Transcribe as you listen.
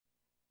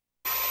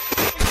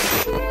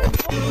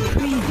Your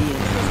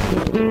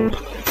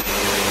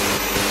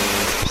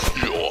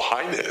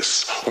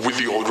Highness, with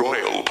your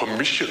royal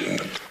permission,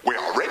 we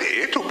are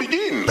ready to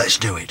begin. Let's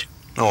do it.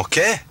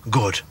 Okay,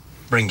 good.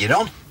 Bring it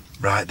on.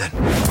 Right then.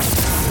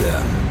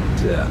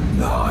 10,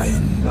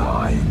 9,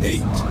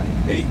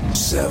 8,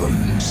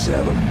 7,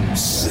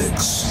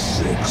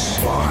 6,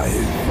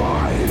 5, 4,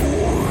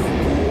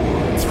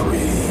 3,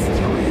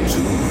 2,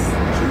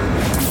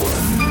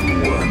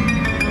 1.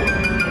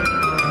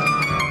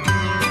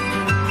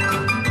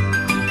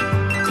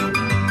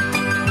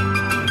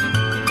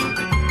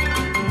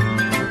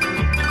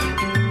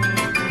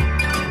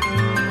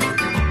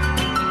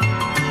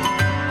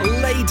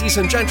 Ladies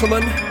and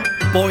gentlemen,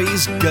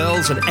 boys,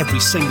 girls, and every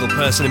single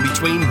person in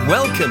between,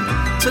 welcome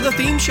to the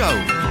theme show.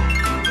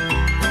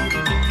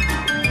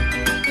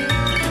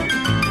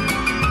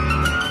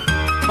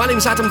 My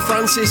name's Adam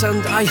Francis,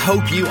 and I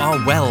hope you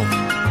are well.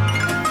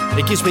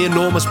 It gives me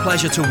enormous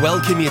pleasure to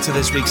welcome you to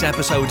this week's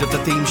episode of the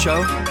theme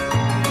show.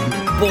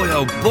 Boy,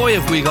 oh boy,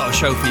 have we got a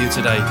show for you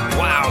today.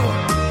 Wow.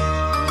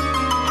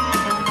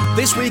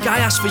 This week I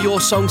asked for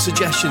your song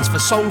suggestions for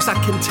songs that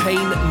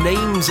contain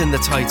names in the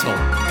title.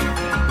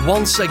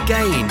 Once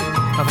again,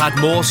 I've had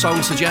more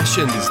song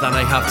suggestions than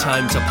I have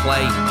time to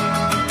play.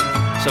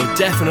 So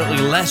definitely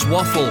less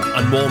waffle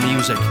and more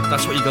music.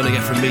 That's what you're going to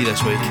get from me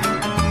this week.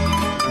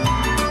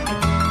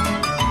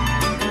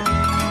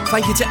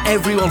 Thank you to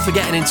everyone for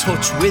getting in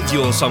touch with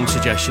your song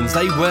suggestions.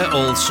 They were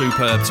all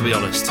superb, to be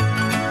honest.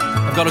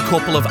 I've got a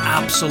couple of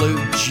absolute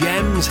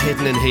gems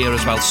hidden in here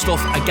as well.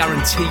 Stuff I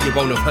guarantee you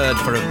won't have heard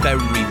for a very,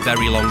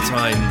 very long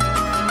time.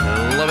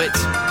 Love it.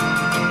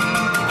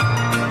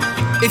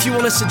 If you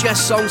want to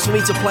suggest songs for me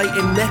to play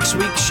in next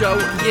week's show,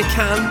 you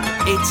can.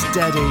 It's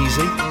dead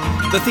easy.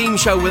 The Theme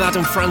Show with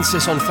Adam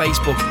Francis on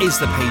Facebook is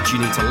the page you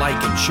need to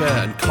like and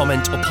share and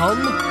comment upon.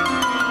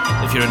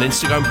 If you're an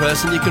Instagram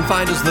person, you can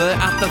find us there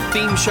at The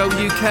Theme Show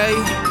UK.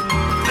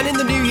 And in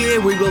the new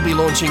year, we will be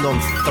launching on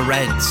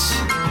Threads.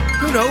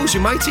 Who knows, you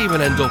might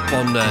even end up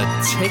on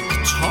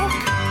TikTok.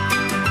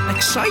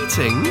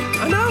 Exciting,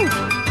 I know.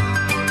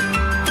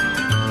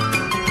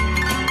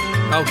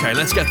 Okay,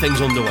 let's get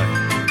things underway.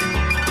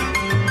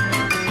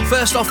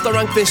 First off the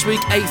rank this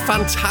week, a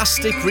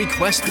fantastic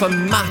request for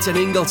Matt in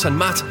Ingleton.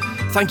 Matt,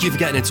 thank you for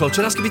getting in touch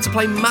and asking me to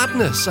play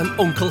Madness and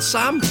Uncle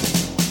Sam.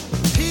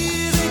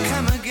 Here they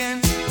come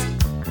again,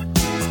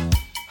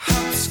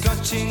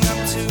 hopscotching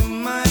up to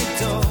my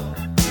door.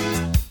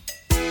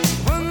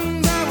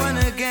 One by one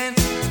again,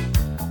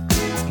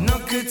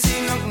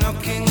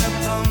 knocking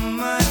upon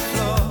my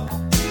floor.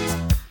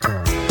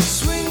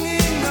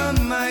 Swinging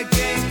on my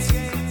gate,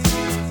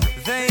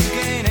 they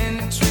gain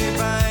entry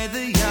by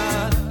the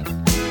yard.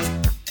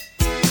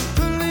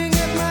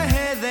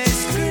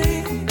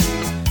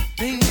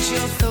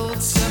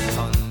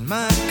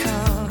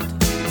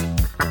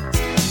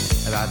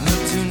 About no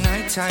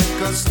tonight, I've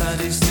got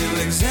studies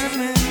to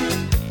examine.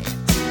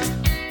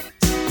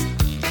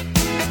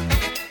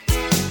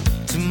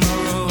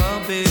 Tomorrow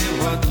I'll be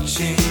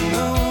watching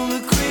all the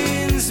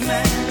Queen's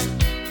men.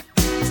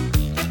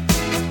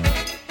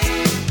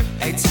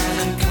 A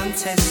talent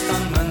contest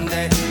on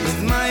Monday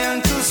with my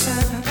Uncle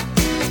Sam,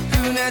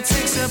 who now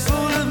takes up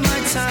all of my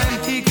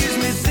time. He gives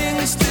me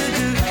things to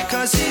do,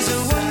 cause he's a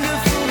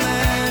wonderful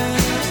man.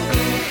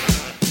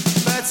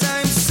 But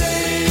I'm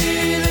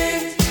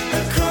sailing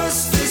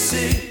across the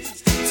sea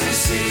to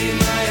see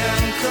my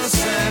Uncle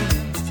Sam.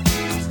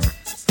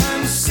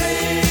 I'm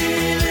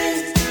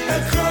sailing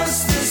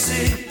across the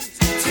sea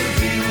to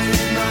be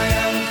with my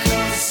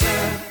Uncle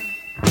Sam.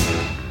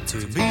 To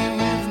be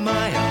with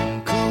my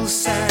Uncle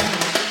Sam.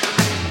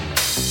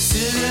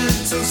 Silly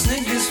little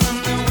snickers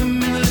from the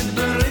women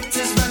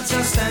liberators, but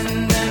I'll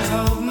stand and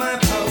hold my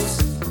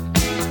post.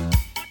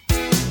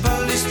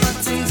 Polish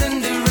buttons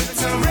and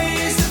direct, I'll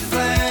raise the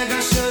flag.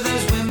 I'll show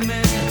those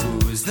women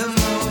who is the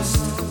most.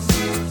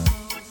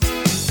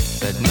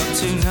 But not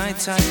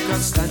tonight, I've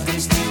got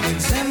studies to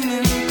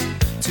examine.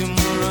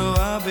 Tomorrow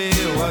I'll be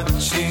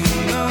watching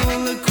all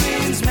the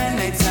Queen's men.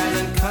 A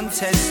talent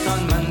contest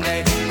on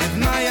Monday with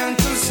my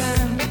Uncle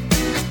Sam,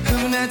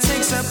 who now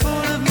takes up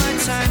all of my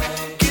time,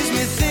 gives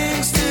me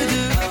things to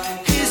do.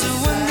 He's a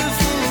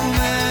wonderful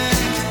man.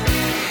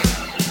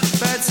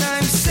 But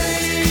I'm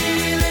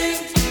sailing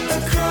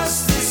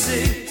across the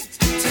sea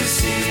to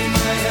see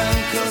my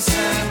Uncle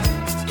Sam.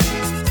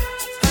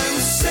 I'm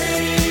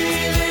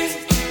sailing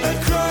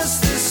across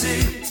the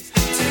sea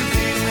to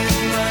be with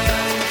my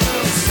Uncle Sam.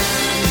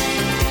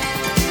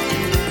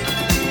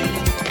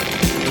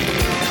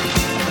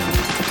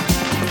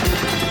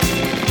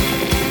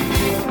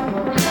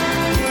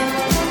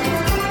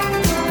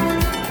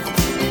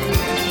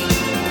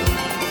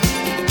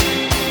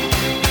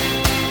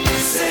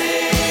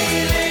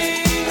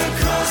 Sailing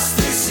across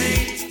the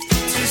sea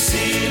to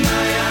see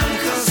my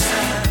Uncle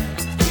Sam.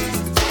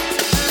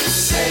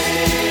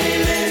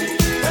 Sailing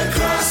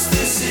across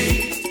the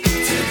sea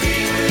to be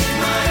with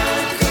my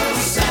Uncle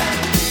Sam.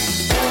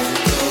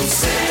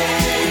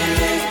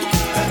 Sailing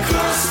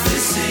across the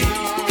sea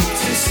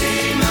to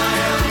see my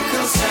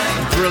Uncle Sam.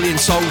 Brilliant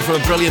song from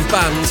a brilliant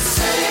band.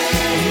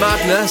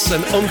 Madness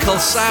and Uncle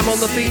Sam on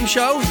the theme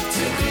show.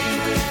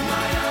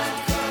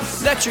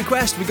 Next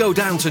request, we go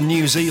down to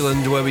New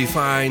Zealand where we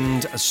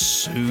find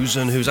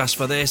Susan, who's asked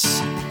for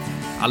this.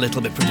 A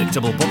little bit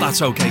predictable, but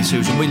that's okay,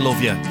 Susan. We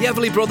love you. The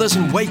Everly Brothers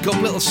and Wake Up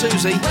Little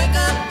Susie. Wake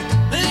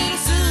up, little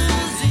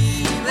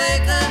Susie,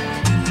 wake up.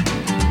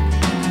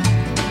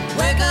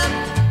 Wake up,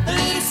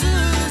 little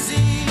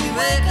Susie,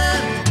 wake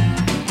up.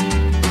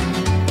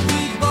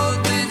 We've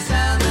both been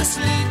sound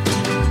asleep.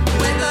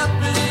 Wake up,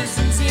 little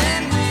Susie,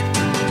 and weep.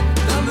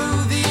 The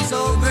movie's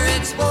over,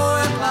 it's 4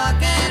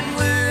 o'clock and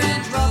we're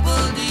in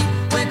trouble deep.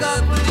 Wake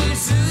up, little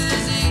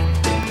Susie,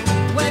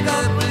 wake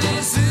up,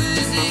 little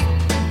Susie.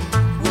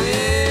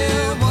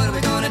 Well, what are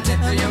we gonna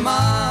tell your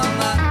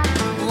mama?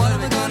 What are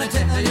we gonna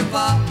tell your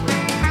papa?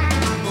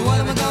 What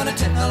are we gonna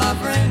tell our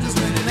friends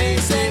when they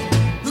say,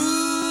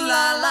 ooh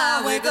la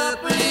la, wake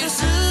up, little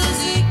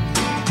Susie,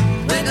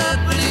 wake up,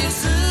 little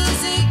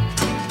Susie.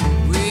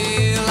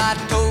 Well, I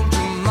told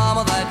your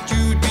mama that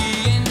you'd be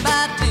in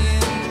by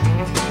 10.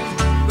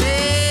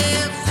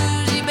 Well,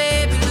 Susie,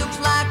 baby, looks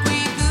like we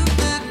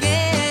goofed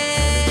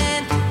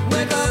again.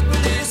 Wake up,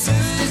 little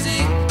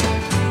Susie,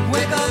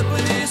 wake up,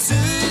 little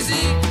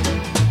Susie.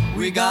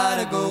 We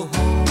gotta go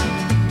home.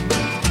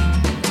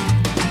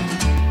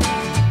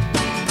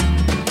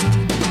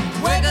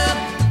 Wake up,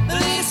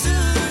 little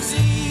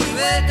Susie,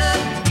 wake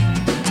up.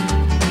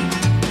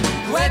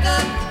 Wake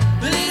up,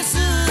 little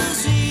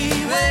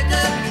Susie, wake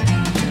up.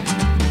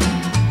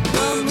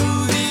 The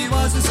movie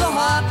wasn't so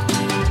hot,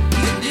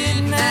 it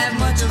didn't have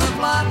much of a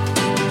plot.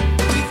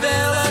 We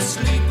fell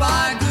asleep,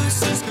 our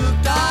goose is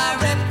cooked, our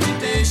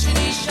reputation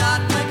is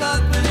shot. Wake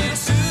up, little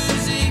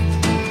Susie,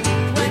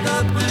 wake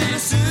up, little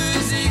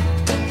Susie.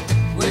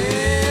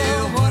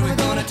 Well, what are we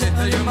gonna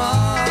tell your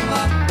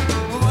mama?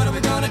 What are we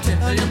gonna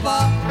tell your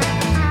papa?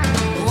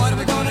 What are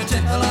we gonna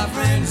tell our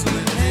friends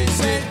when they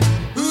say,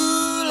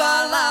 ooh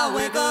la la,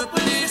 wake up,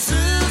 little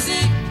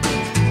Susie,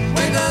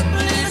 wake up,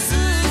 little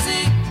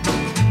Susie,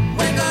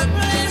 wake up,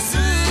 little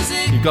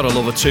Susie. You've got to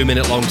love a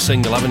 2-minute long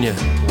single, haven't you?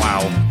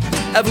 Wow.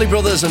 Everly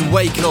Brothers and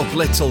Wake Up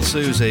Little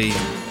Susie.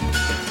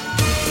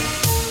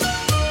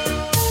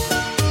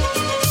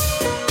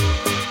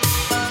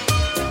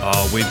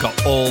 Oh, we've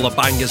got all the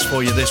bangers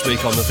for you this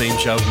week on the theme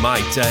show.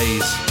 My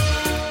days.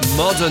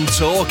 Modern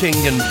Talking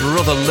and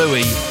Brother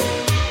Louie.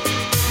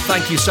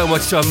 Thank you so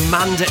much to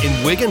Amanda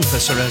in Wigan for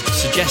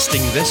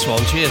suggesting this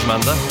one. Cheers,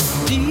 Amanda.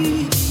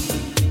 Deep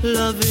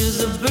love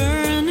is a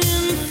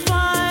burning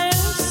fire,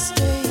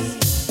 stay,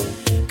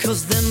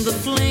 'cause then the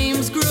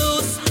flames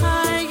grow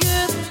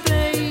higher,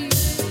 babe.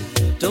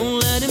 Don't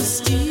let him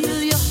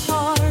steal your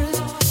heart.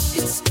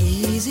 It's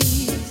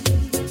easy,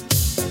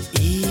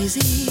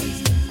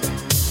 easy.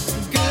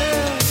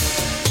 Girl,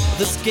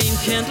 this game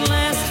can't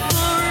last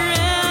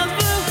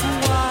forever.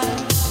 Why?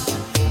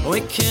 We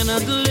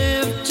cannot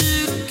live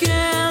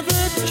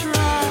together,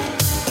 try.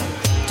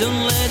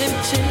 Don't let him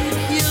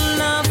take your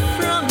love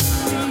from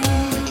me.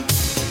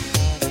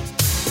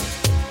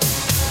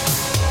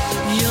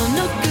 You're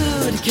no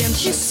good, can't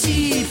you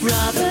see,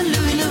 brother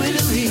Louie, Louie,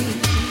 Louie?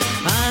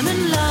 I'm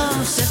in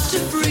love, set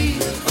her free.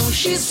 Oh,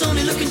 she's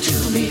only looking to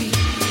me.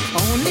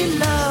 Only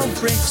love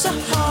breaks a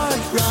heart,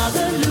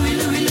 brother Louie,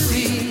 Louie,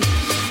 Louie.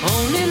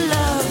 Only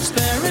love's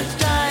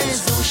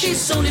paradise. Oh,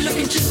 she's only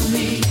looking to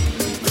me.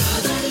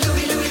 Brother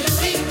Louie, Louie,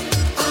 Louie.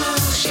 Oh,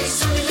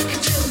 she's only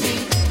looking to me.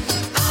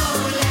 Oh,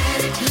 let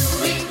it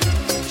Louie.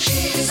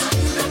 She's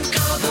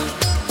undercover.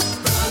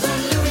 Brother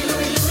Louie,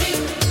 Louie, Louie.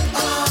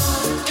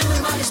 Oh,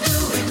 doing what he's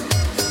doing.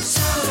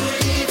 So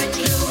leave it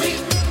Louie,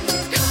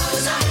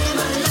 'cause I'm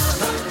a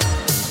lover.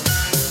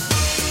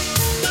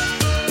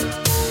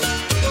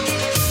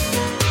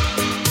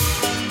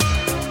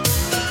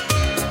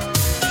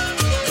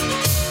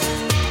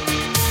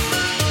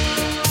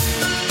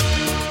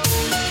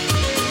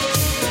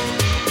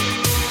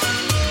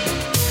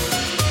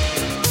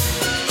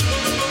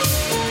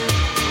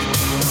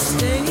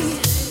 Stay,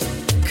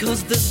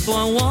 'cause this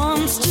boy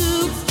wants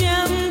to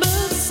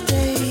gamble.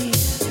 Stay,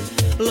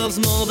 loves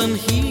more than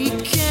he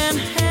can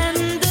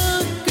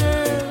handle,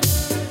 girl.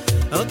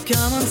 Oh,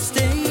 come and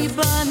stay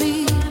by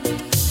me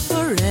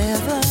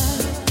forever,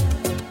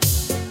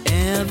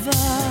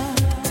 ever.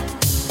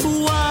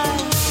 Why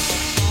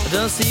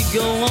does he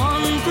go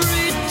on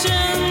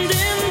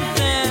pretending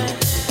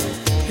that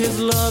his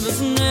love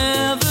is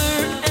never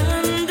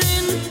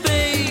ending,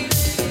 babe?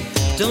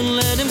 Don't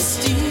let him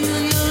steal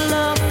your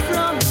love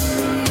from me.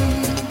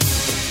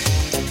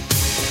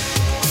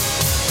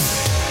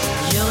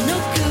 You're no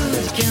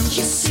good, can't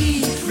you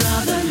see,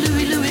 brother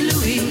Louie, Louie,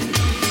 Louie?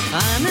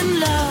 I'm in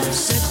love,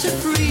 set her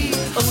free.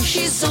 Oh,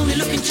 she's only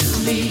looking to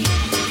me.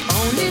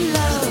 Only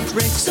love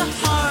breaks a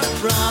heart,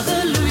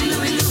 brother Louie,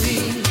 Louie,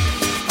 Louie.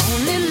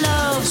 Only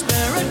love's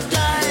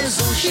paradise.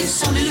 Oh,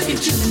 she's only looking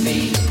to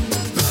me.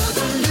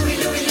 Brother Louie,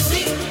 Louie,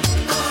 Louie.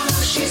 Oh,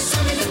 she's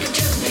only looking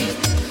to me.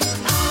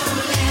 Oh,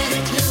 let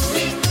it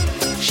Louie.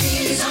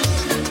 She's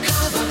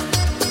undercover.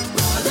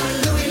 Brother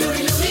Louie,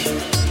 Louie, Louie.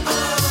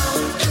 Oh,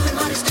 doing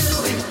what he's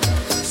doing.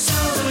 So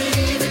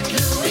leave it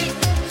Louie,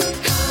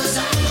 'cause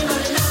I'm a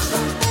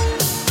lover.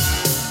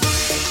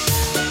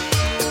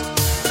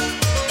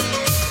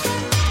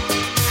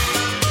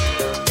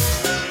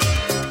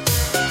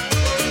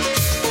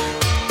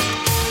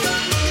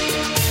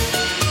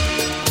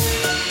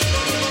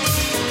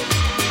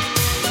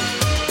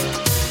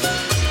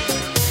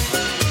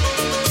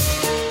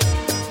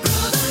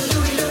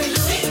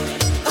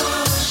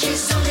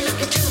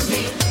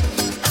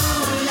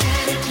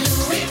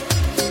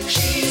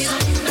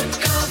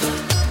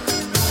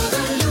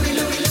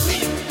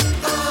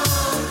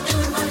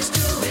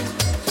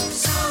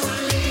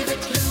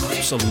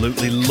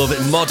 Absolutely love it.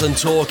 Modern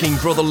Talking,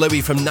 Brother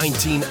Louie from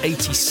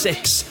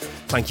 1986.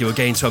 Thank you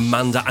again to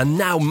Amanda. And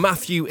now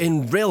Matthew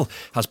in Rill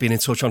has been in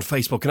touch on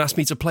Facebook and asked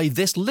me to play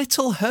this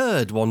little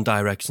heard One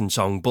Direction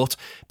song, but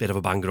bit of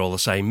a banger all the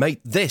same.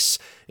 Mate, this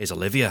is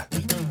Olivia.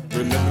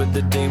 Remember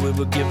the day we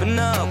were giving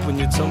up, when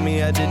you told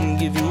me I didn't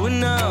give you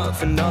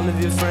enough, and all of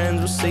your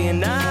friends were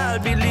saying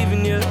I'd be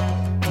leaving you.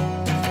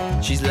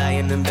 She's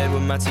lying in bed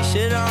with my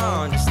t-shirt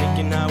on, just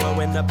thinking how I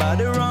went about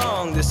it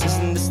wrong. This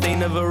isn't the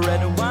stain of a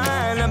red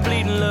wine, I'm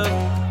bleeding love.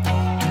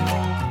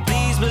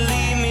 Please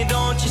believe me,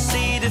 don't you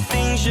see the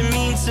things you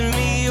mean to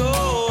me?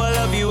 Oh, I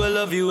love you, I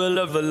love you, I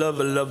love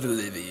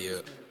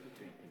Olivia.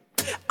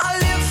 I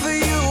live for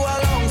you, I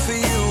long for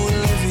you,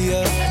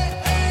 Olivia.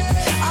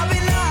 I've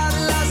been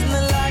idolizing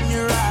the light in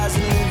your eyes,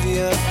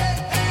 Olivia.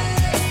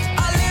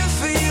 I live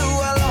for you,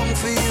 I long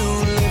for you,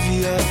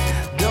 Olivia.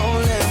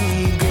 Don't let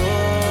me go.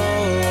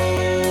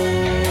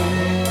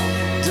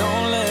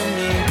 Don't let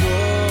me go.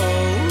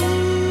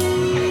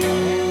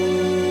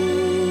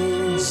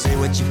 Say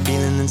what you're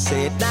feeling and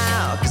say it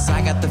now, 'cause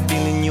I got the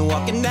feeling you're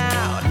walking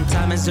out, and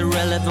time is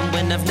irrelevant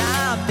when I've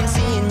not been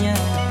seeing you.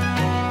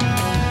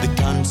 The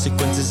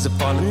consequences are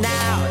falling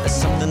out, that's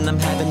something I'm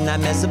having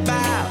nightmares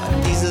about.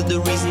 These are the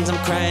reasons I'm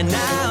crying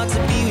out to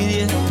be with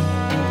you.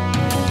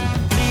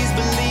 Please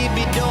believe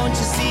me, don't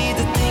you see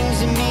the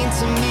things you mean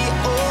to me?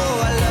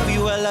 Oh, I love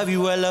you, I love you,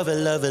 I love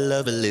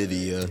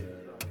Olivia.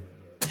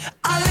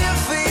 I live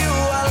for you,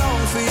 I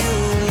long for you,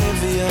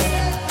 Olivia.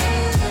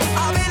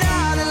 I've been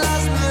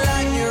idolizing the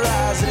light in your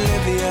eyes,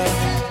 Olivia.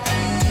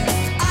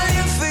 I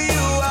live for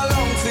you, I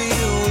long for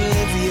you,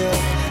 Olivia.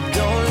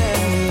 Don't let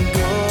me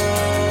go.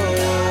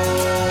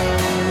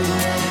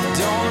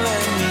 Don't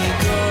let me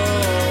go.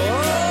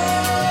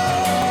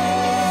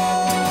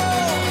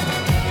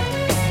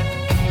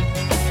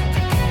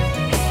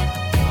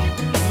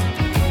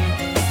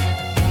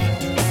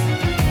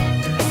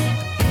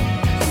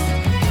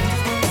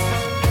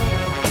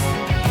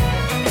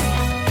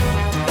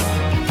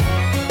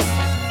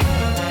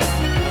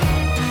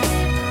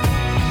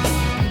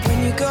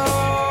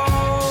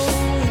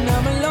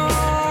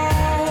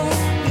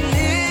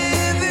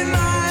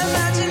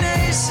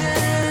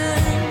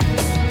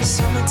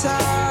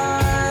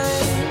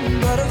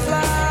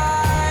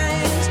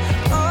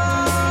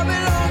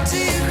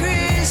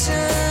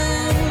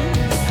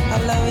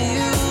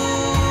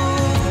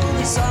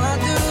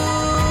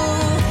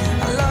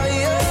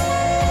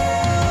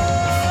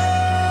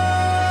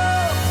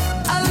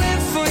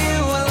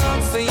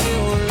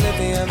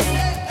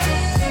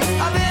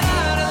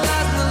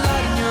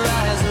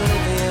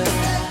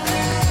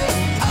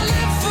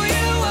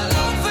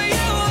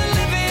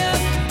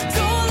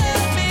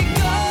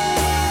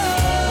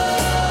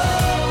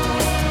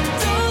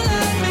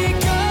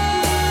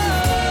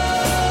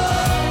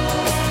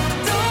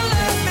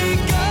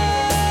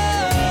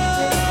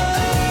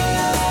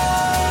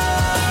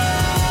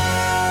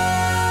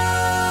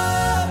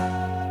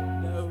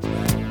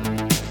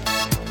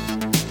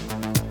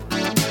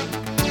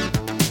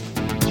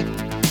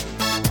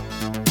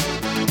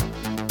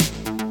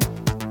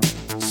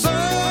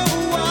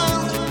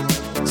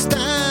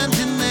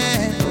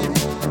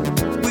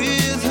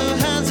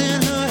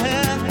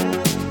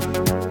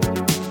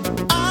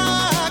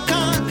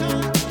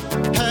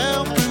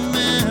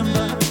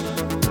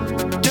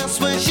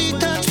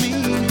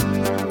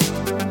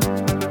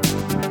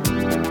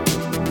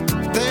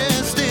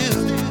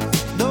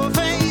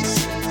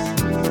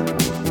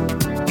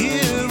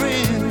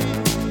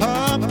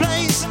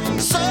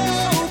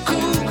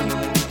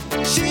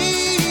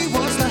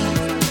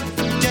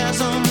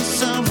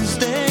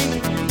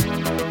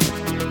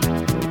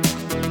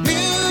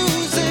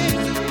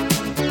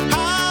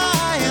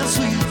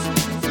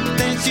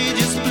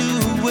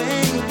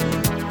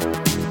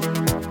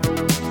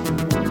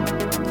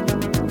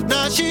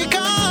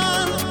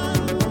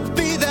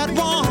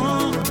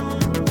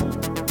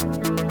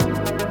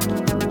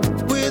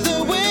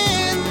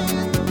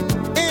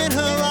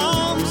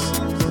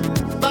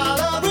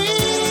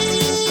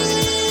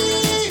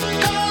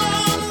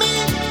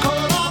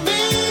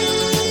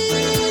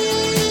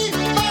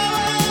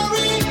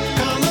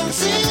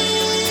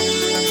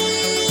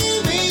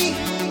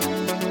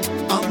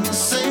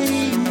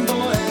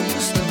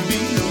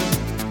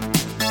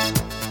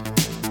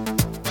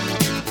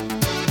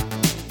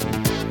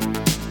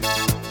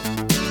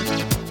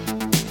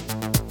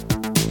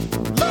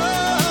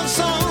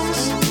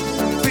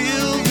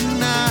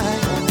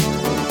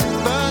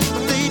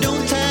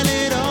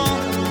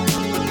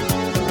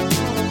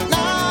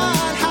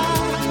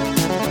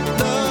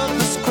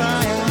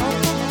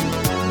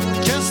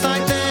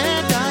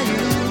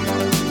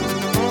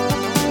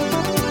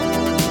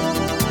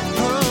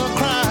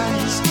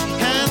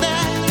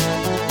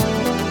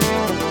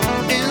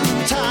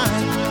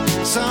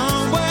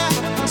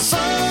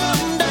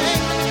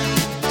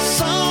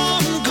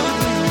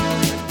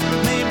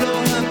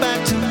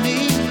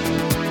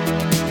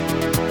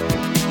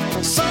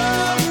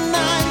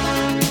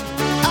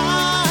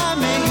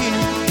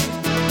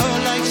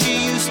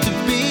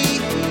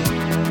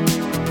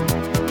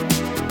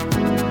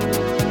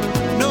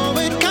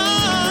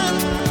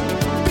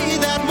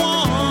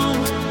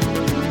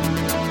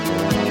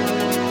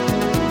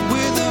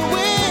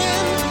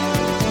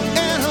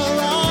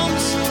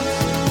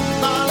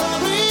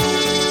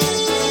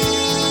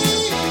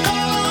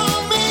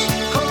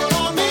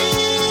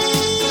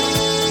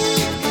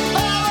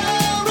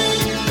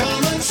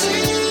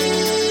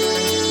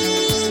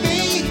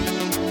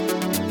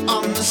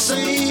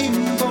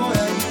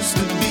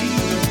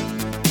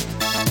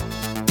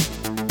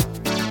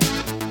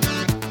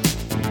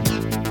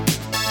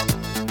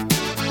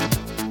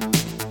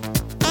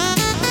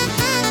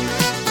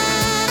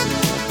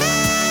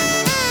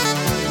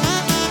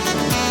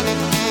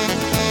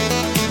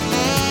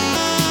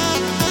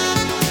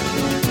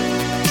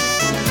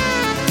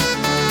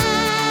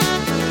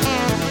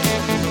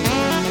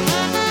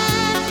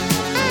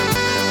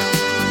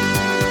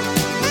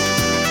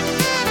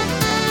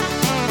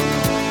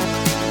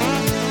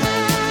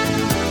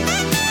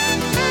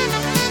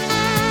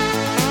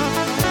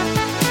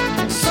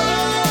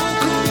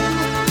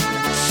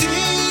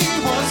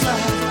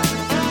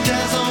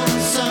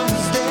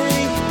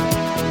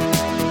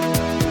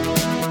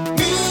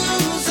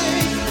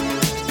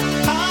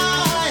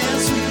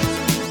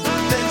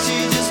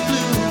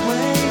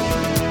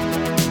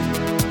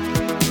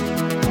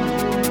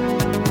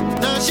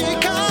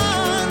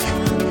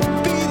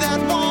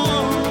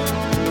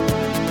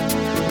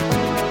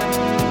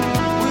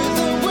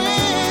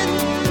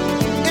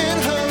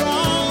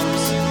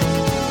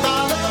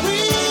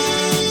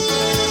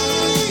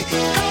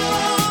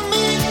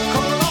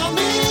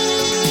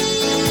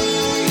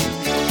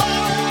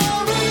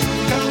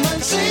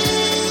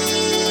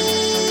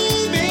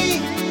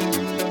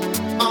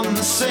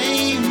 the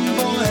same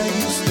boy I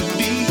used to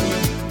be.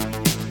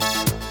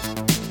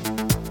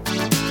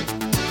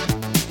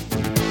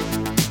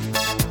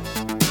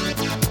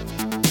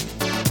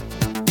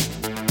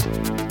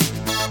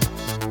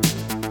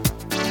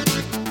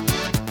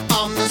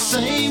 I'm the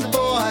same boy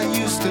I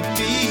used to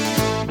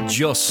be.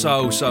 Just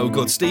so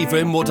good. Steve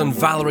Winwood and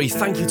Valerie,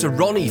 thank you to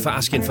Ronnie for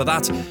asking for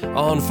that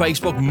on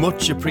Facebook.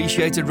 Much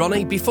appreciated,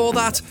 Ronnie. Before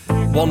that,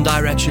 One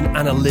Direction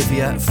and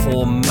Olivia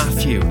for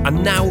Matthew.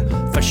 And now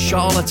for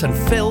Charlotte and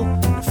Phil,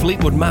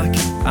 Fleetwood Mac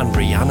and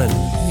Rhiannon.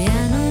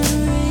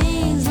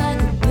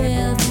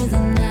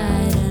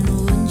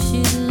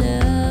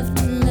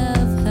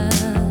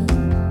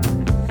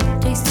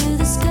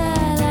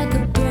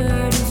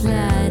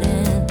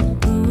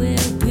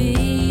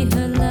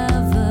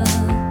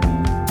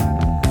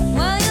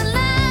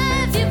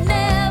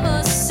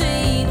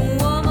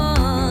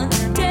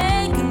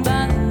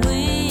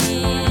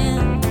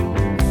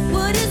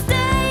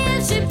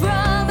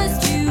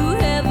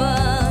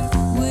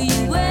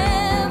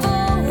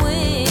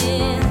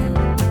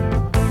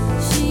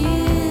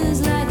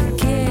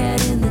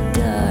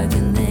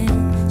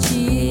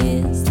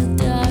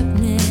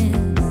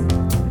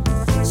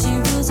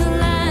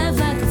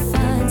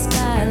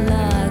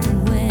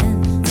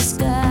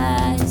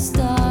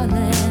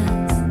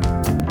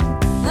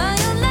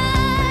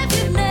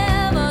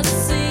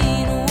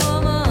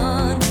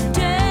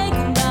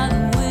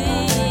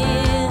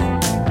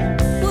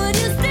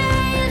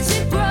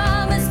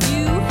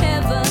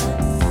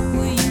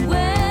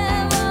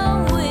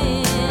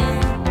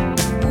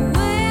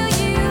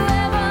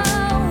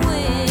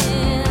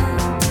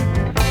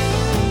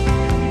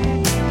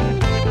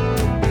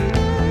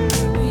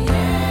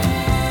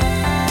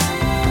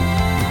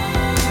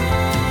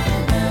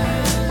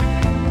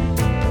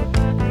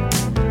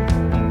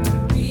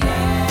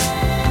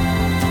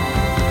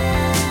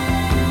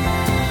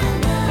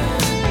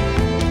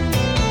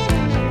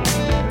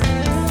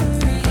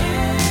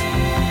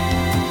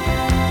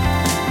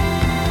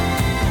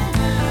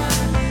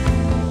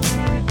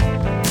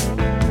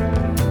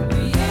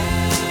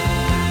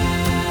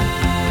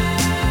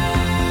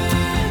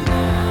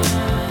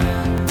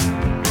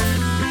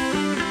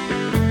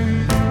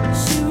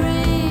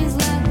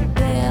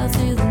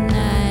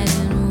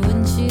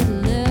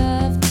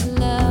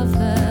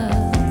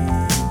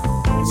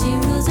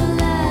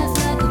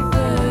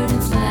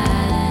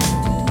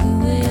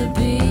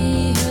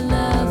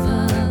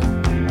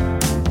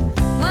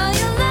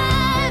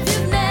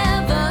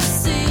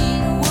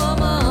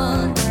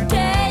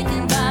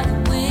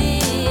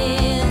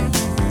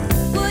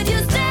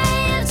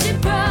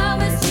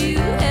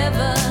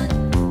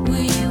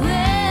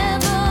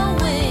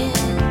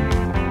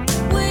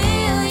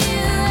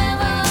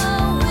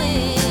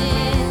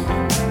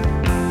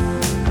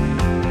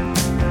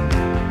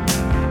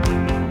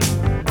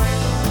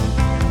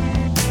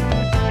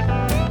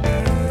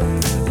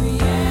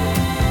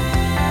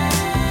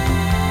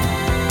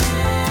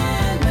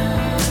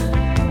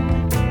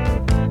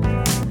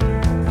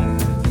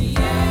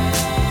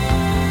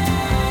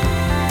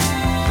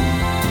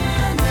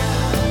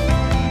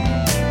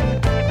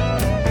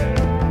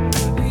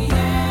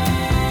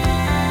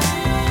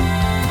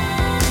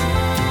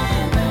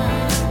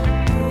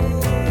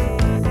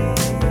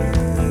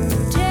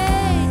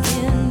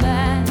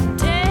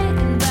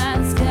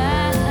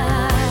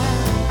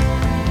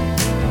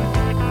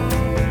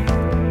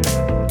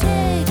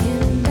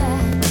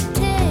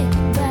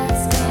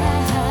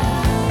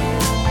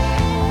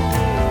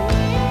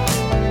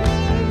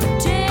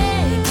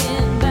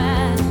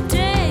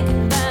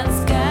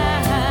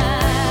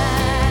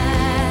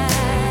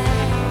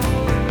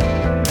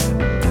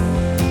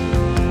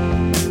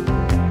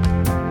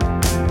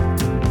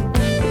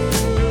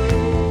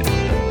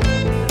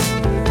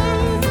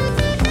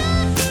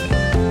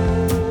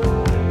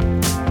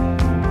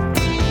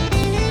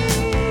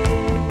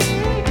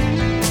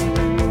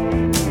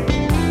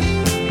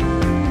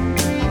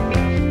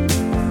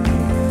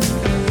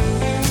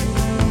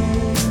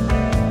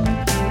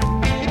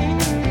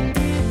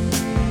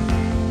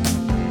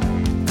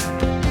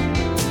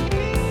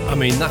 I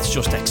mean, that's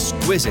just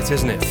exquisite,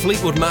 isn't it?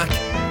 Fleetwood Mac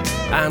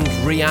and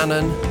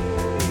Rhiannon.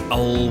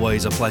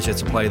 Always a pleasure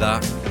to play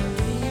that.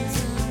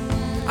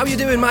 How you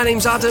doing? My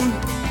name's Adam.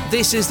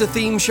 This is the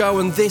theme show,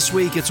 and this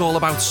week it's all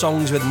about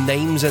songs with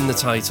names in the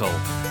title.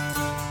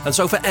 And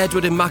so for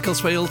Edward in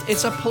Macclesfield,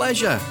 it's a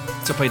pleasure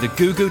to play the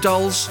Goo Goo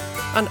Dolls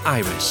and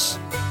Iris.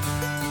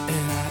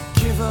 And I'd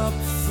give up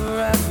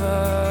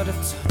forever to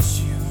touch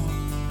you,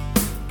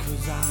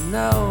 'cause I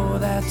know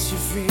that you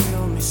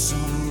feel me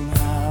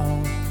somehow.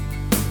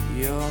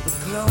 You're the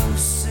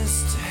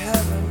closest to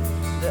heaven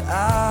that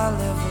I'll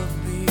ever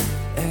be,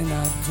 and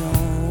I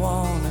don't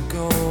wanna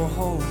go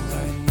home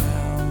right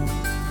now.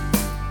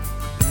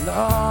 And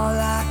all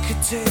I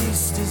could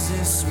taste is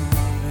this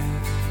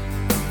moment,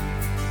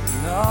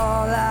 and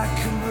all I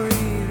can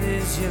breathe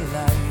is your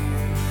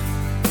life.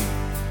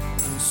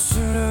 And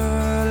sooner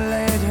or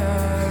later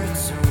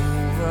it's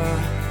over,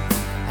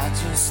 I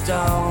just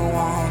don't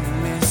wanna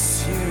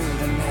miss you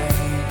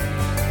tonight.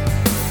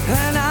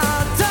 And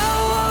I don't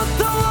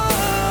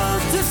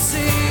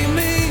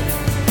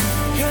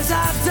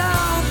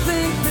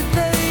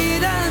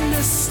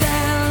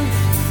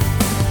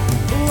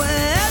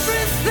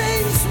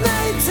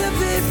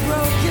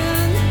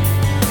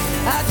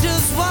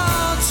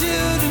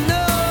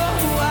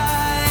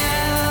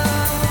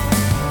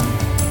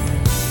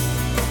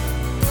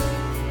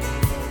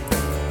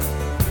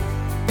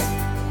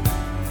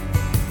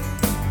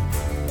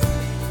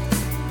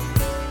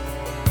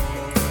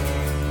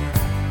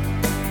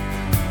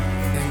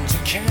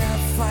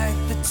fight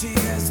the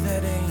tears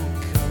that ain't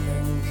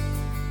coming,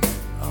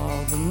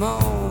 all the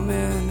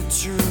moment of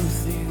truth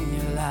in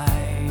your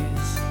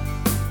lies.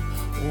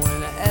 When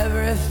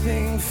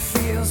everything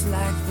feels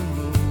like the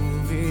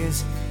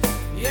movies,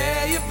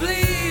 yeah, you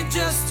bleed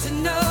just to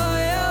know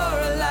you're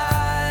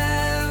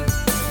alive.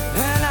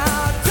 And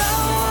I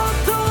don't want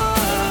the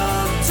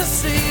world to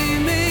see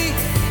me,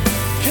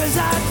 'cause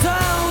I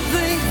don't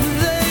think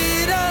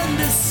they'd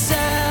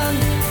understand.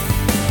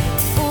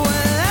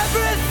 When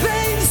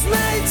everything's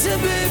made to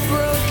be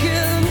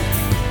broken,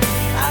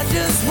 I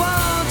just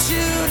want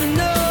you to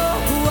know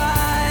who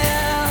I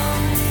am.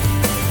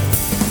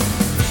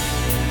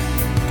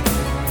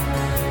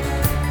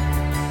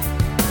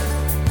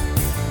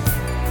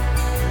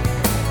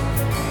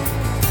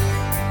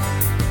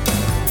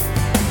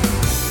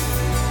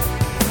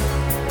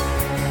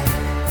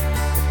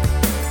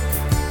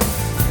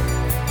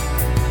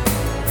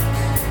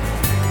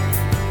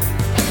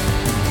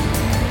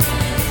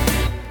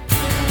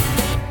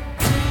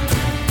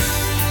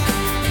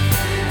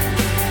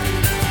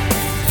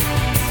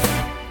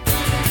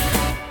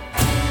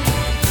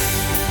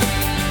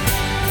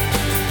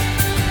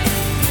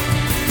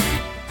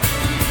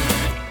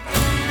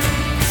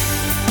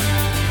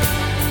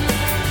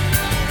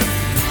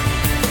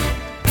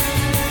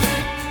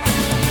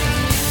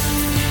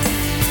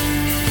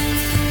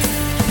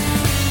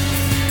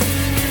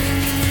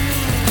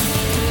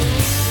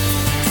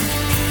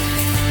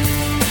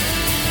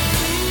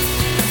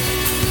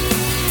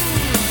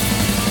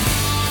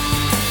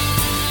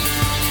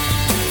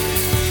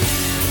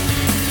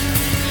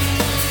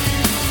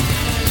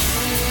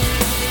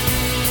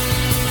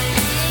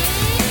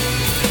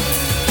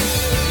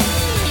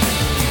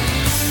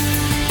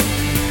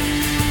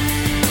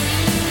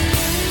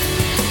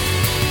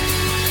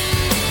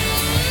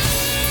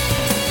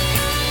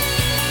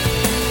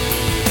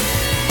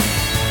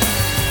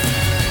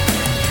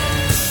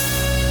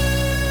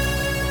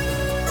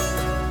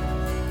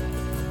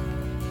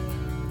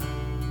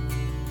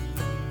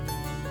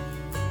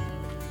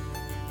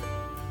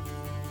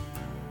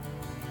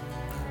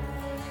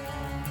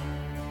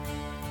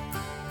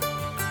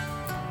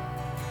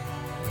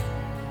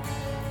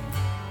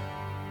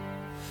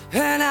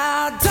 And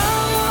I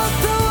don't want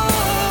the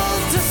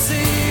world to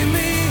see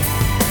me,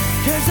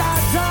 'cause I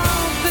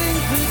don't think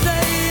that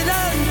they'd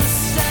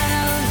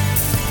understand.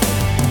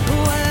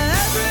 When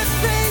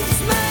everything's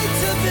made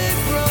to be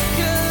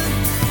broken,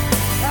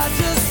 I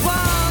just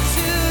want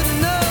you to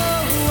know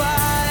who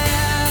I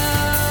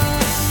am.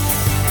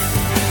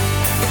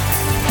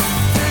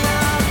 And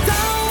I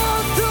don't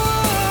want the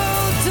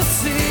world to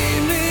see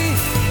me,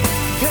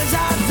 'cause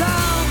I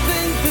don't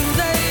think that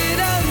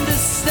they'd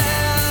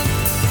understand.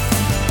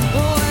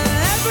 When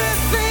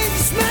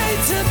everything's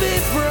made to be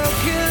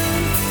broken,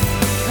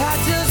 I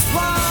just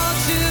want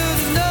you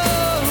to know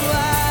who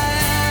I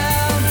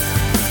am.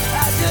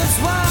 I just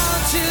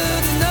want you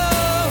to know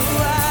who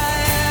I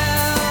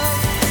am.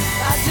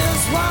 I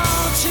just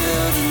want you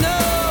to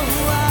know who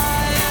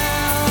I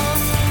am.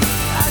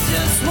 I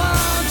just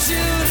want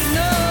you to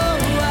know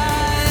who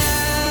I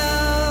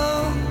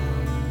am.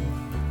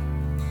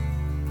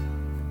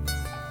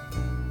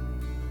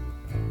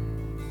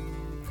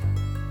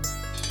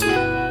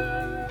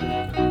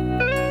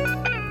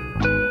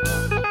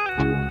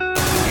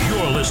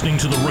 You're listening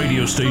to the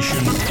radio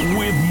station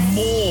with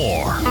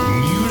more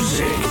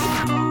music.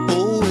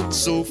 Oh, it's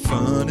so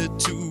funny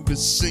to be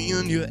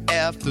seeing you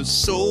after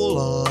so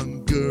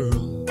long, girl.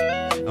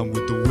 And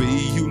with the way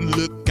you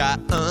look, I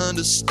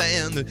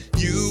understand that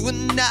you were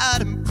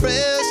not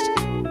impressed.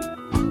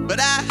 But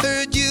I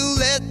heard you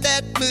let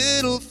that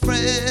little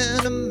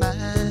friend of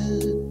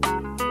mine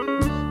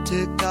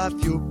take off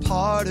your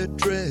party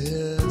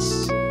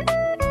dress.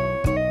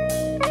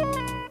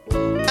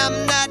 I'm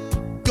not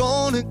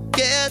gonna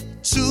get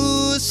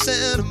too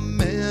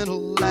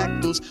sentimental like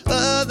those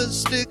other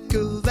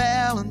sticker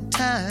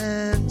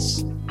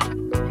valentines,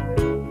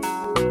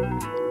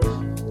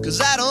 'cause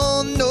I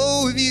don't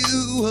know if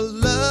you are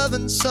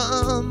loving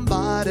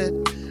somebody.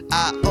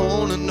 I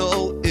only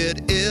know it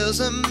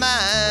isn't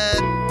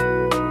mine.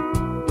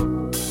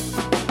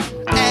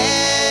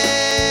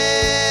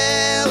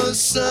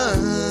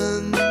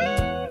 Allison,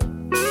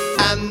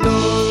 I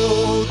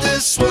know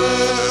this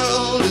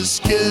world is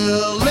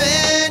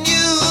killing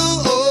you.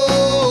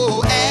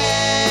 Oh,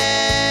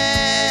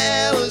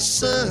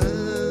 Allison,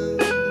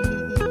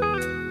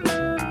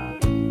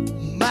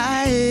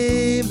 my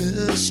aim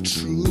is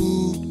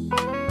true.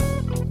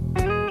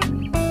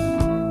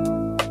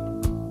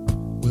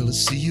 Well, I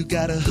see you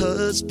got a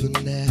husband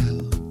now.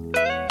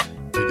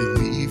 Did he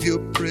leave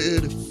your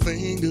pretty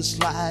fingers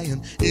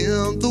lying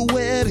in the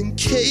wedding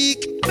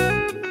cake?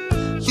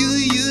 You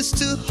used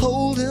to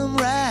hold him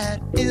right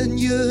in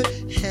your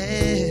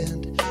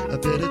hand. I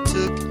bet it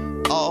took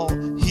all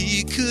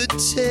he could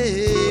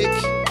take.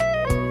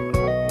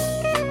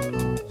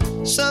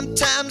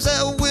 Sometimes I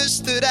wish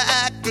that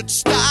I could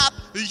stop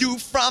you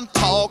from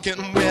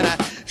talking when I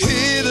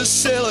hear the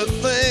silly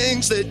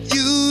things that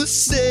you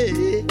say.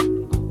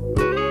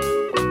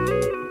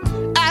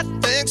 I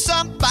think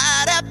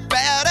somebody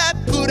better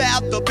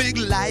the big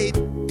light,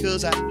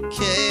 'cause I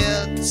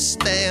can't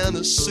stand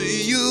to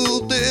see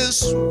you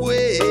this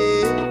way.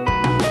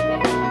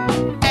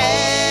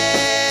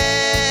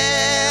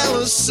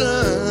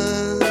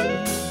 Allison,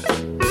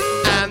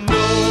 I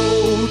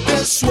know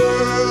this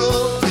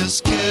world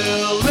is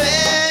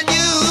killing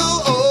you.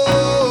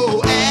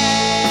 Oh,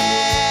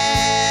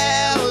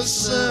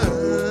 Allison,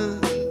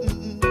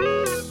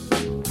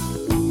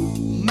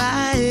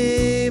 my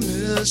aim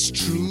is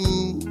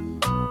true.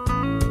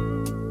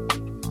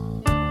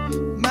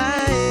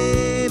 My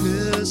aim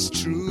is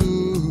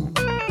true.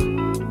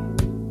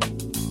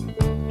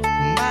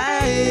 My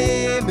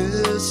aim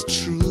is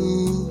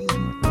true.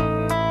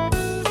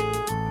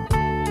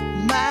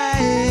 My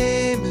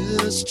aim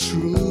is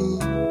true.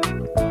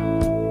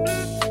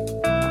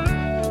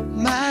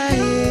 My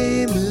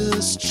aim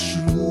is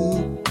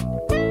true.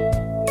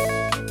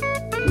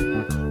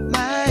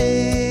 My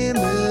aim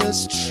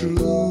is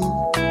true.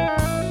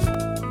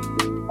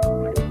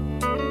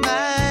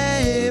 My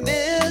aim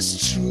is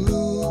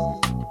true.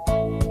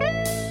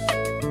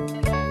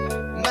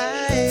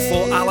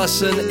 For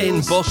Alison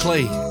in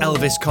Buckley,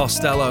 Elvis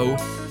Costello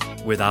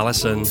with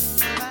Alison.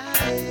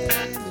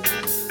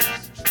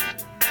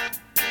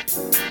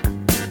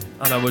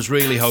 And I was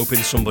really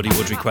hoping somebody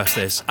would request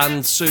this.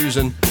 And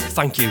Susan,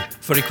 thank you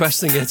for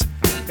requesting it.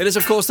 It is,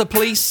 of course, The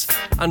Police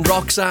and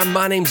Roxanne.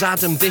 My name's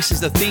Adam. This is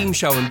the theme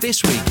show. And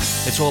this week,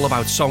 it's all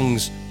about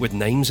songs with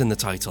names in the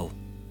title.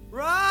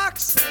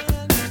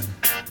 Roxanne,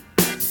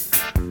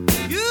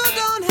 you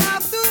don't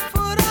have to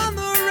put on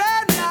the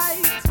red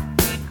light.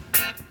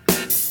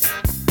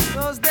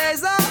 Those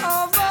days are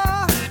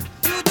over.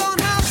 You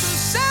don't have to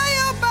sell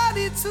your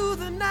body to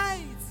the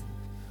night.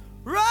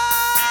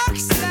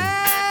 Roxanne,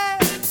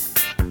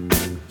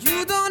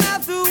 you don't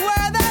have to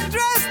wear that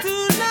dress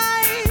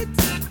tonight.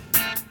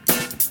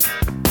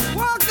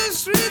 Walk the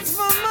streets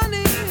for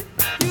money.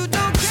 You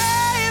don't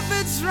care if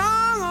it's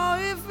wrong or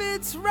if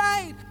it's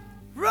right.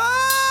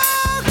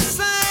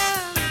 Roxanne,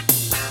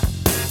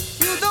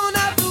 you don't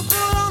have to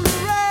put on the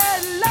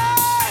red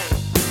light.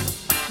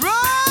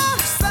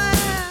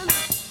 Roxanne,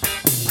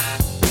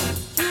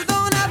 you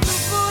don't have to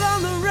put on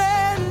the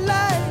red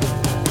light.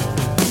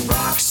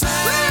 Roxanne,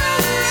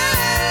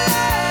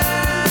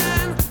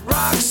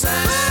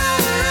 Roxanne,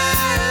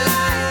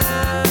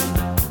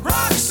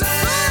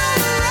 Roxanne,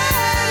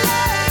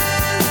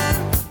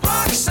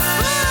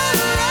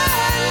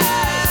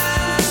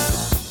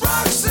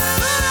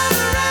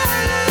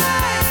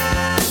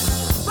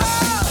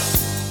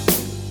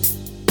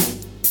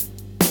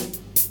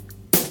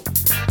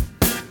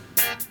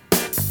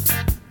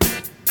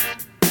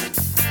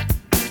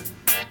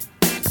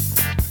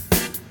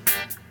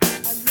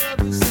 I love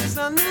you since I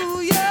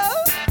knew you.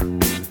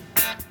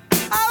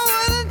 I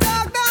wouldn't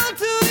talk down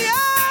to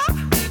you.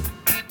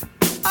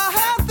 I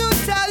have to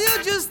tell you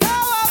just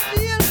how I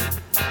feel.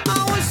 I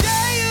will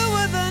share you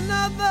with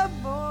another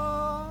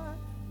boy.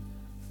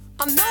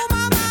 I know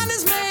my mind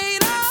is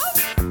made up,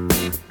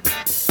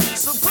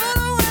 so put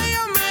away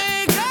your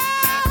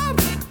makeup.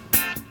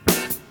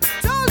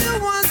 Told you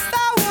once, I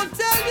won't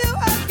tell you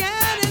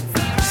again. It's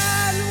a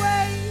bad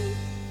way.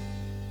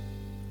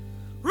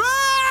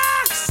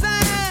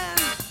 Roxanne,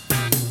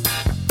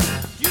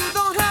 you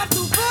don't have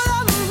to put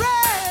on the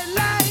red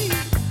light.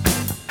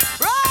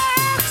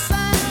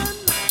 Roxanne,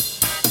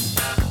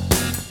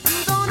 you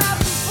don't have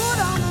to put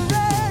on the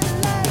red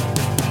light.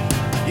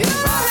 You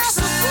don't have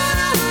to put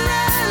on the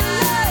red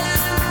light.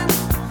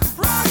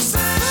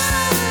 Roxanne,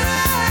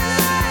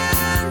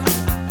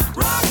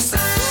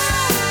 Roxanne,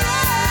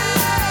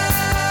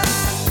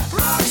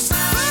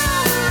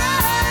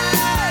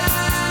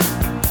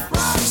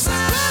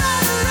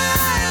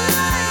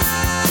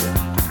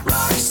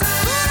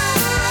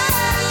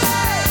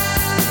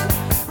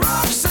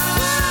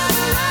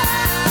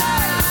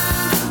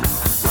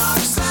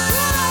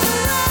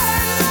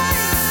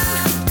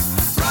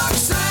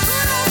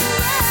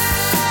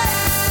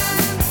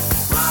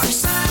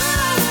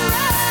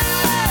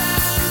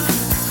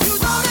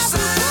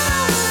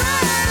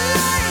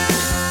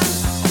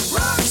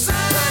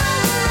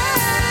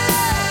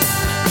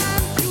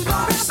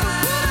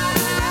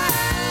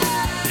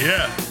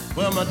 Yeah.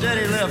 Well, my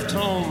daddy left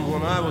home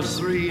when I was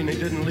 3, and he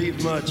didn't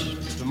leave much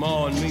to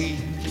Ma and me.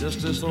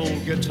 Just this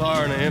old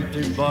guitar and an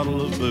empty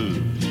bottle of booze.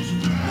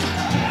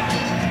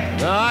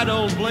 Now, I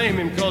don't blame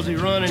him because he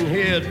run and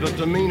hid, but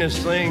the meanest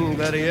thing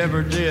that he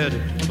ever did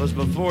was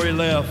before he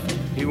left,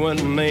 he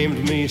went and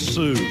named me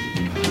Sue.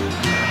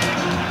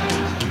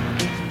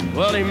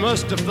 Well, he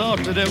must have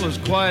thought that it was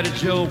quite a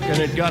joke, and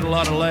it got a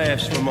lot of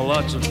laughs from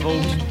lots of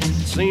folks.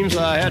 Seems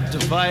I had to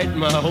fight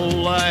my whole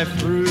life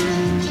through.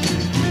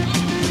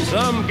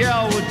 Some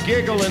gal would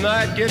giggle and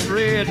I'd get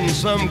red, and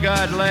some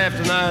guy'd laugh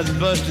and I'd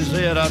bust his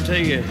head. I'll tell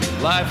you,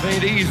 life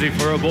ain't easy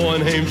for a boy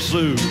named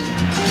Sue.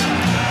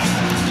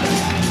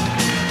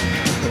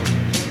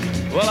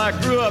 Well, I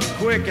grew up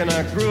quick and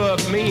I grew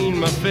up mean.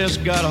 My fists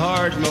got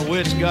hard, my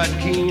wits got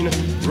keen.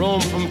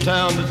 Roamed from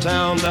town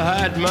to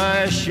hide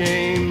my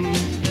shame.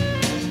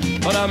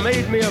 But I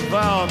made me a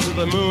vow to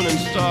the moon and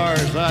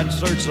stars I'd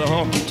search the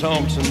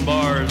honky-tonks and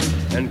bars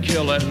and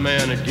kill that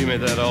man that gave me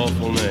that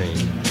awful name.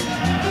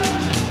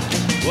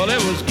 Well,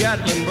 it was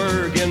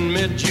Gatlinburg in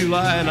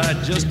mid-July, and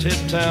I'd just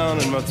hit town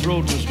and my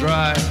throat was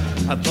dry.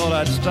 I thought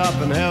I'd stop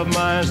and have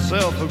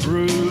myself a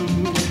brew.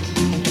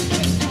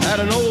 At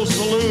an old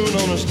saloon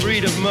on a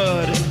street of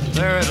mud,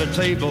 there at a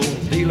table,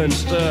 dealing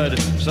stud,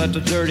 sat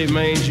the dirty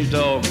mangy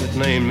dog that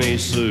named me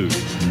Sue.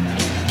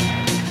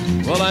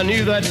 Well, I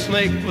knew that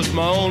snake was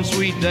my own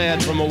sweet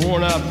dad from a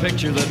worn-out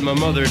picture that my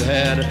mother'd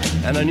had,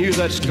 and I knew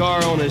that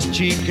scar on his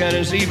cheek and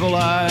his evil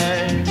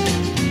eye.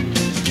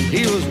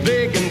 He was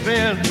big and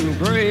bent and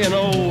gray and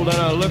old, and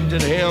I looked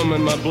at him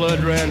and my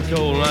blood ran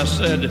cold, and I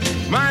said,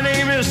 "My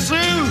name is Sue.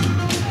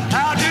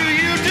 How do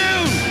you do?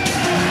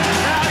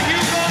 Now you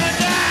gonna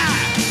die?"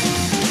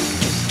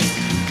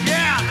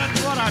 Yeah,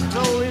 that's what I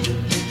told him.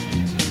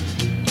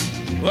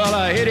 Well,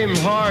 I hit him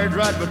hard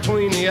right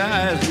between the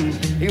eyes, and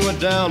he went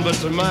down, but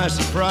to my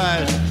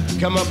surprise,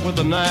 come up with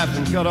a knife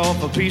and cut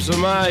off a piece of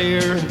my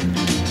ear.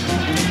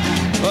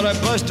 But I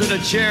busted a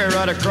chair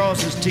right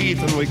across his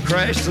teeth, and we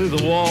crashed through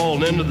the wall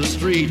and into the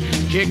street,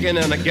 kicking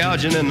and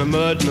gouging in the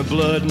mud and the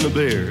blood and the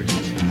beer.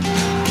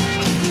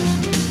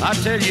 I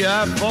tell you,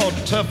 I fought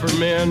tougher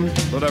men,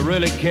 but I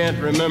really can't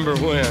remember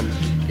when.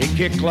 He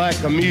kicked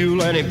like a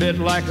mule and he bit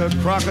like a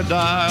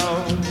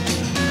crocodile.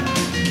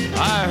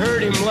 I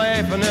heard him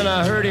laugh and then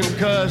I heard him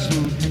cuss,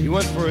 and he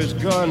went for his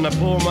gun. I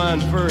pulled mine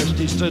first.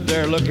 He stood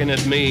there looking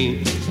at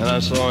me, and I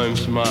saw him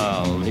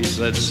smile. And he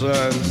said,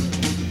 "Son,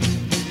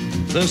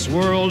 this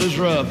world is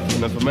rough,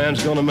 and if a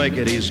man's gonna make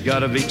it, he's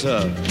gotta be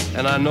tough.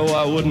 And I know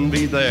I wouldn't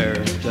be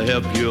there to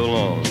help you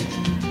along.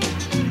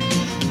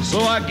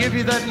 So I give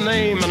you that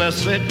name, and I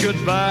said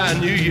goodbye. I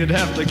knew you'd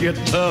have to get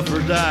tough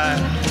or die.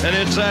 And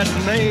it's that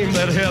name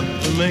that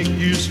helped to make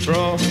you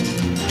strong."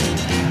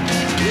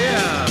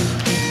 Yeah.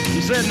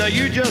 He said, "Now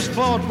you just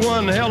fought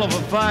one hell of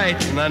a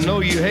fight, and I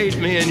know you hate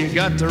me and you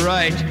got the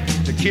right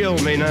to kill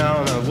me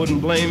now, and I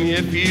wouldn't blame you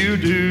if you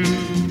do.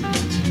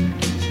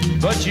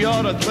 But you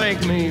ought to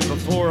thank me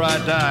before I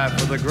die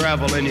for the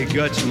gravel in your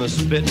guts and the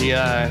spit in your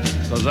eye,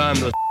 'cause I'm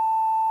the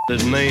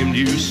that named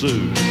you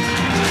Sue."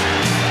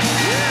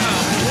 Yeah,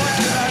 what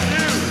could I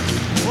do?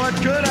 What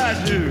could I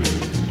do?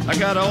 I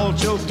got all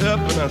choked up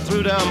and I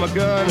threw down my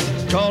gun,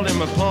 called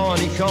him a paw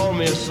and he called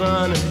me a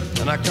son,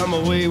 and I come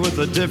away with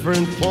a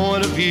different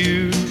point of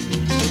view.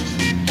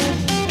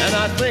 And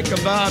I think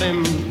about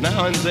him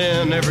now and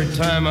then, every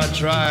time I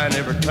try and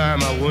every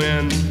time I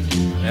win.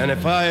 And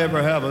if I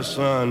ever have a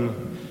son,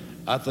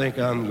 I think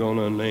I'm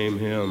gonna name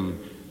him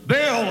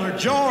Bill or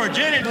George,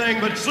 anything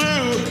but Sue. I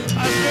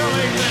still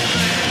ain't that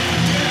man.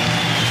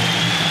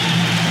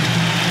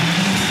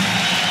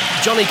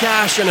 Johnny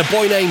Cash and A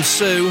Boy Named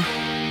Sue.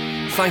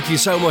 Thank you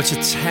so much to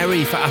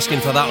Terry for asking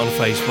for that on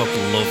Facebook.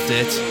 Loved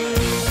it.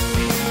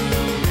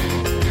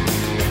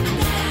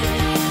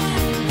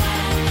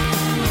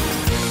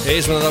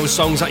 Here's one of those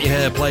songs that you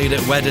hear played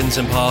at weddings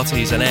and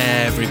parties and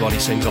everybody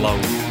sings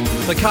along.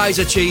 The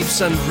Kaiser Chiefs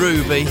and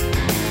Ruby.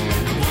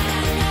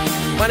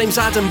 My name's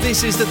Adam,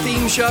 this is the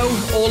theme show,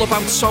 all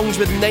about songs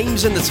with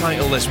names in the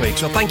title this week.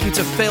 So thank you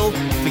to Phil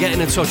for getting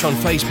in touch on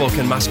Facebook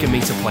and asking me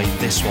to play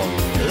this one.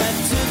 Let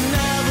it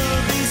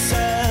never be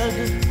said,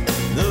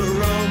 the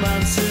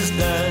romance is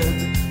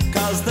dead,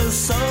 'cause there's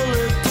so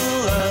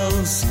little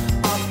else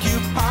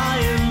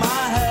occupying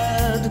my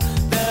head.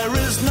 There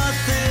is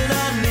nothing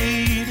I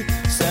need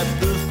except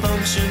the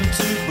function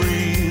to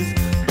breathe,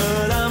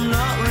 but I'm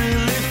not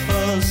really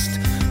fussed,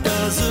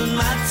 doesn't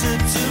matter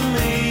to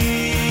me.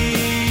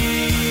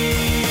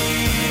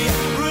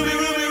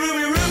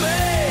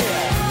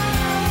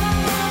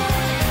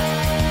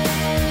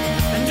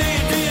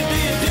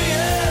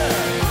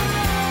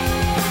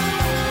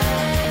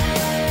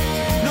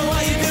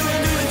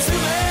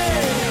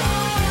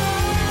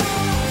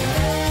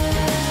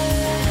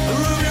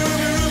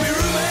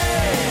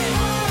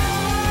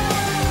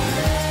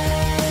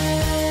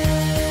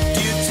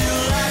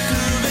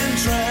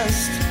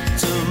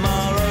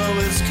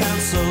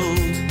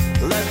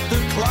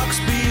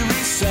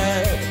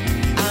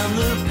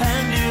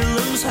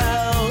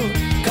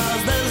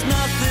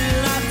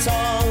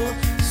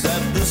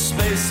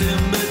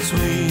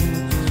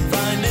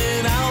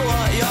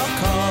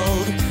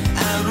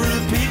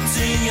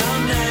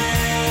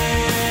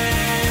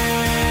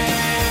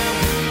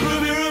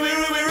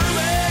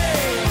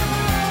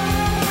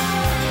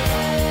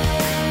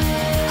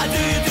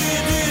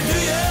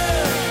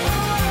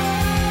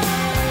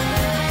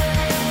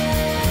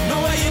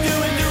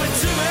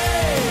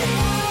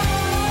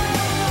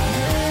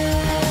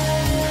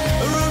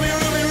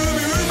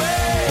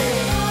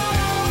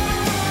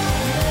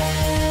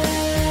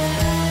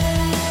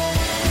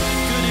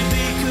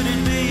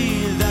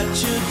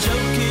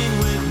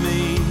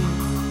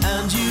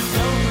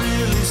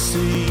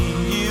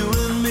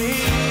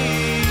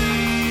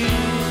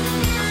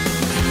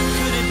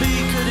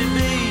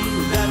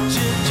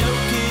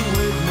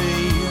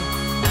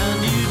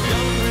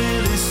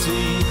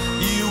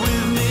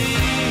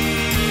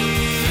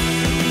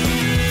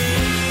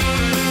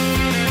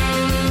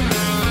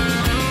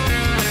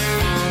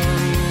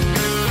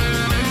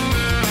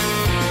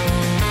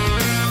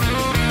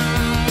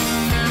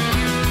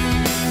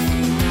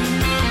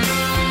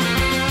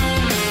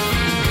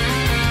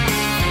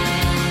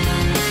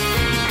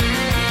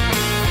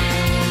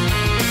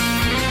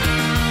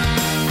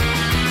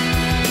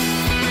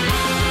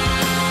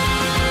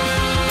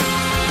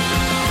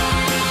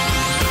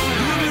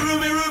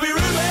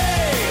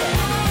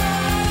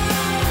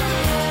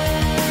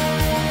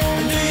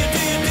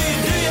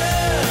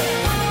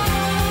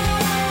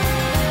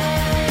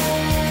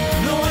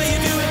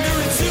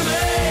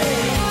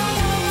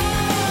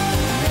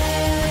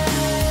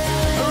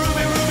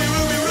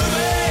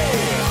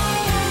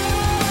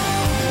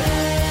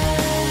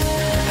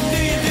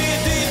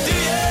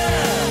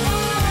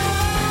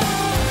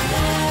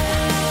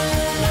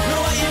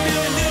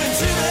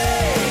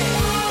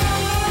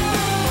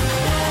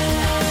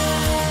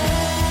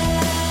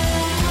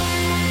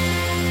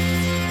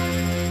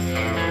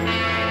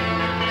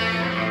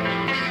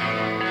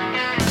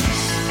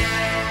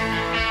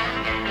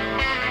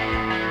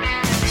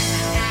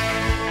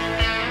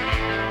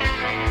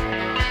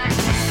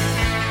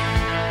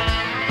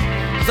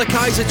 The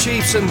Kaiser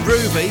Chiefs and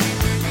Groovy.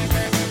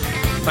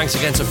 Thanks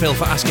again to Phil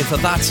for asking for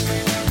that.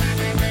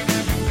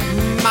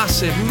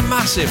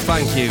 Massive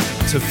thank you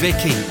to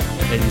Vicky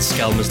in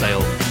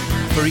Skelmersdale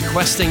for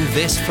requesting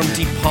this from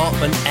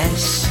Department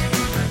S.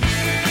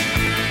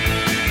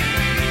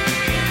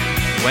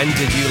 When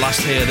did you last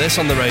hear this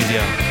on the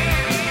radio?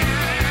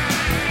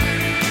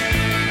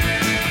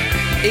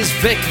 Is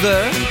Vic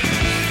there?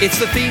 It's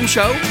the theme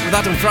show with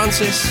Adam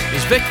Francis.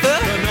 Is Vic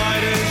there? The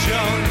night is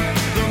young,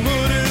 the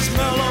mood is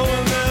mellow,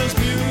 and there's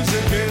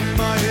music in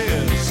my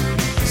ears.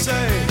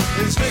 Say,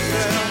 is Vic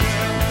there?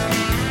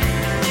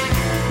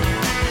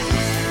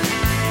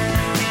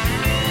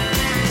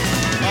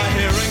 I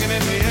hear ringing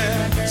in the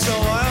air, so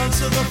I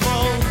answer the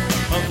phone.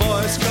 A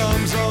voice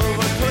comes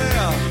over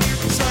clear.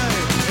 Say,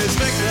 is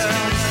Vic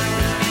there?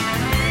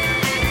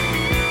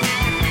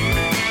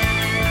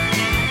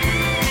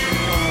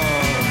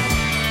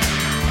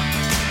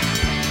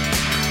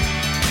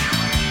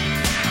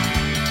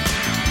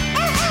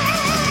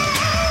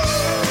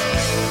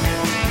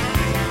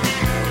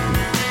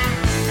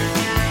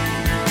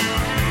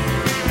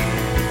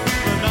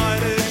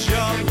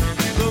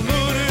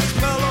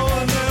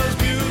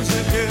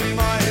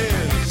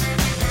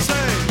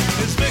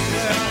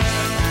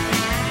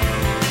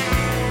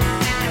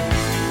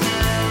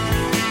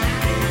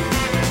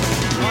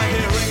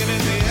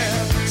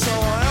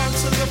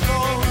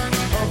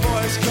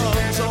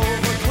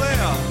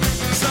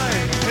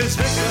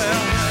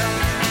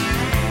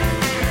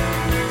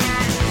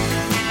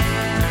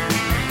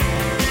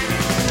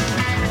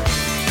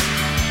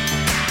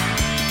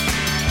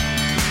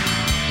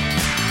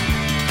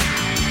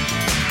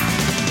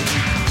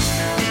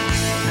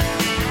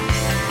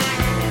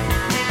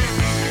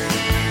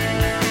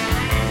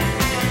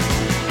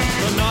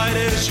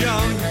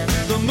 Young,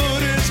 the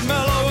mood is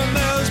mellow, and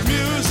there's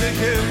music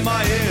in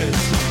my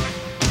ears.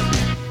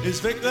 Is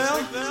Vic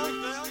there?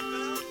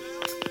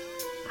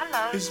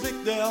 Hello. Is Vic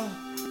there?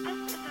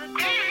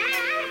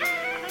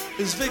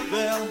 Is Vic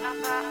there?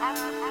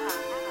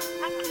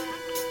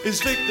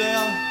 Is Vic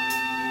there?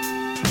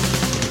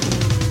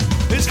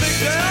 Is Vic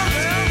there?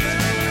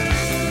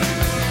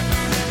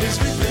 Is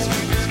Vic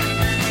there?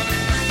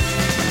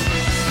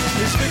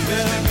 Is Vic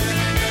there?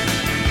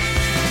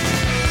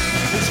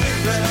 Is Vic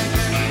there?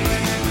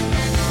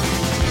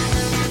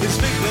 It's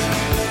Vic there. It's Vic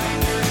there.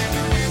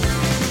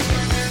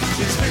 It's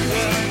Vic there. It's Vic there. It's Vic there. It's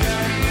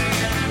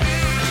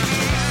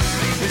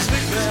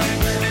Vic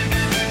there.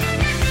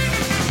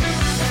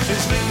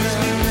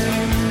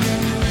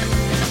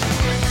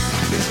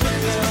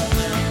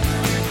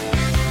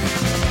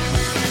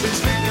 It's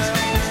Vic there.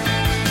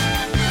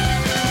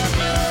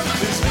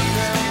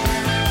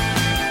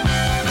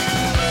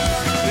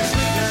 It's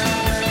Vic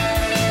there.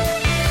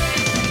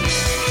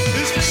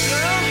 It's Vic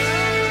there.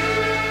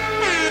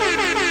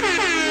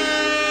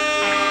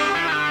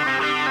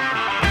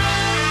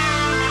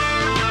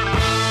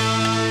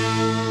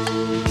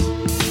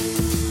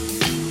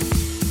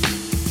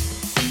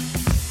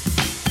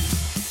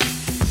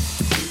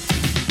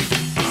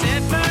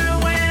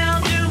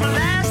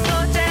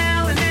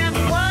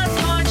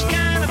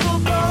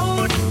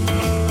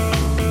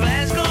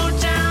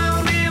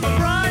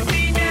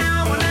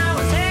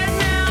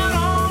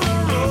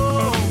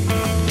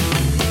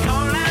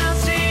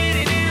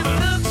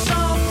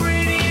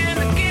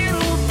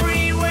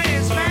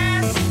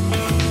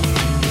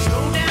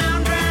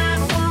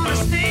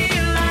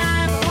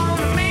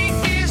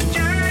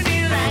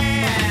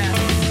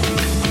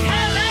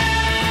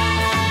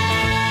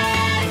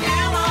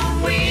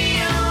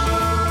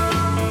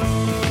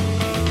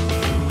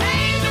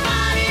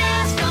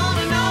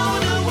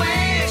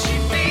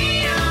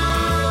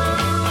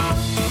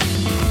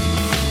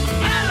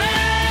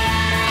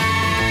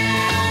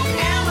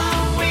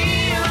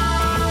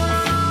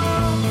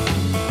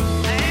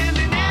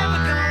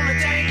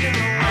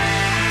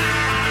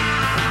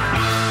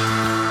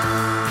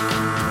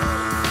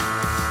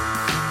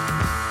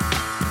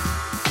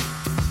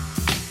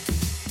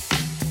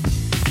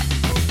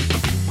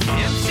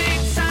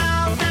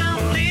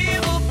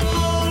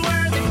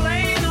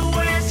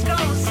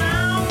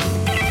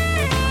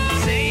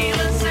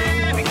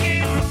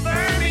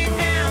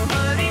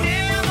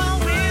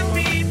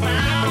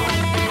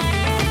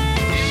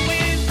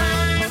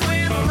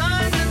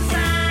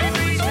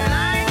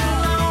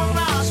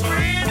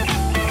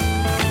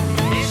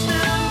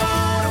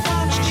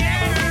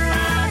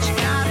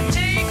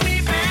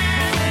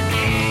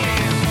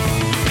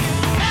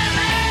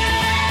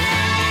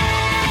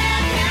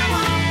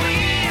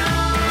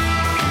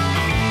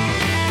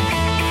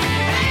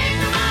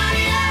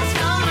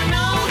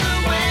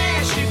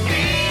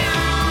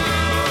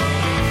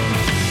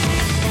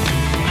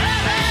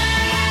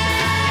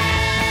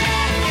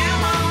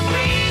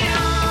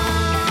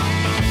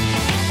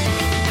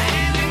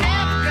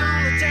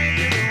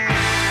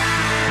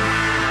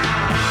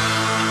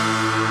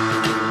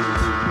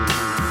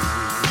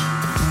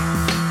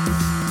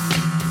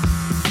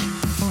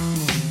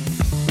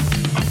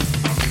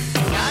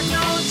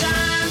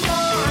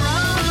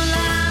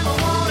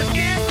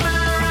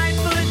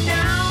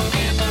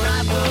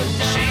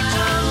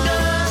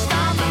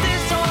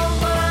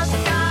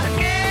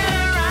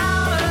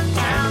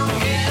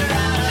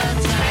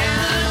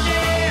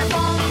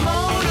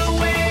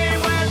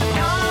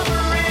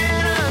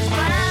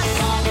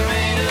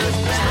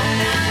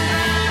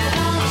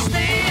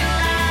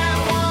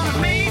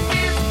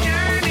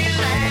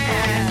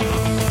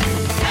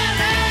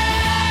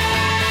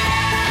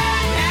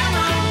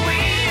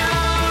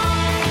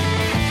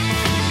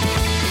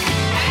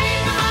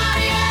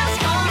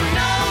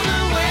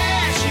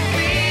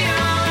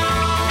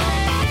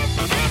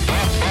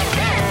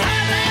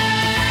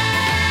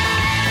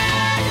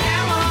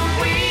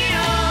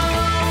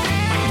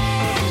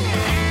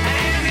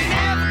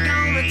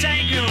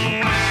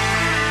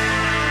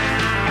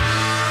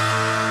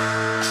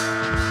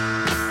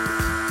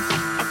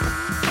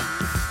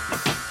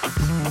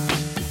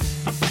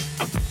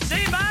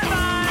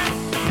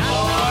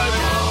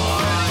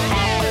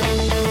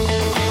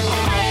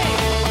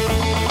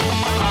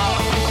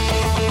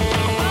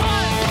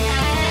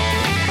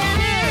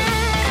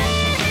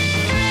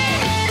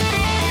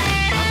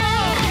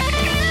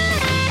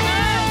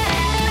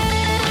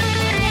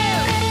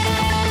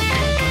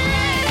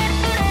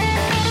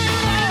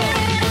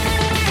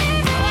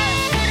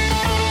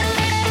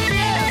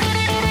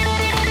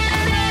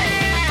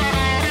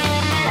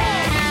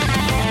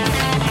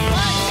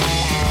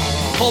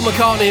 Paul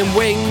McCartney and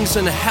Wings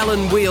and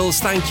Helen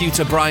Wheels. Thank you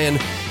to Brian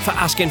for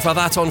asking for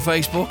that on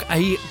Facebook.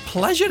 A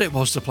pleasure it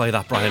was to play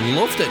that, Brian.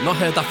 Loved it. Not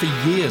heard that for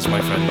years,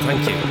 my friend.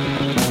 Thank you.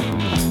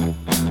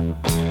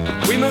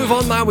 We move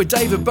on now with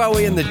David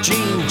Bowie and the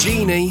Jean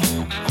Genie,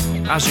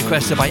 as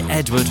requested by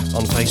Edward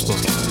on Facebook.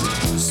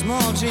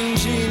 Small Jean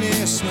Genie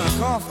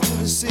snuck off to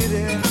the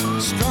city,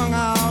 strung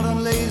out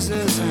on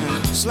lasers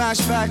and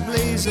slashback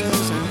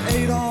blazers, and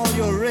ate all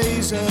your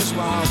razors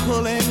while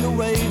pulling the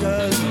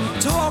waiters,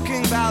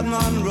 talking about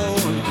Monroe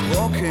and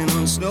walking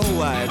on Snow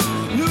White.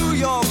 New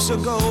York's a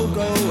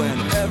go-go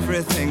and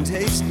everything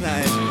tastes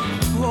nice.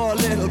 Poor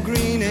little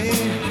greenie.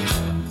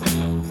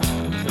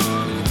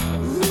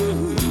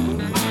 Ooh.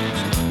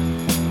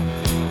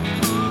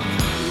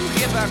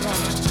 Get back on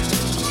it.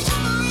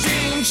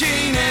 Jean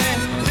Genie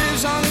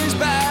lives on his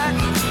back.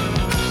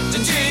 The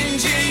Jean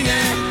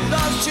Genie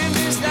loves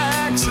chimney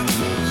stacks.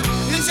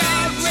 It's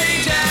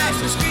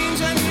outrageous, it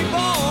screams and he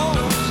balls.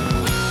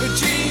 The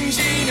Jean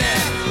Genie,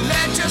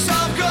 let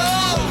yourself go.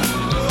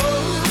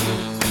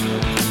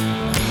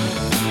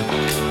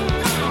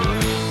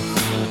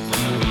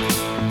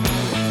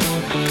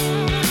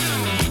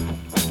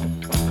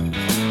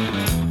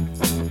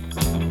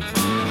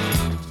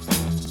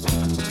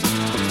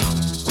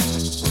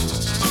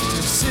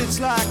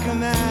 Like a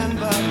man,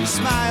 but he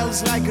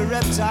smiles like a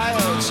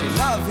reptile. She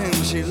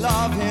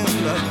love him,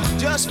 but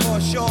just for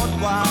a short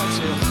while.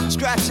 She'll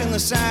scratch in the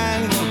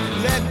sand,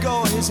 let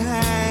go of his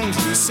hand.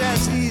 He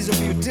says he's a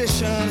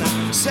beautician,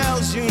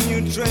 sells you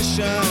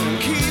nutrition,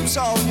 keeps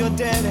all your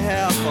dead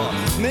hair for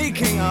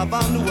making up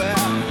underwear.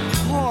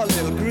 Poor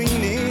little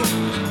greenie.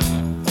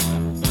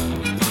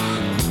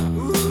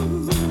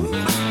 Ooh.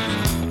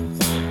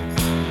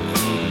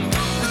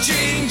 The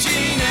Jean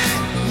Genie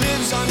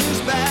lives on his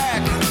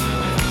back.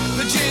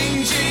 The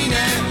Jean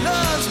Genie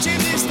loves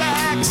chimney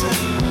stacks.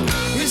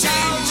 He's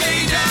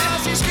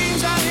outrageous, he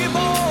screams and he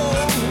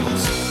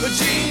bowls. The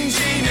Jean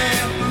Genie,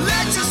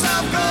 let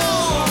yourself go.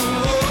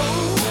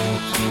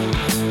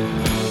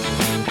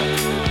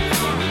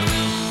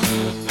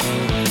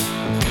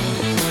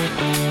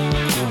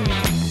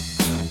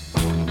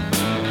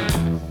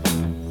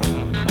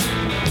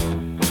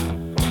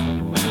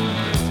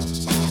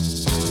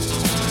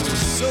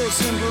 So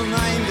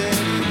simple-minded,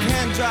 he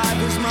can't drive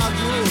his model.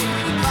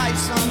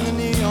 Lights on the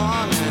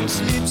neon and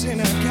sleeps in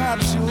a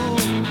capsule.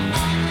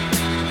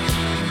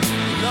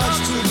 Loves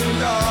to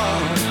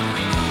belong.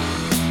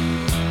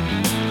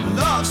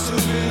 Loves to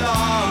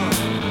belong.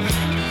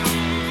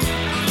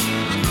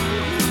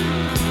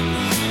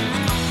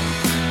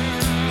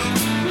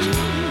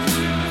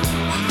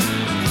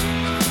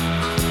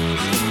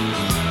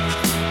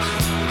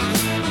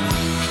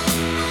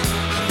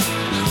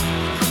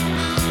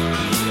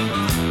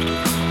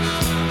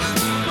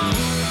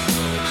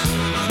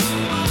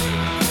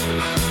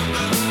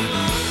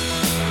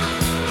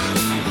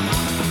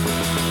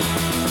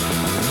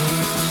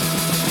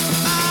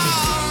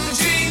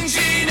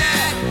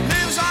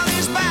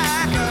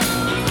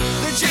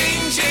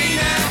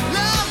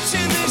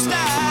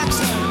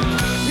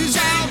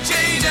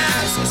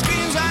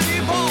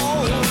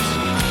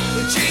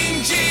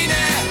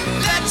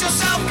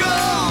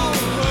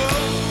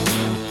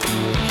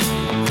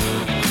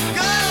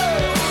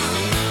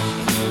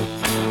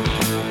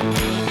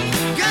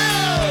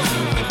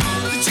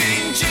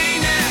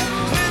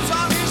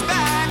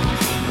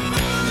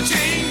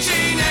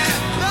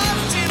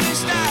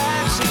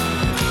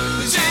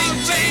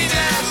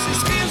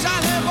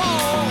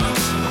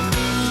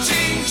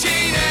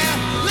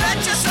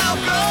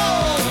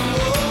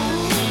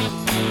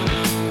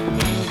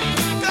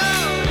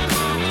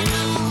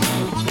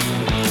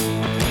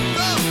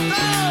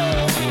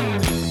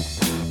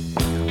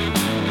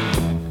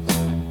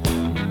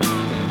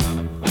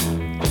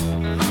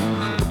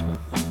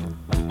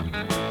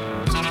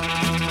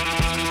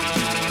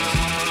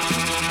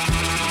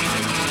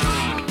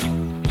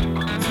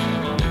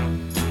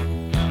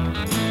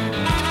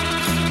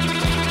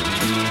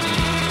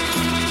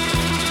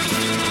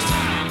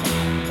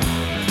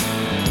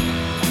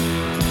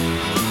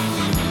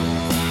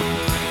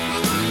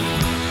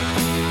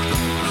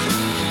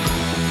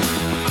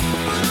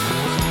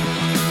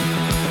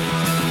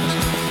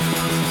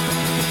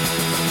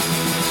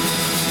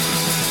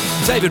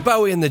 David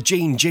Bowie and the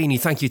Jean Genie.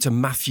 Thank you to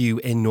Matthew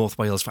in North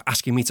Wales for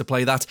asking me to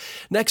play that.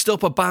 Next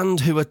up, a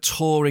band who are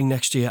touring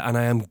next year, and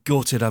I am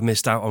gutted I've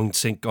missed out on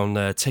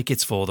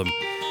tickets for them.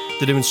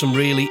 They're doing some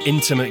really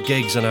intimate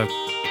gigs, and I'm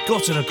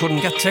gutted I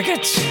couldn't get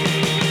tickets.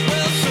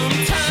 Well,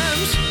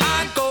 sometimes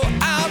I go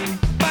out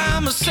by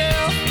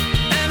myself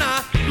and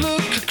I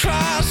look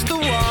across the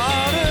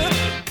water,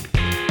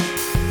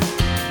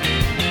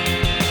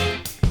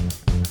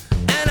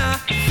 and I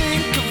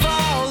think of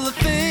all the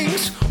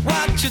things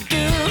what you do.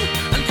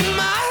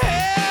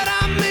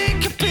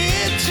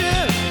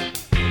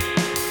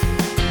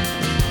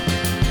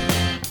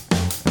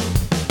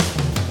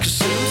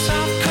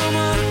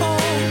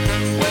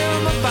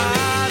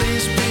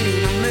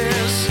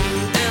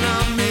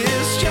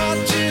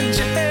 Ginger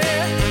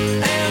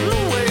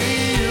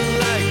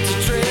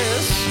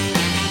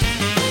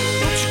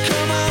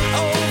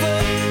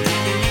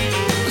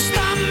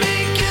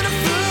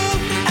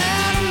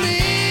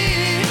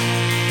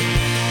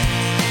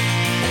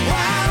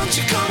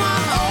don't you come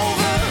on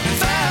over,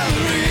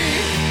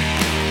 Valerie?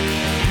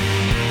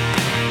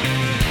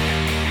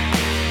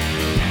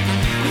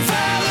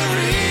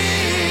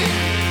 Valerie,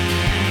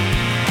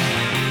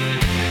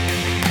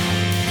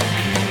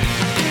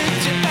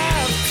 did you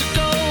have to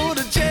go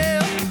to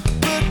jail?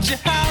 Put your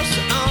house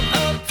on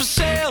up for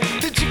sale?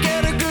 Did you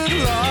get a good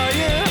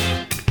lawyer?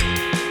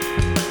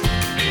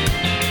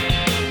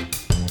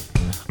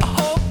 I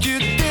hope you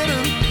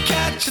didn't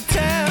catch a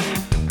tab.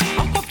 I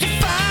hope you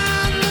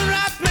find the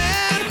right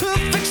man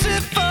who'll fix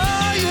it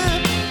for you.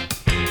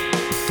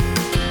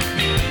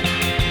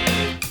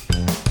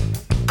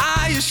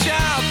 Are you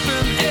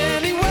shopping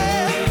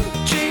anywhere?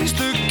 Change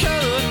the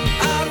color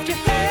of your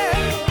hair.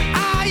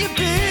 Are you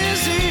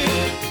busy?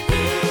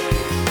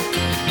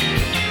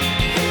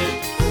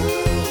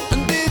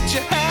 And did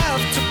you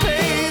have to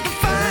pay the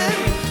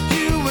fine?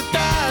 You were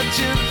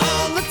dodging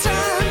all the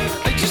time.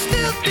 Are you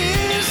still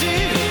busy?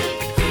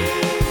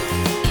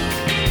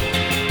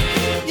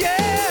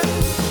 Yeah.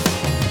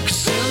 'Cause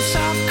since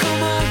I've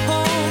come on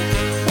home,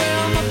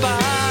 well, my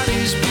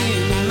body's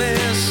been a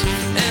mess.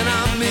 And I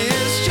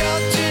miss your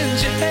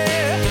ginger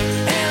hair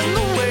and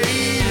the way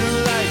you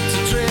like to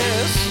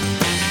dress.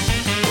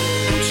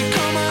 Won't you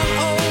come on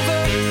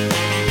over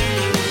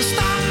and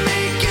stop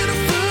making a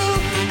fool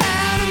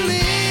out of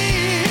me?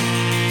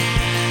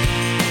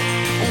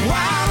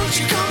 Why don't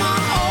you come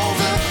on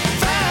over,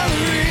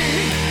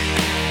 Valerie?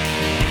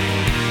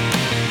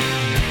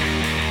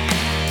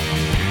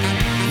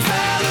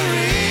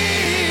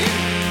 Valerie,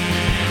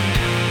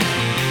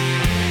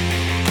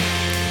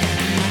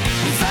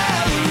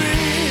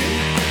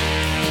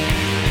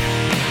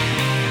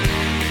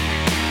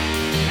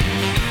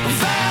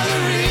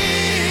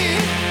 Valerie,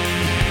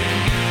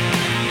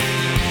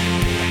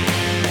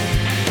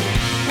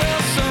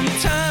 well,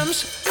 sometimes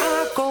I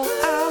go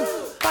out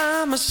by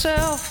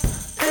myself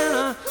and I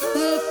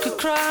look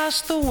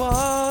across the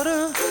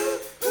water,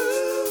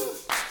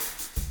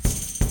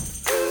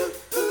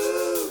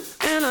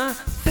 and I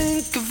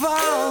think of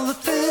all the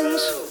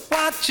things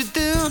what you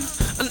do,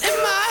 and in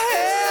my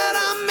head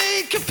I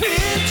make a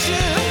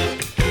picture.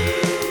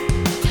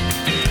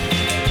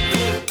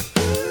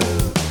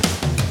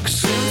 'Cause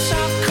since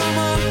I've come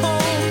on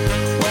home,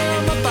 well,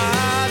 my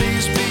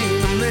body's been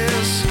a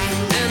mess,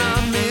 and I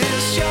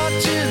miss your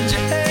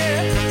ginger hair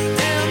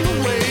and the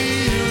way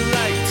you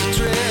like to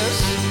dress.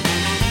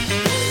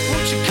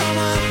 Won't you come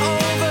on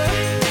over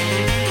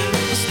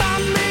and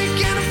stop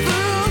making a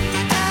fool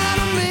out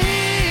of me?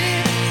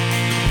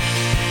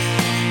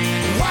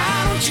 Why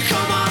don't you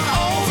come on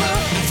over,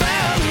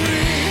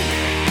 Valerie?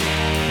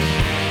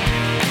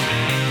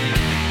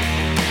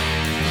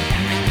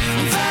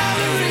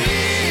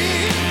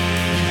 Valerie,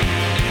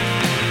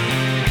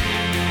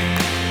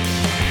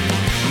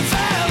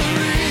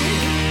 Valerie,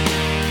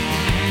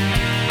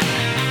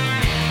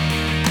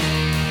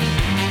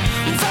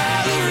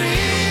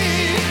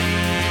 Valerie,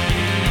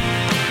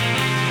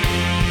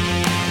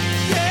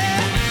 yeah,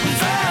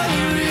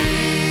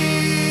 Valerie.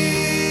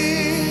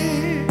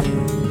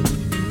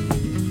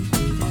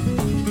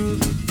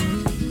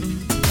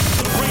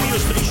 The radio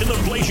station that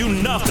plays you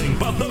nothing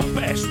but the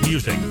best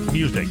music.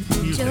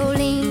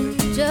 Jolene,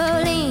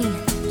 Jolene,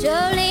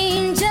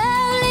 Jolene,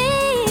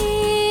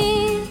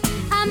 Jolene,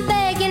 I'm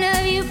begging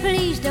of you,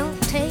 please don't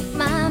take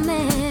my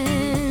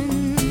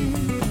man.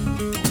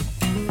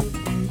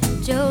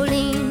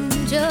 Jolene,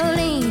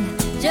 Jolene,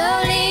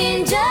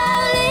 Jolene,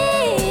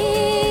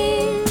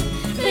 Jolene,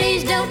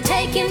 please don't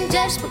take him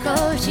just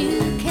because you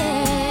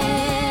can.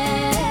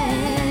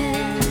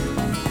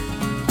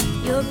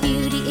 Your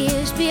beauty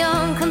is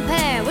beyond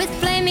compare, with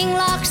flaming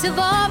locks of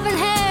auburn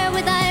hair,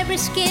 with ivory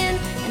skin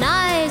and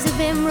eyes of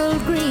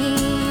emerald green.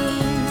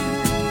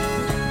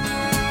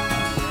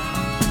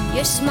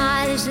 Your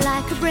smile is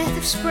like a breath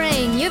of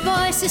spring, your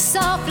voice is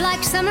soft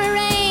like summer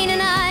rain,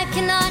 and I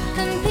cannot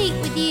compete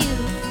with you,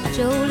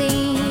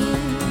 Jolene.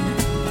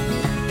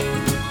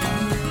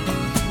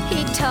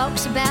 He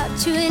talks about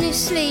you in his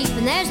sleep,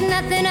 and there's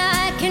nothing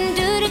I can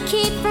do to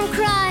keep from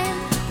crying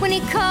when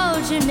he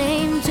calls your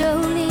name,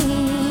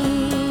 Jolene.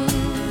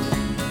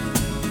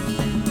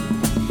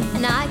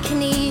 And I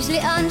can easily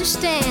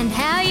understand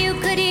how you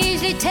could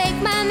easily take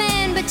my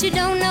man, but you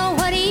don't know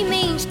what he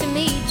means to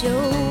me,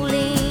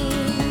 Jolene.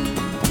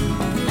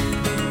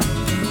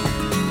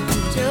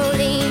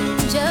 Jolene,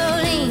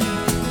 Jolene,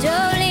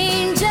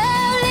 Jolene,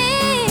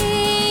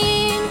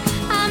 Jolene,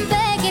 I'm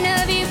begging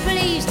of you,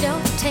 please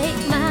don't take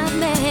my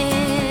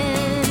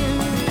man.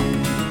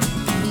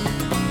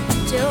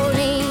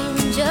 Jolene,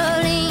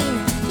 Jolene,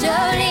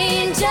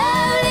 Jolene,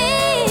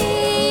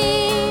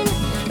 Jolene,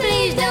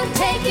 please don't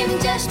take him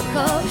just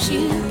because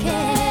you can.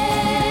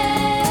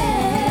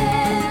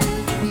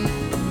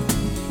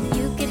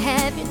 You could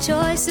have your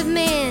choice of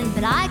men,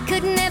 but I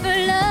could never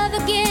love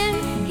again.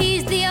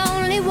 He's the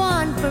only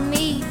one for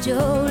me,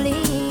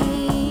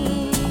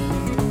 Jolene.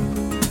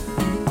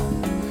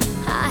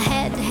 I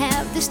had to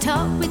have this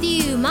talk with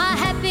you. My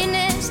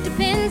happiness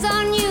depends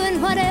on you,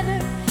 and whatever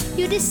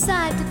you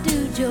decide to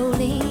do,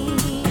 Jolene.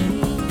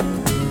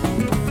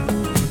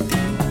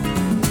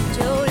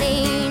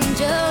 Jolene,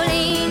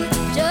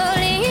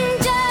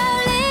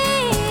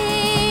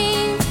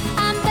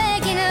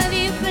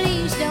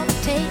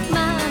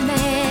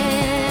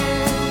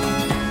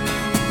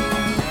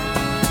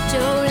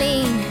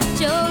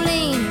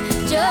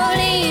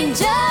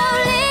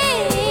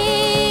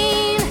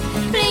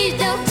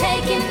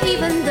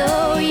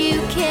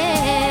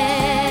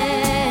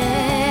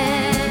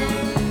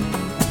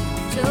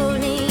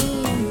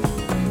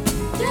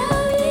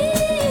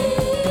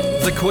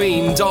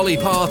 Queen, Dolly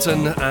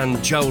Parton and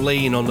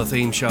Jolene on the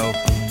theme show.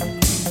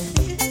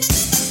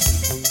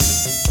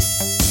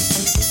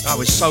 I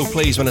was so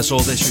pleased when I saw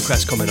this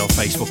request coming on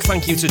Facebook.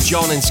 Thank you to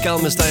John in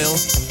Skelmersdale.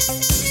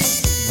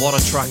 What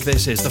a track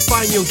this is. The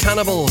Fine Young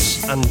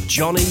Cannibals and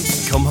Johnny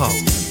Come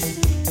Home.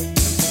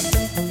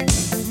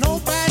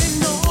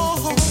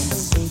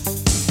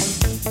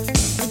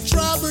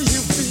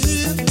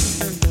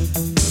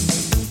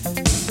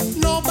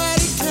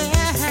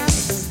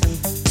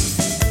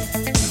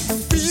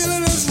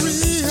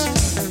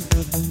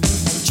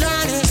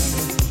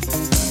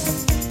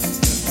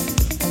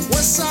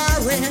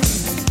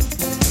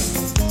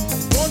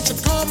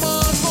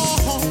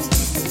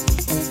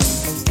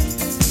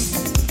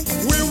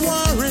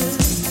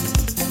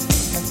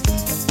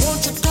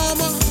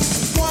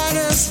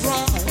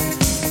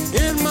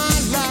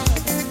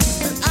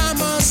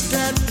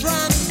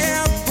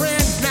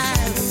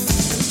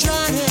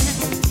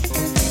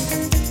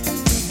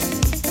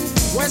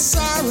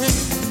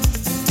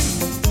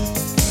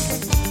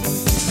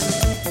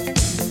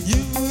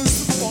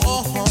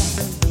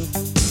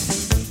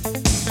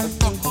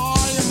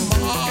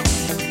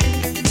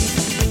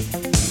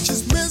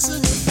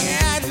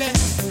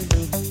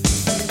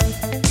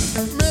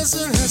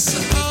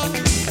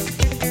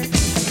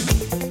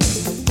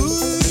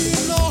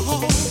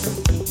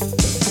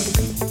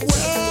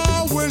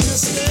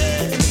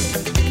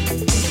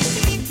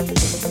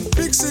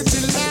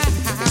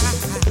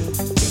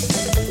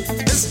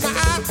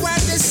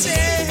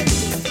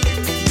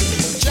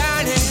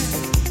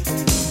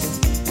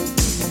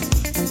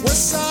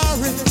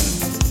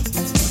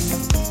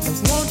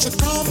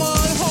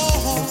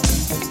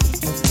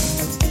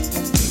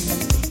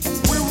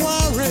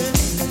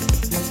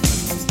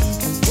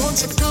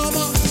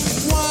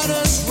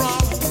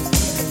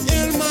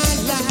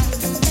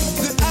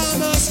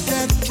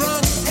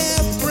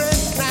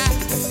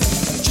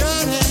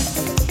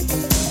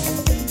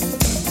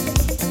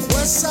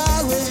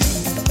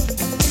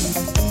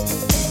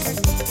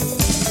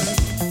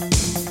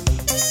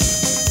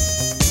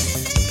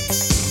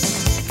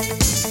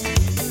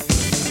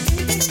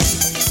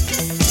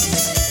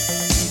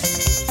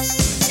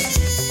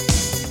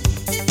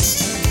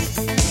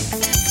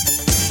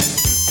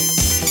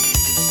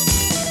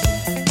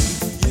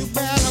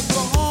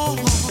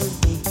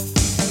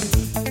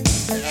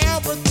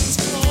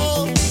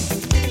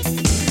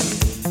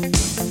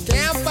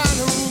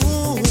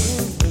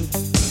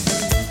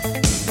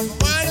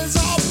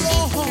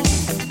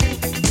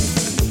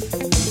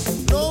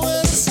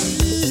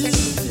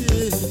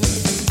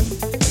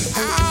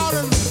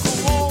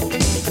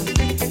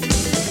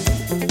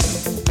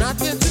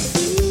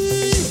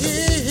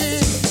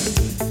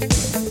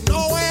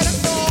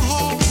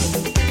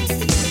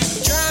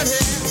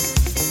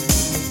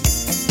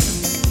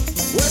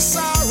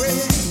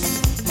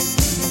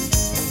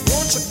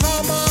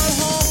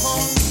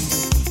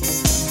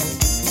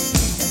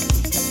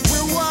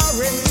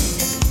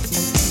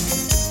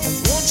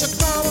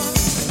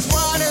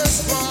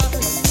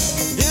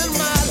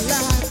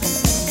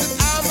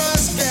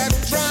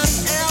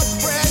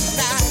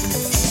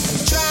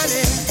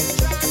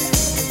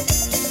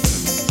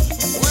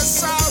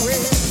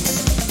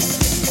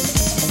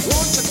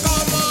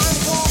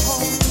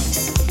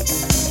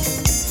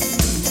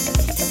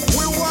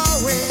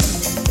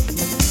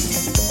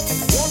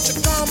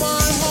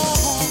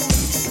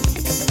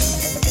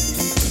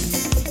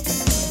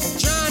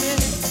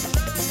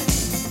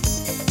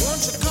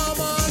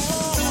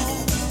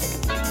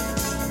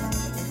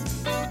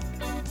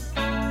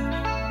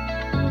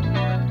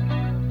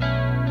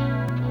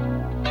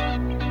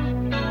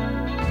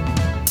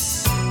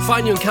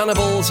 Fine Young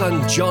Cannibals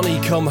and Johnny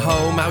Come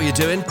Home. How you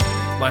doing?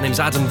 My name's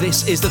Adam.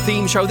 This is the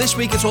theme show. This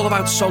week it's all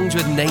about songs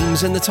with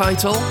names in the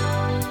title.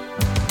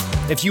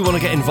 If you want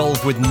to get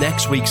involved with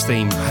next week's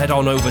theme, head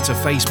on over to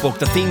Facebook.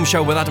 The theme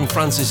show with Adam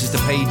Francis is the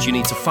page you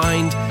need to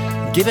find.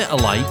 Give it a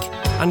like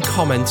and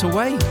comment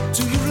away.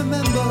 Do you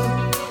remember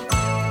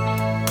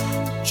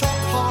chalk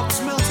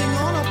hearts melting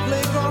on a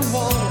playground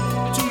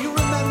wall? Do you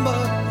remember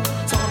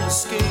dawn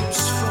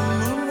escapes from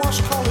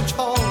moon-washed college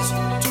halls?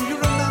 Do you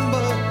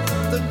remember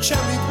the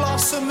cherry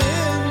blossom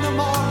in the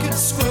market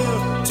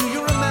square? Do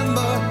you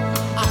remember?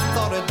 I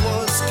thought it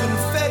was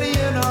confetti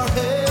in our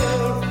hair.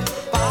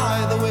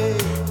 By the way,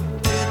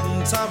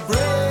 didn't I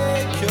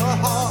break your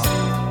heart?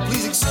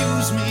 Please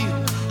excuse me,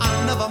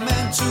 I never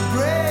meant to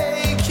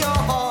break your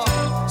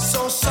heart.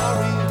 So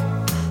sorry,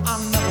 I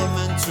never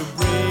meant to break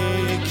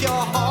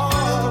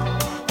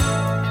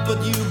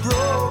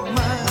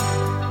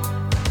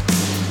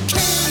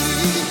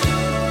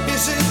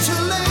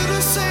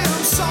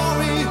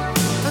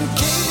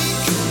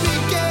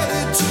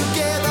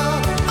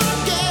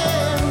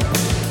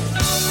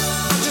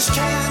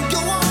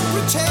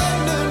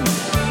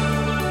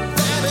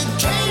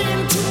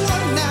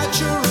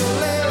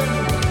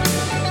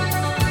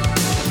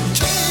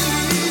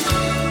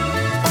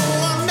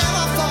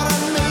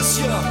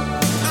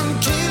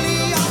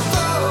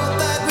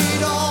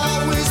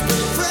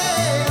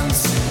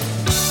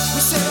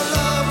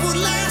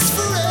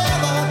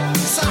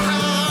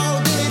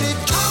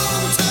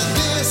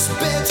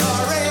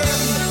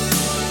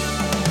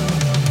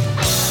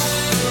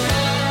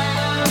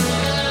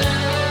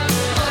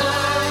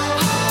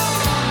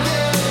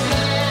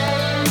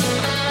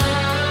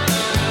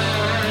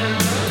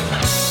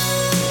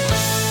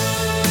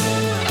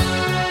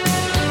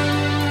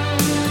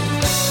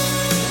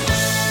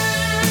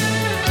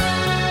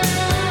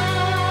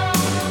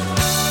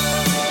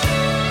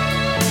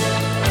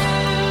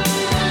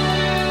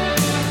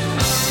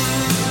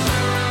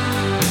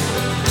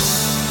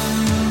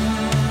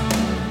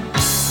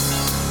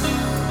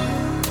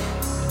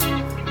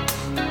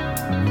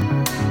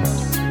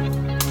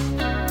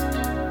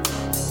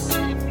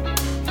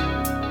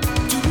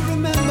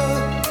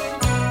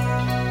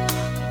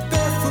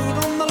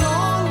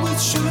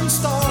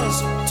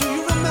bars. Do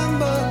you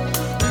remember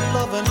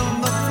loving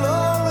on the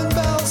floor in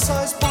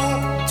Belsize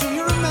Park? Do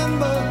you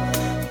remember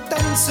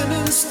dancing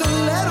in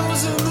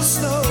stilettos in the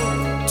snow?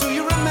 Do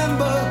you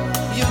remember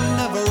you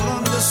never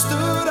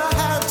understood I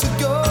had to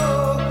go?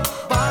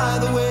 By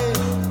the way,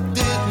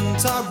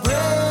 didn't I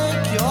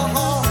break your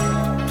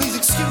heart? Please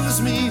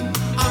excuse me,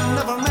 I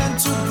never meant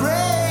to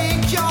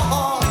break your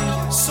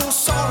heart. So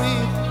sorry,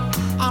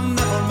 I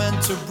never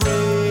meant to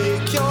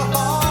break your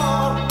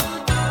heart,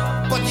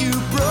 but you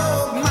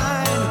broke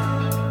mine.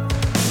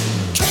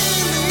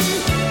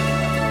 Kaylee,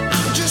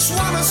 I just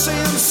wanna say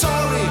I'm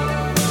sorry,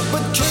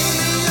 but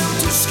Kaylee, I'm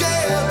too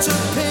scared to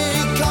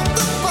pick up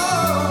the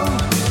phone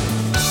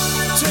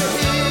to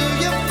hear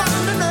you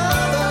find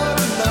another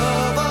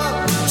lover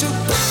to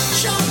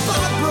patch up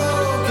our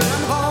broken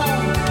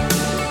home.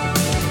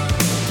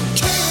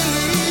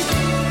 Kaylee,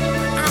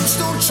 I'm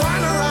still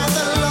trying to write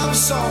the love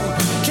song.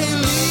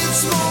 Kaylee,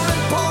 it's more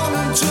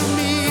important to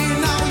me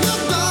now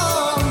you're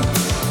gone.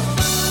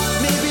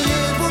 Maybe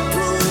it will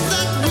prove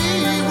that we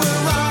were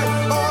right,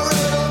 or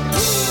it'll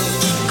prove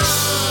that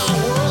I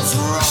was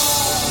wrong.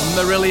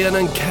 Marillion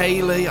and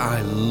Kaylee,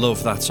 I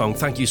love that song.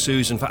 Thank you,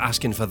 Susan, for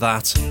asking for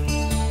that.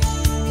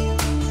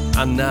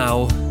 And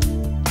now,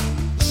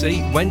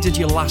 see, when did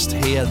you last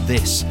hear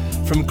this?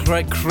 From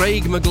Craig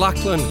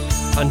McLachlan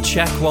and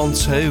Check 1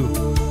 2.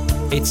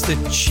 It's the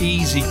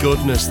cheesy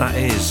goodness that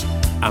is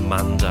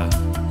Amanda.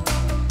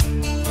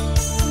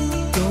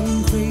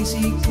 Going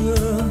crazy,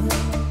 girl.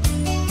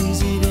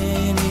 Is it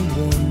any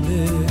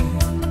wonder?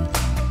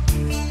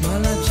 My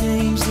life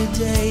changed the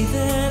day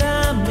that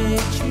I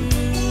met you.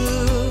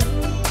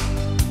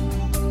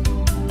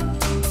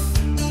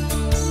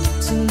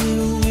 It's a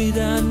little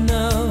without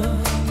know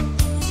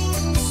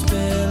the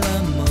spell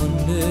I'm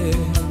under.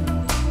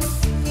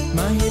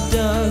 My head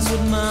does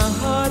what my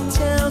heart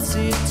tells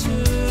it to.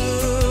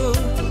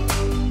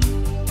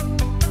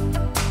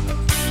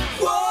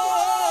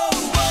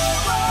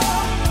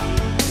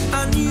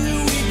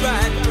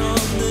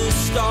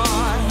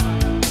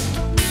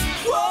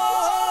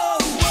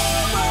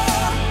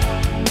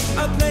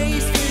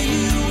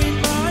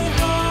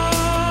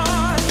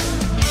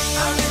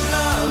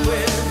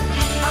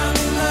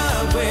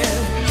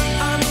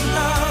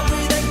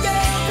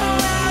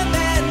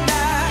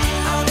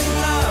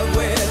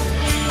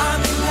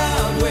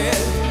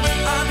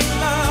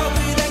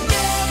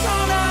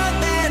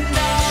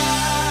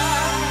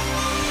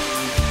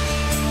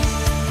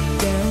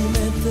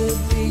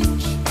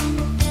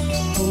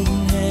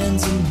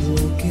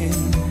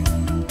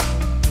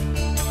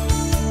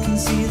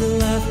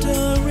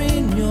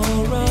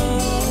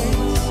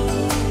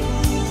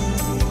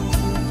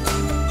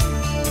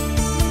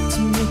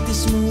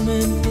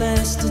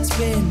 It's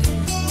been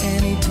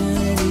an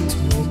eternity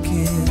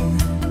talking,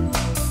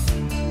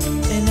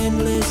 an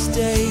endless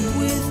day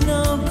with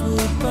no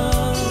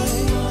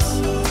goodbyes.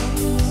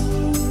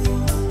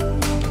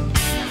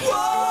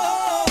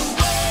 Whoa,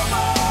 whoa,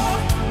 whoa.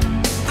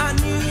 I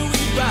knew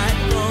it right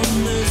from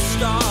the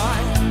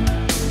start.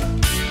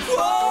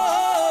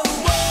 Whoa,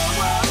 whoa,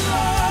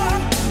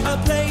 whoa. A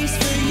place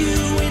for you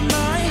in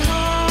my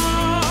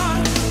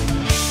heart.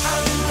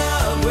 I'm in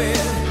love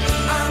with.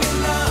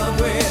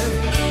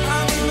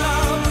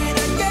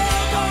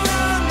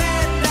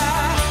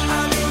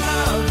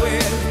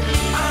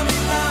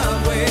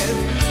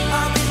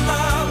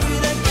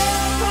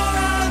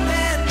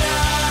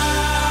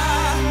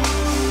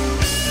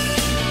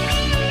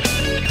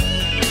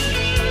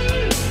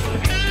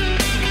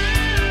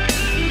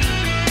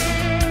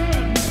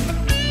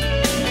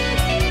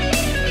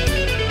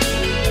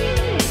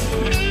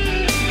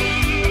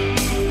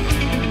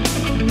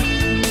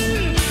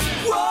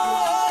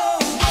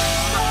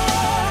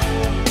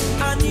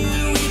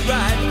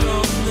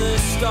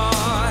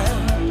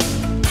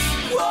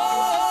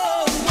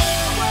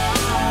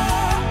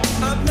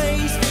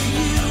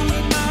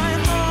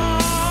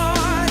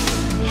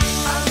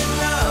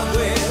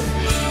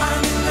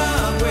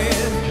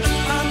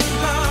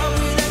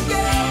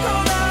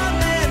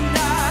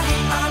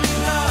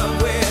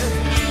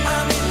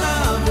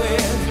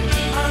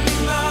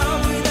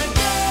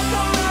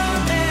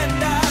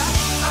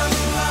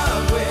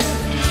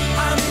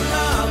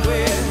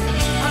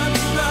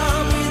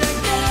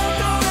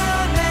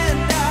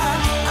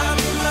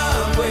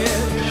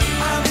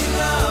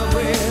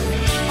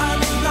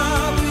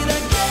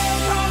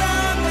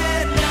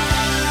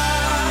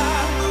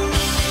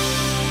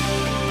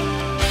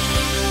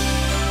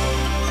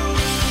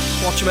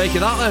 What do you make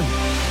of that then?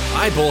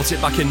 I bought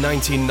it back in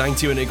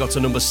 1990 when it got to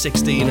number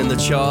 16 in the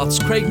charts.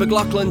 Craig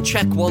McLachlan,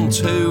 Check 1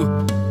 2.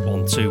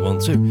 1 2 1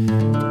 2.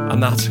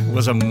 And that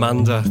was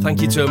Amanda.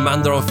 Thank you to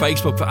Amanda on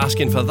Facebook for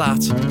asking for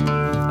that.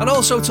 And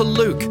also to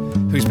Luke,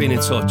 who's been in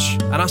touch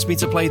and asked me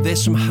to play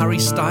this from Harry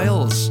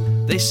Styles.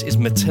 This is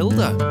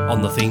Matilda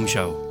on the theme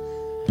show.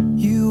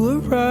 You were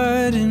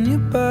riding your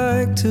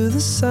bike to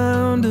the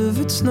sound of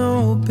It's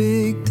No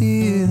Big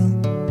Deal,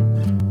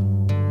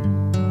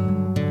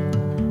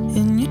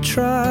 and you're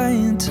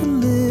trying to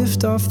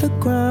lift off the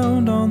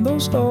ground on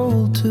those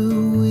old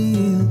two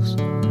wheels.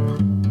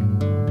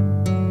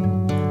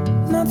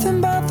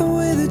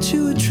 that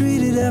you were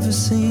treated ever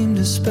seemed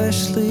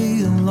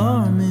especially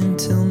alarming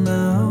till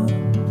now.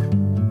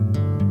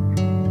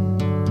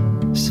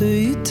 So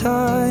you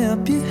tie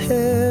up your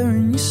hair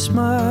and you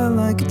smile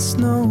like it's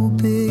no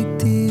big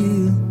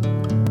deal.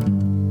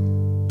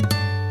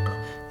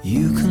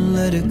 You can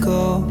let it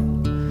go.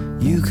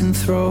 You can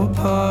throw a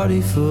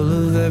party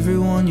full of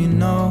everyone you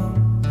know,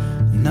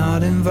 and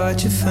not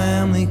invite your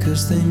family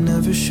 'cause they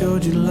never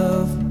showed you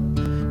love.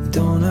 You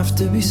don't have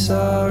to be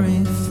sorry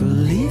for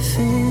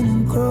leaving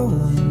and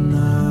growing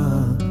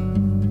up.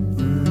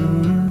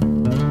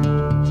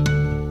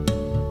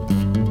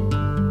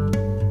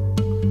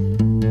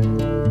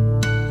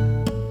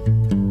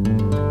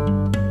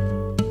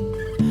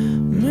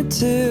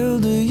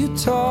 Matilda, you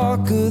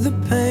talk of the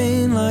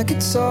pain like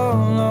it's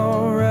all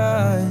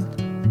alright,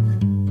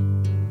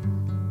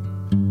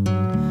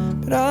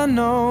 but I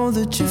know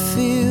that you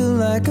feel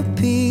like a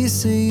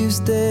piece of you's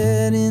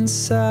dead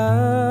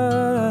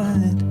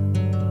inside.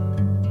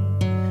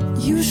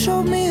 You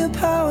showed me a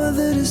power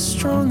that is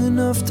strong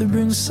enough to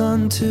bring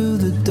sun to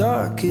the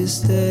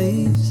darkest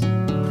days.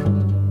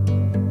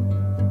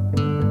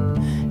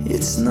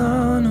 It's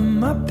none of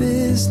my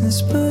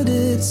business, but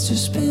it's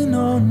just been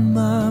on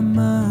my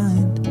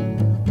mind.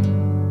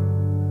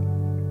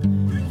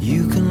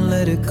 You can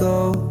let it go.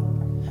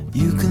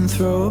 You can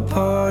throw a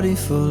party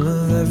full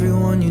of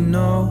everyone you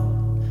know,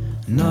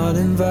 not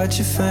invite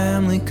your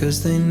family 'cause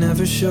they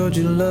never showed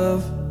you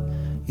love.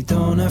 You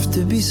don't have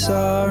to be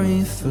sorry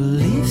for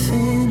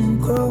leaving and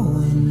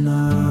growing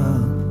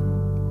up.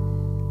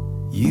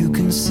 You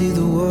can see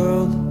the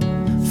world,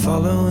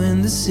 following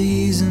the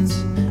seasons,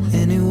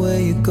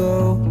 anywhere you go.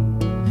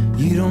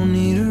 You don't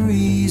need a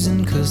reason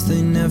 'cause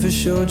they never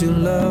showed you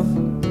love.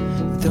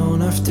 You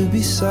don't have to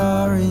be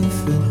sorry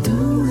for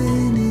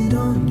doing it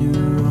on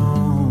your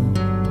own.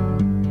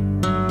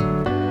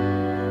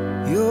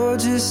 You're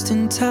just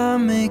in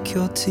time, make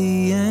your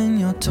tea and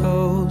your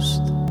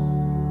toast.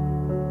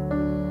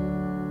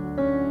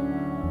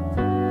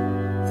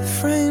 You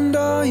framed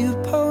all your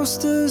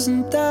posters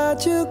and dyed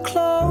your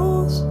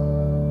clothes.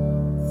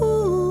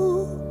 Ooh,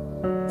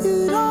 you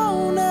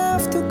don't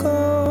have to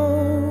go.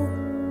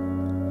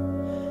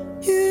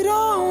 You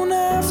don't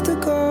have to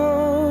go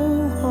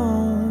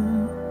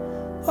home.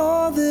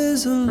 Oh,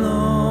 there's a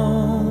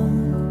long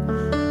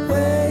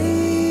way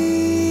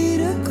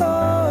to go.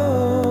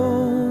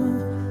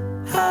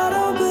 I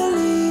don't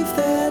believe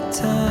that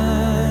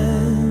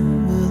time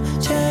will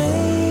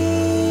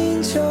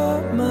change your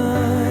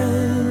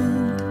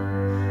mind.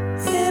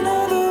 In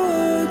other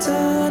words, I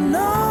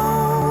know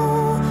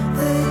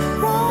they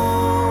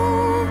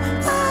won't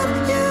love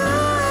you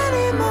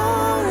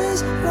anymore as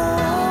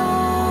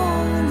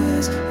long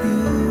as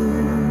you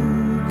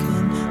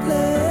can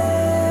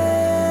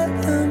let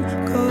them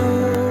go.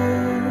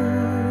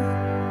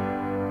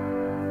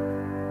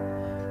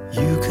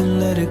 You can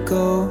let it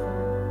go.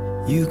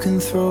 You can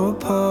throw a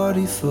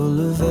party full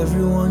of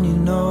everyone you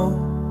know.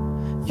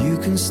 You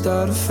can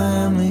start a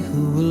family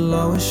who will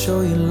always show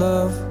you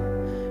love.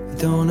 You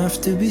don't have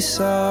to be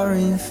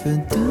sorry for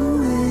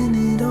doing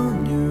it on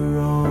your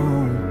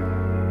own.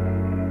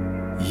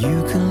 You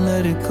can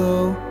let it go.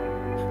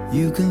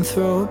 You can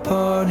throw a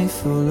party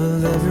full of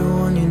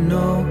everyone you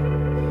know.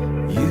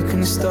 You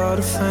can start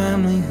a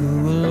family who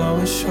will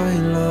always show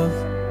you love.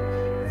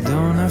 You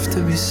don't have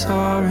to be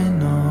sorry,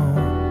 no.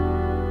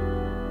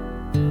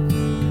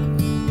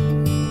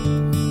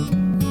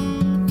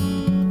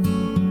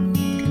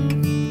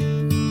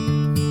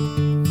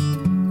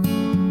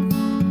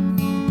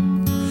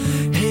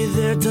 Hey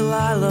there,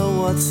 Delilah,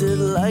 what's it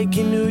like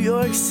in New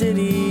York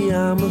City?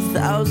 I'm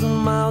 1,000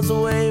 miles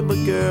away, but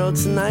girl,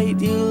 tonight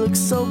you look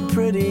so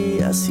pretty,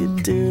 yes you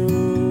do.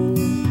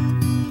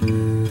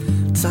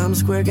 Times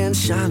Square can't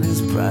shine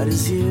as bright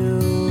as you,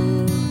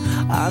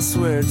 I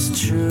swear it's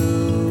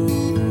true.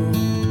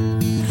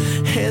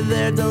 Hey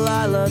there,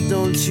 Delilah,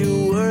 don't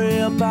you worry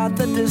about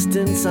the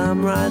distance,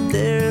 I'm right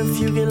there. If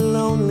you get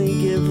lonely,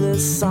 give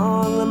this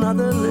song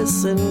another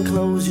listen,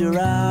 close your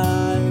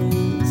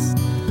eyes.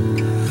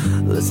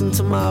 Listen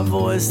to my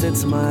voice,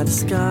 it's my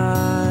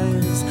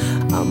disguise,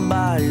 I'm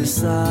by your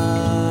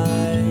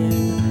side.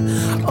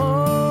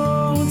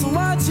 Oh, it's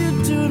what you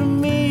do to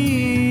me.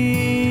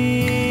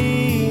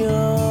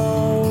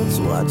 Oh, it's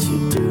what you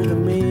do to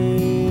me.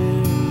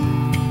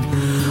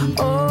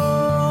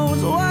 Oh,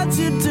 it's what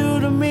you do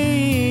to me.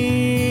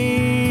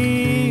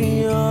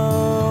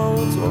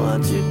 Oh, it's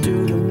what you do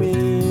to me.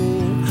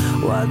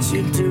 What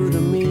you do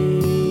to me.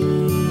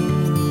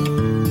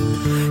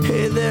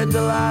 Hey there,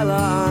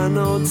 Delilah, I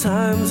know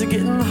times are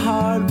getting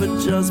hard, but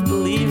just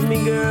believe me,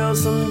 girl,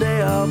 someday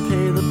I'll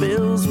pay the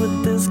bills with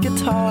this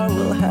guitar.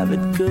 We'll have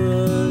it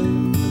good.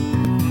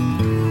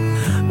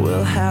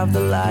 We'll have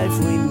the life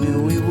we knew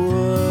we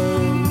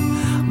would.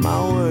 My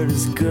word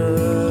is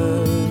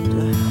good.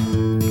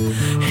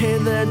 Hey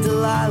there,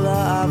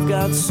 Delilah, I've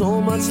got so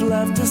much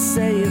left to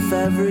say. If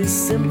every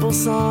simple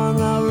song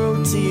I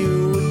wrote to you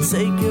would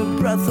take your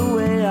breath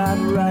away,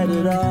 I'd write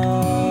it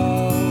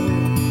all.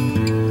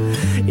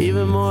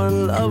 Even more in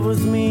love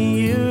with me,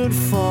 you'd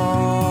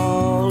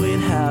fall.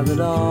 We'd have it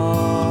all.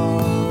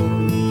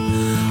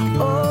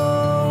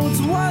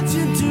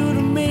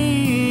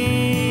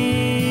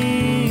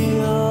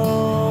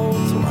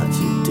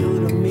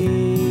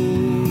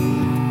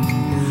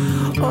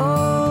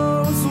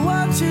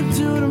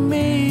 do to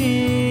me.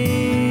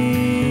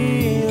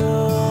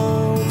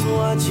 Oh, it's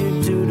what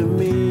you do to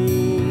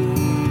me.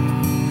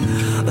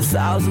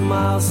 1,000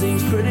 miles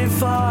seems pretty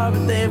far,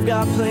 but they've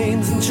got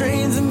planes and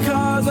trains and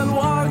cars. I'd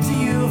walk to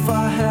you if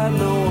I had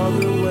no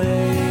other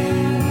way.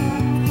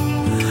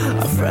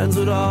 Our friends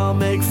would all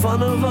make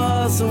fun of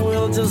us, and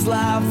we'll just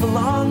laugh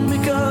along,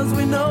 because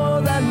we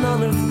know that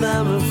none of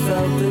them have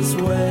felt this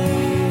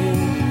way.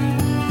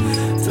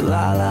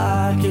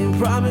 Delilah, I can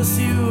promise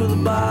you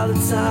that by the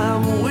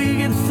time we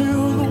get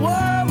through, the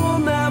world will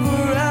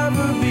never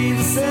ever be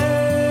the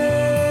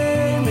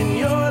same, and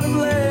you're to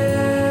blame.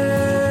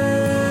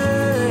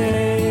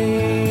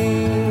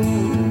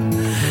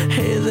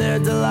 Hey there,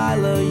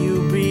 Delilah,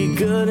 you be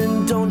good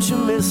and don't you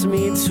miss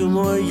me. 2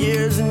 more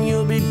years and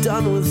you'll be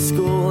done with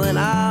school, and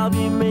I'll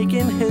be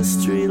making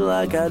history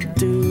like I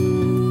do.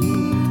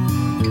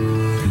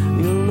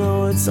 You'll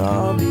know it's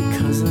all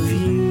because of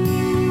you.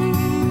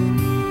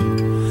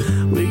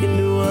 We can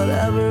do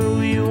whatever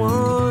we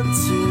want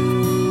to.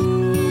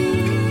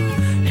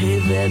 Hey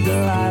there,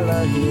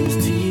 Delilah, here's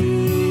to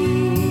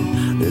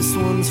you. This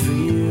one's for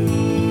you.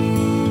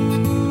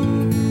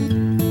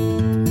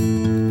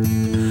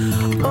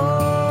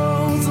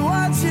 Oh, it's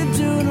what you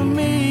do to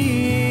me.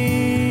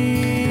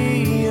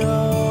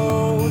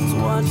 Oh, it's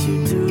what you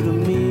do to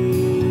me.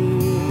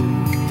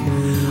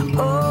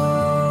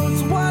 Oh,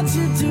 it's what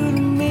you do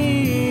to me.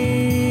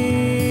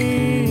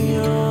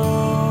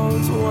 Oh,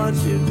 it's what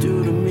you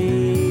do to me.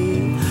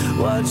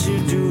 What you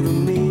do to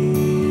me.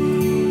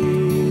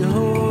 Oh,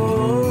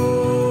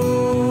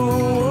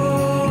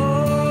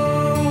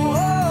 oh,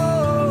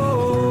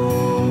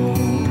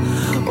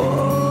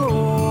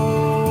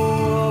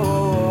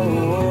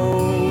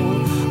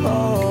 oh,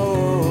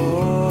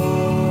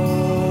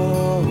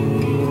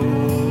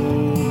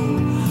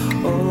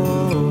 oh.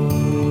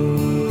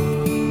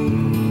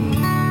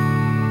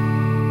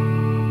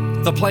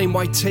 The Plain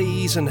White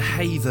Tees and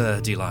Hey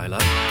There, Delilah.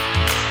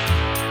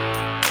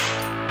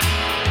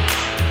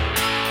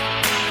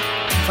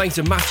 Thanks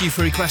to Matthew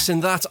for requesting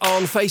that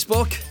on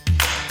Facebook.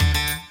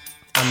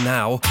 And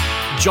now,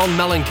 John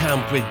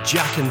Mellencamp with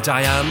Jack and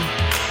Diane,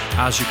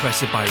 as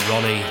requested by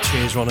Ronnie.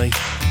 Cheers, Ronnie.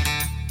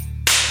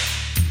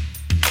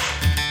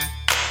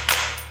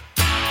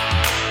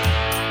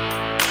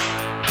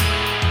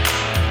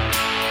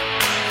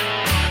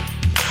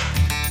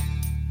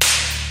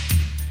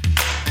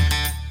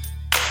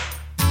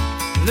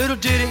 Little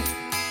ditty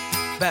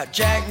about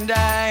Jack and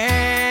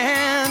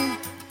Diane,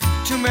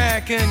 2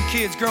 American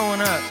kids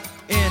growing up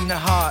in the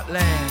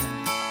heartland.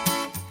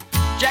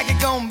 Jackie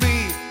gonna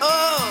be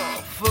a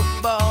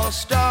football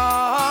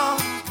star.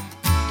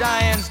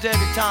 Diane's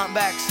debutante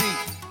backseat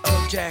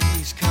of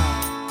Jackie's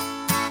car.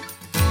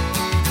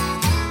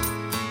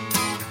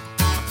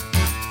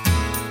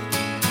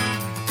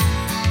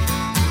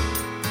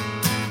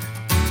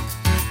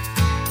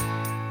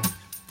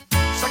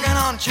 Sucking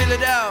on chili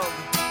dog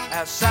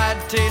outside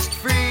to taste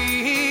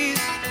freeze.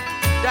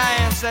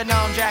 Diane sitting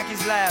on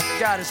Jackie's lap,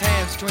 got his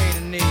hands between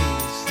her knees.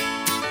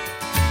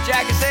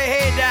 Jackie say,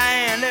 hey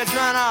Diane, let's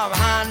run off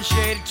behind the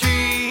shady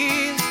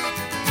trees.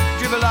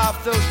 Dribble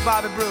off those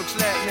Bobby Brooks,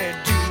 let me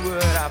do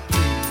what I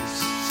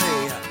please.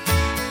 Say,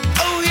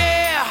 oh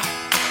yeah,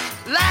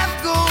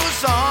 life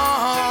goes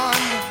on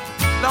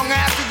long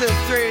after the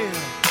thrill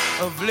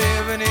of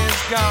living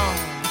is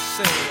gone.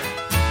 Say,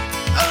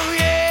 oh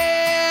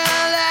yeah,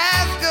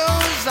 life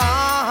goes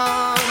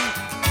on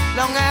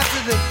long after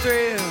the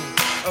thrill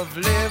of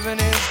living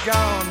is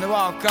gone. To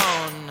walk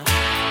on.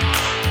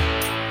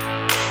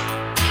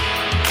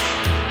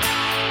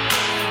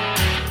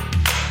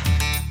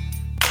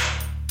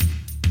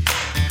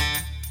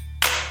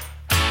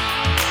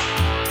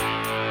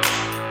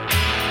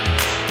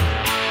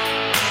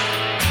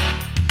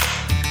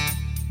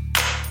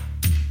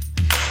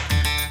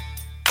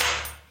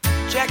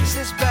 Jackie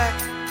sits back,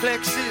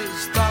 collects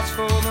his thoughts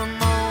for the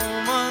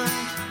moment,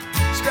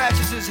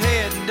 scratches his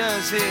head and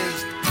does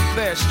his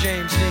best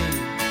James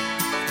Dean.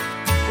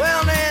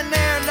 Well, then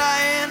there,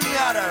 Diane,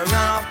 gotta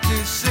run off to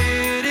the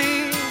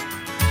city.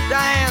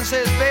 Diane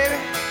says, baby,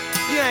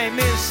 you ain't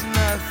missing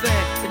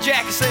nothing. But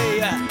Jackie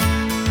say,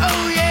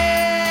 oh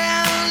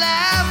yeah,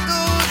 life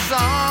goes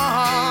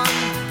on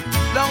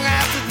long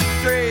after the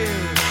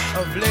thrill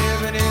of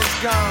living is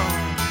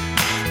gone.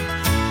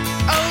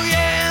 Oh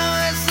yeah,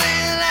 let's say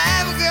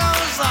life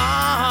goes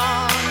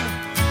on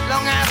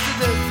long after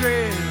the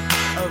thrill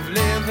of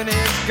living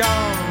is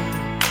gone.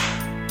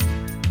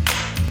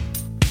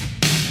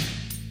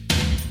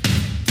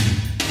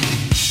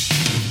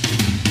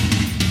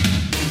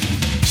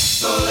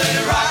 So let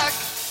it rock,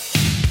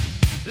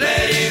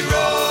 let it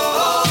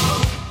roll,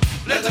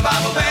 let the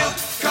Bible Belt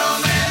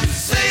come and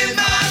save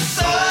my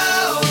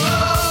soul.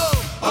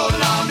 Hold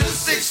on to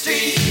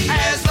 16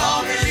 as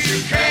long as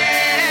you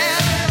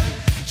can.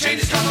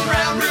 Changes come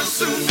around real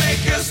soon,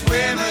 make us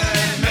women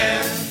and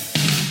men.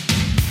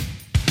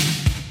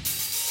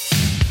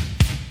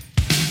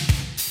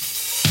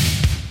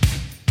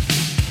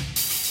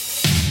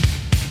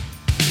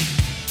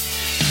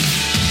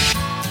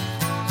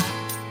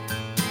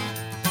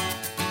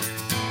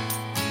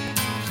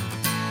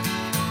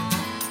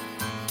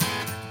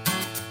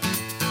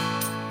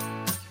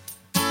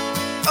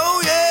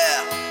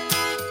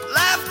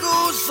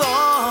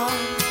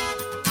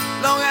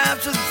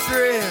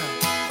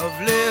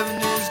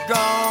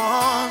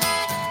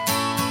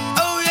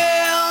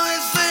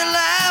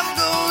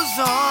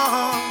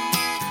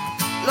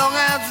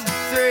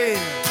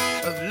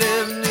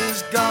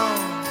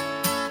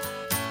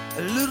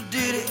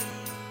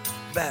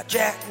 about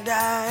Jack and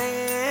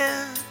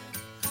Diane.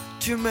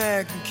 Two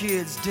American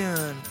kids doing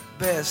the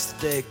best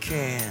they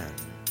can.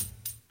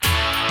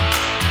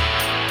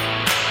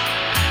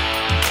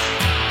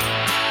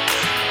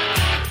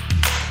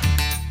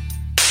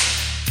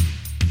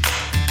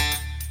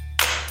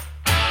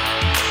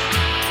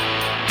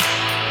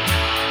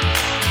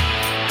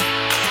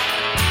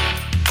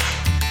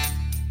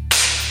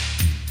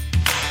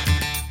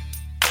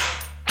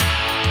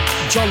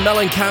 John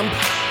Mellencamp,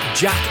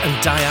 Jack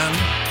and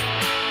Diane.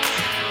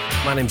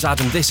 My name's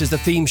Adam, this is the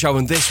theme show,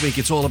 and this week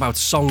it's all about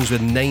songs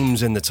with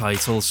names in the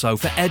title. So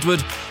for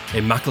Edward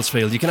in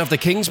Macclesfield, you can have the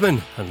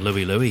Kingsmen and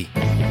Louie Louie.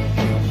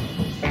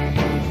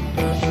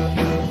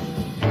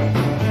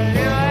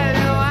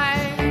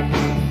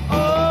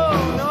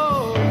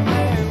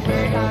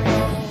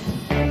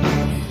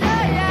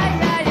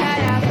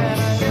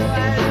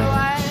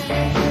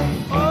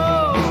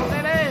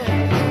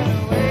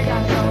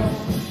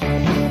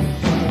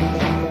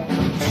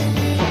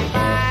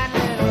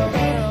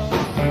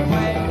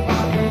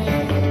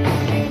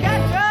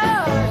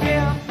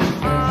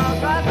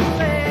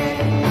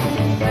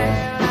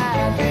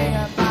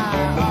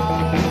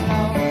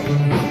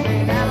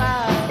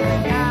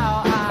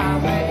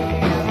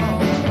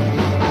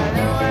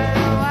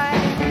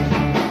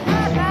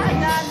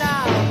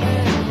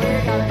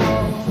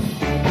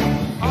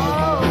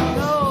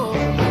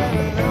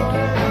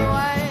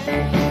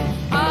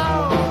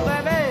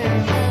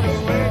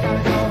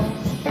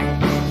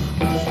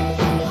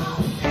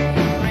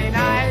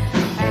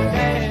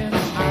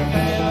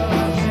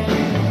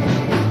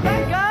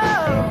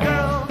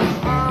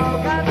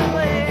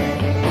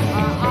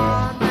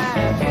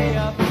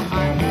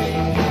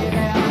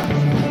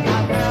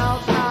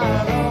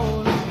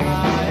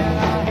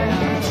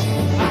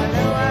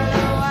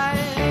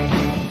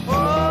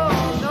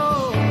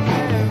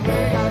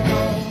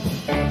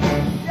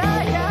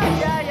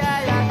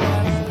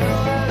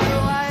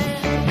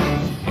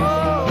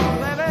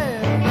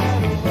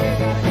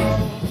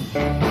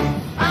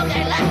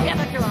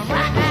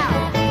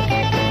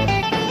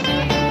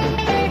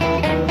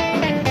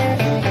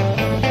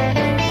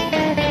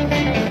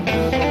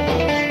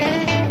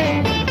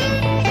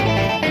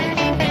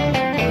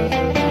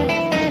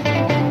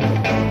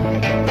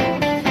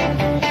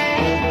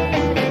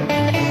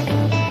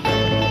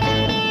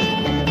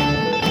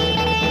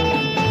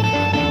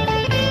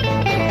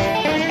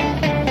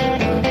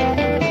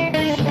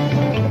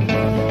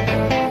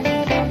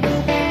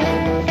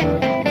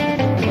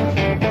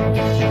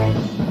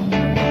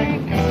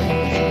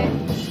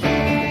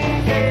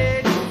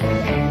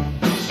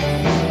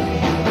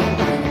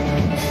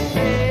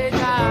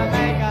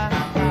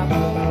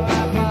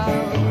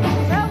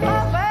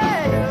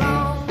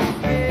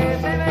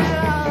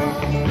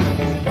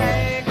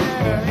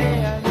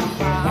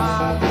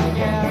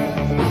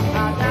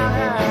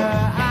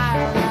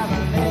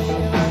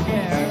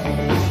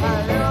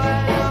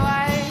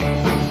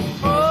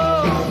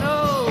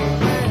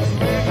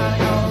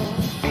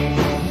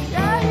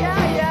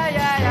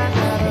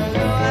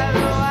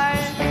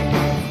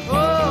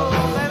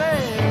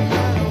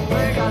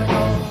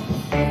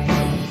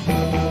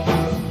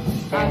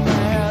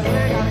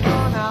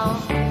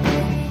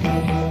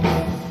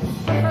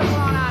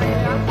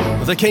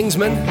 The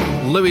Kingsmen,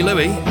 Louie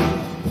Louie.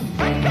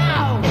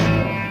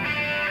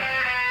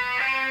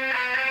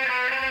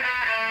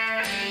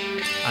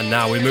 And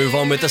now we move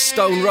on with the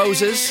Stone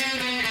Roses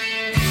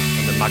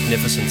and the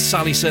magnificent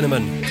Sally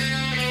Cinnamon.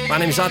 My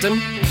name's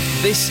Adam.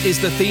 This is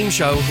the theme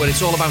show where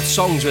it's all about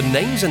songs with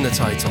names in the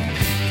title.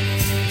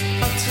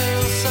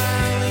 Until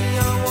Sally,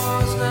 I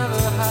was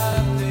never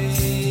happy.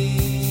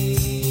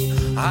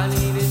 I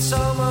needed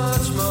so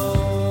much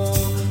more.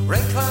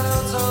 Red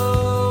clouds,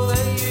 oh,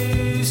 they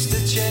used to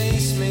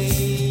chase me.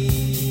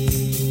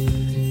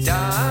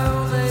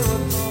 Down they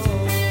were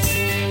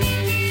pouring.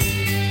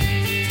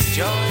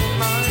 Join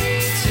my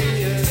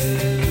tears.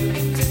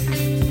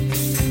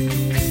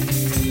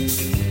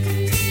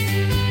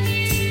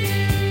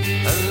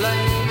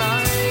 Allay my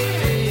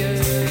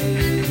fears.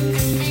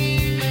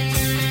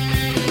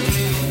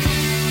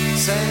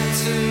 Sent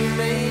to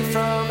me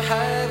from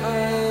heaven.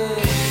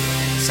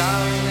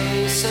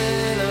 Sally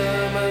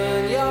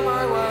Cinnamon, you're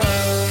my word.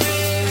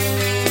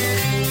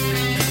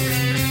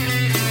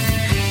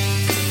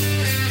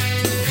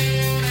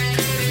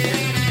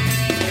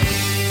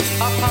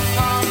 Hop, hop,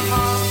 hop,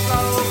 hop,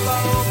 blow,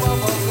 blow,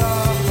 bubble,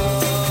 go.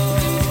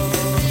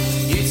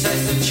 You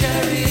taste the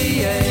cherry,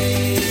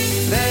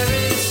 there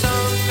is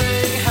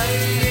something, hey,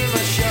 you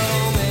must show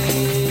me.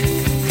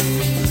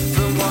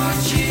 From what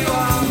you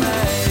are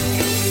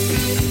made,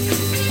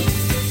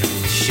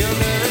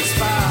 sugar and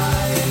spice.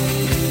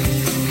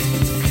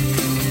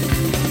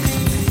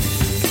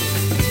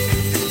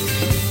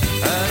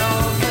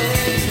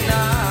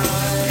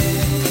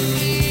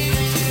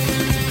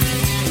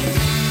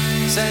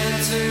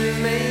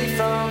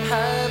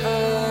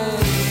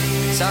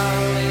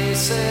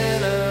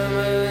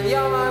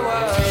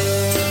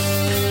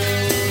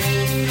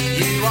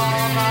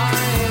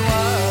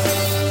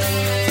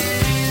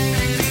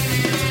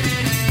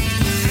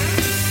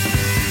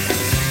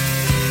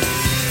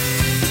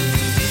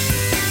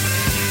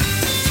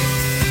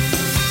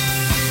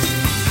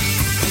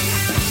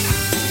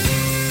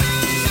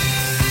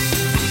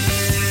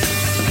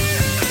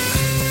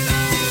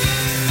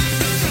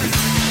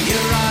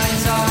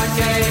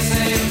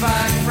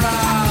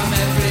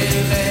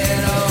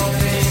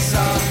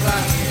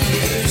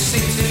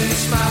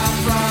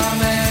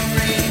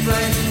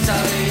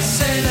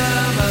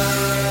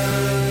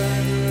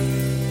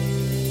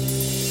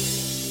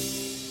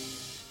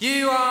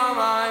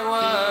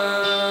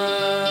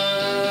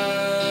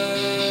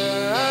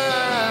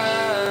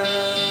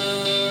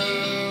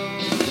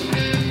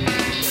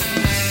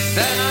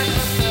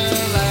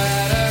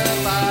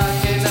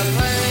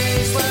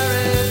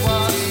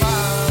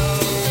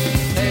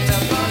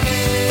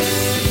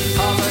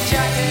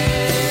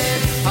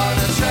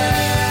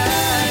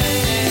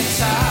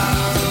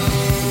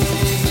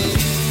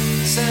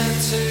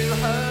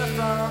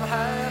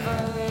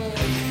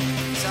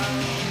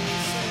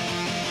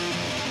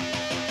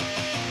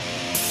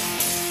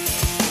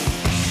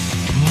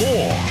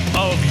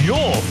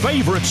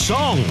 favorite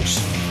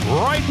songs.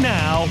 Right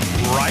now,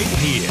 right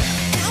here.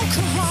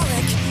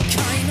 Alcoholic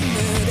kind of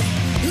mood.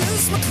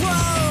 Lose my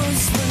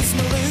clothes, lose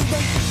my lube.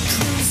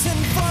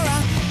 Cruising for a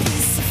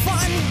piece of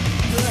fun.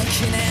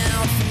 Looking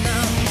out for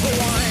number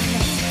one.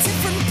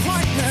 Different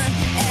partner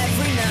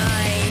every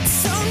night.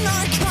 So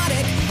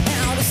narcotic,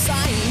 out of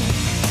sight.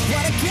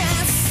 What a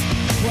guess,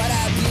 what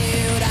a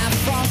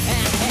beautiful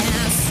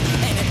ass.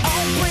 And it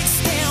all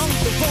breaks down,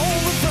 the role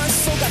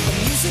reversal. Got the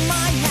music in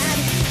my head.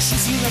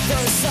 She's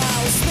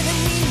universal,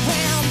 spinning me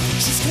round.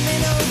 She's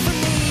coming over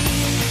me.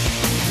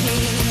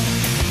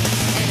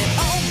 And it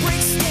all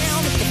breaks down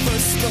at the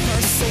first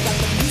rehearsal. Got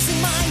the music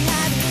in my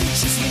head.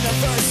 She's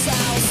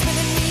universal,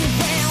 spinning me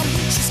round.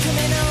 She's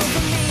coming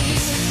over me.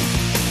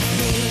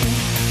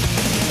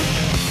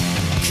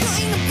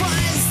 Kind of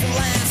buzz that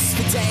lasts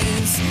for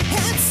days.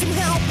 Had some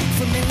help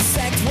from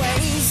insect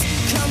ways.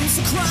 Comes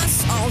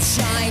across all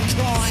shy and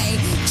coy.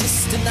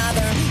 Just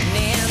another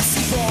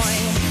Nancy boy.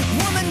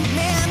 Woman,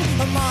 man,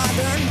 a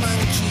modern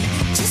monkey.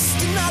 Just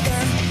another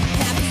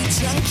happy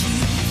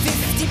junkie.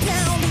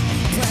 50-pound,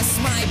 press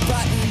my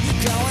button,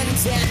 going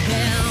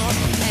down.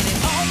 And it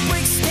all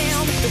breaks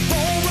down, the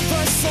role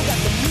reversal. Got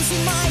the music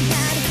in my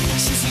head.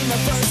 She's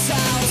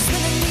universal,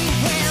 spinning me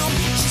round.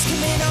 She's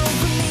coming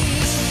over me.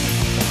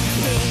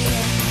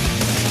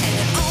 And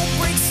it all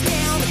breaks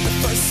down at the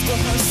first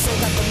rehearsal.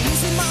 Got the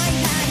music in my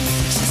head.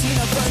 She's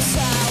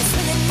universal,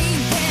 spinning me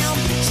round.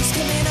 She's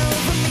coming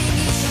over me.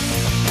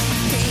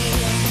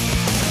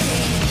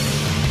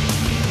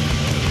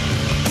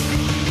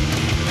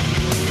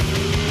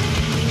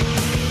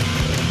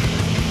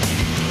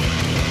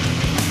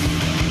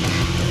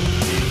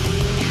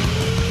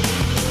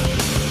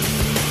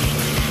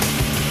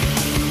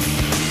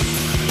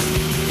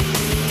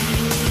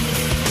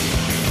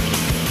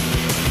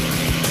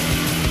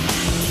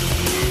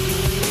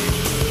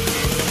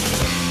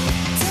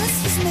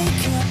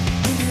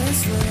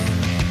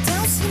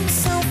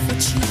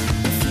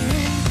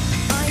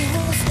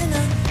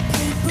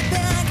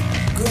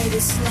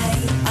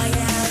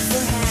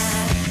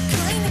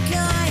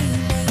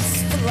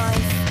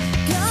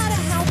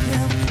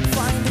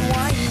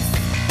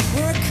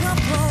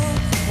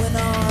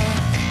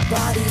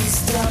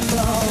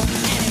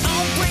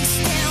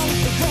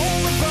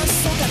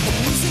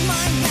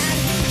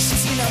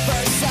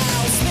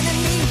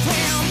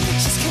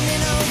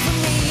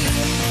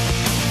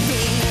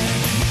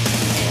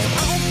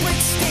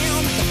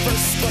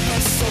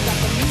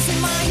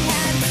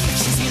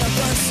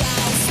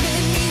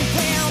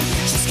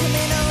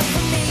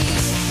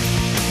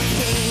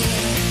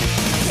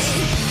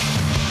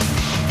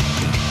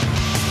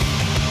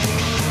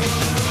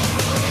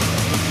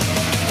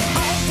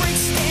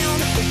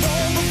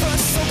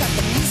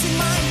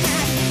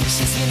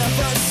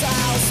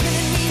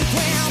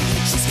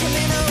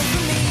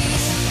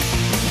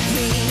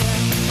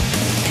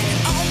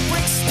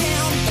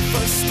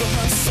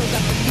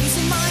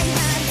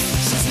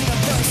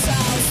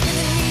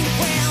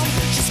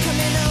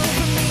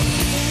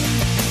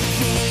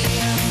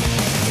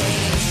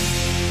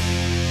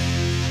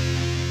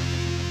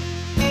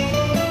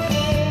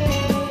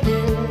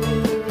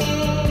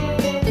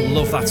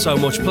 Love that so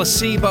much.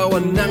 Placebo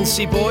and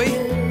Nancy Boy.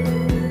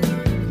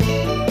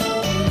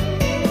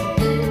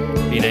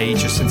 Been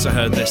ages since I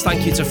heard this.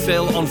 Thank you to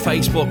Phil on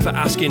Facebook for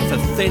asking for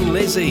Thin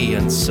Lizzy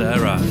and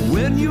Sarah.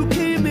 When you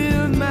came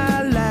in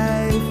my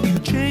life, you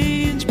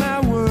changed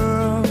my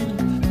world,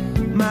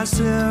 my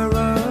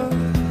Sarah.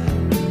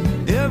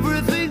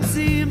 Everything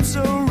seems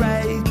so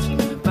right,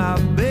 my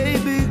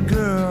baby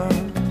girl,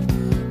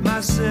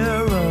 my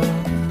Sarah.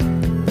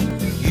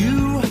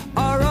 You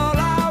are all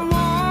I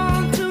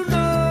want to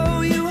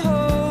know. You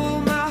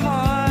hold my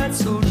heart,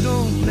 so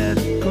don't let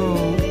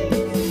go.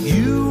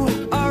 You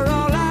are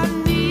all I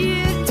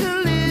need to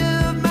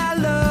live. My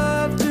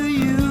love to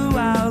you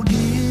I'll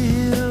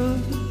give.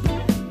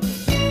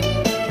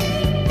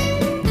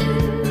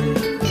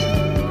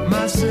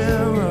 My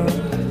Sarah.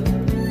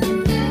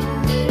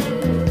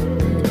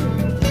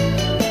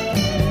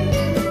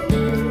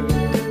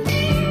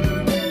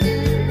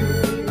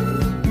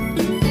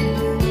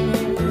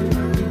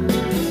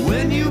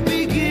 When you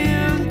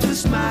begin to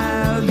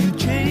smile, you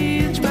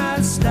change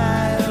my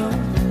style,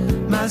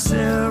 my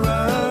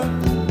Sarah.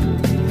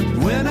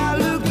 When I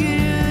look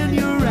in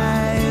your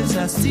eyes,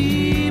 I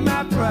see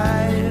my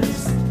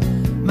prize,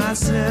 my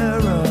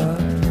Sarah.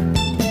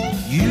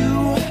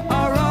 You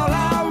are all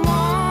I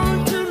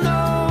want to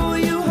know.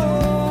 You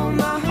hold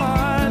my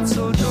heart,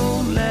 so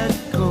don't let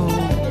go.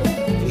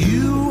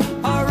 You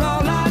are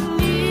all I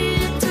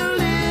need to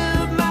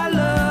live. My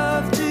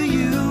love to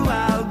you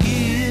I'll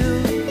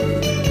give.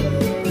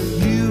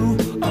 You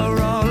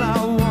are all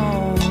I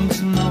want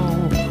to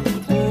know.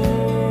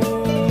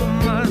 Oh,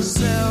 my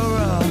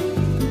Sarah,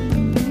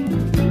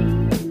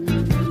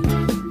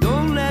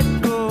 don't let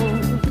go.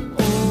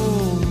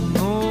 Oh,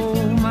 no,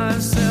 my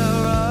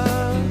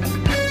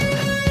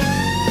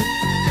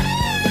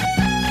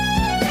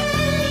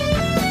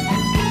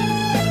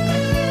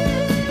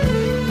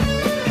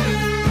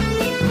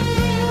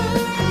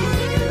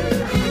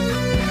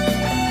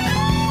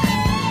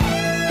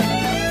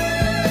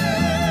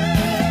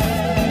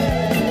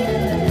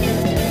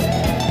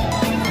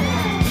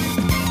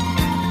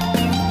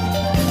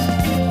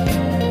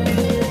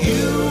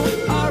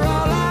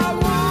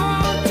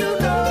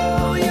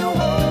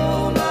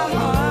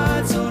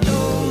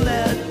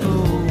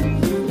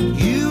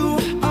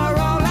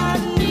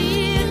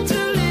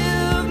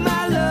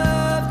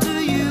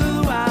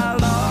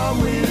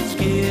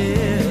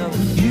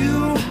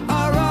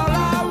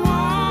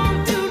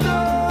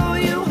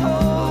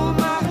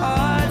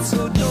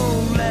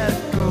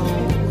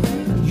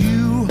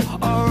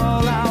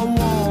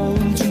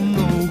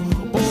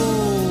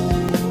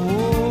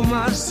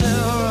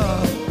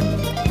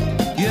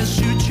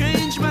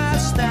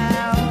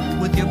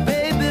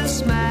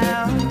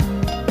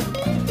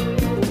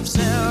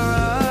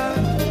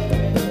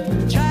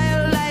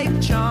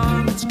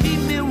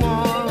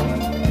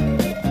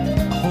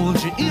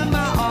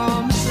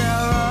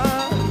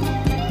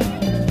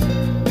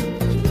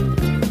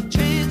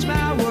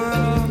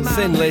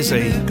Thin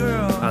Lizzy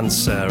and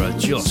Sarah,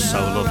 just so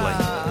lovely.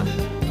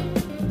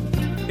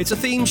 It's a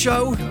theme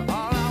show,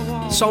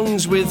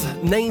 songs with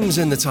names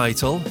in the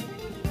title.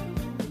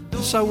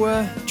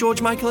 So,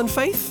 George Michael and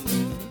Faith?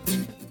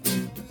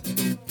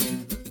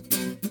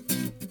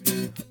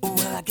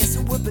 Well, I guess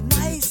it would be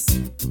nice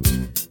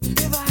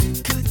if I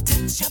could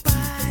touch your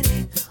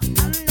body.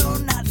 I know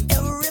not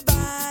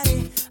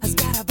everybody has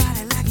got a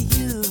body like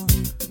you,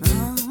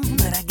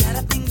 but I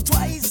gotta think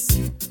twice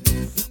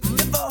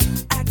before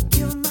I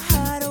give my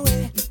heart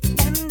away.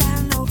 And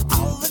I know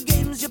all the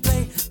games you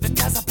play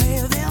because I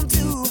play them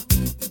too.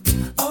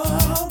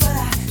 Oh, but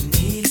I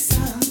need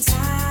some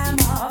time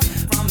off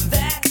from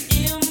that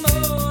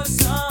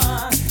emotion.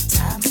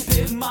 Time to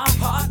pick my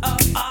heart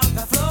up off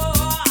the floor.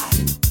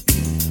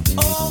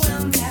 Oh,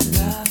 when that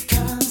love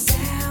comes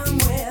down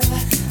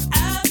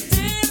without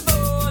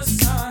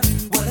devotion,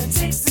 well, it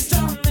takes a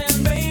strong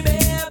man, baby,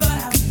 but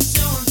I'm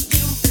showing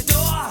you the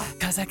door.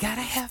 'Cause I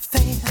gotta have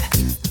faith.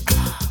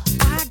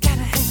 I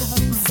gotta have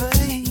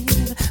faith.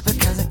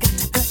 Because I got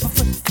to have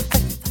faith.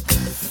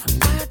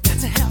 I got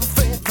to have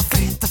faith.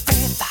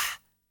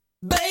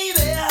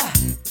 Baby,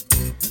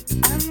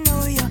 I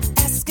know you're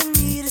asking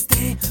me to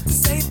stay.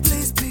 Say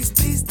please, please,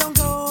 please don't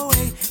go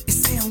away. You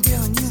say I'm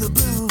giving you the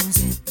blues.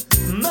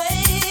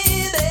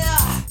 Maybe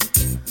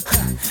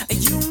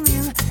you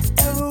mean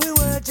every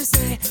word you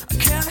say. I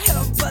can't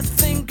help but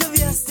think of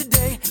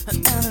yesterday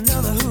and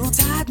another who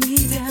tied me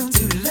down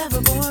to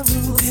lovable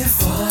rules.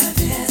 Before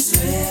this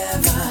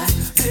river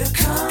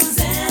becomes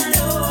an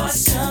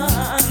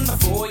ocean,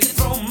 before you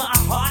throw my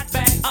heart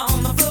back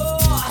on the floor.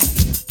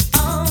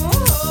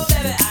 Oh,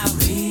 baby, I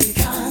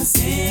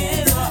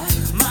reconsider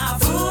my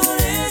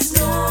foolish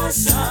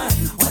notion.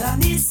 Well, I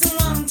need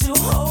someone to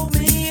hold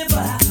me, but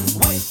I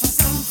wait for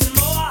something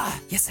more.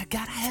 Yes, I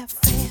gotta have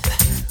faith.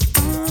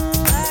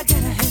 I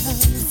gotta have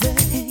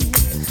faith.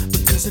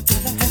 Because I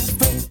gotta have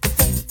faith.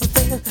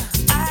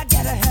 I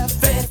gotta have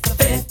faith.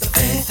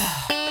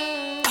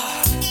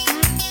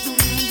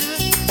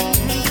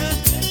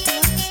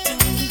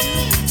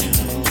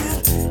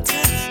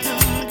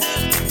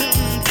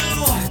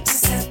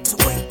 Just have to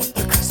wait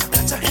because I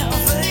got to have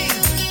faith.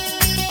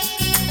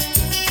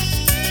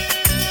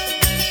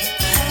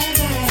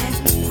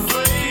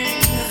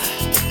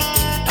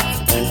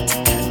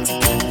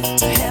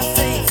 To have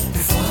faith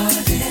before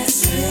this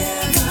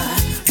river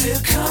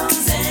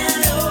becomes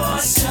an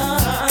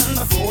ocean,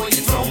 before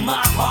you throw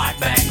my heart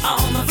back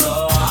on the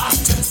floor.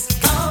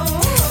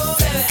 Oh,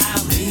 baby, I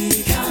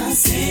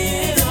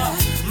reconsider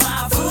my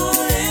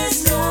foolish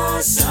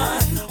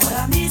notion. Well,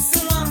 I need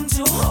someone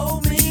to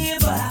hold me,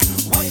 but I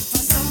wait for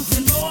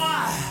something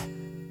more.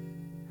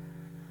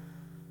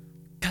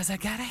 'Cause I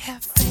gotta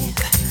have faith.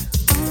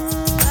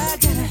 I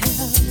gotta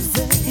have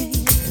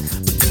faith.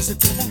 Because I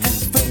gotta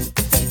have faith.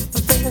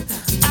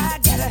 I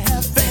gotta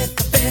have faith.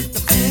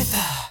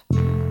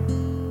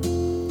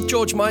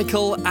 George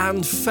Michael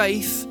and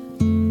Faith.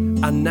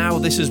 And now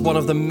this is one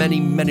of the many,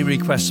 many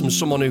requests from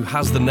someone who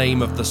has the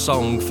name of the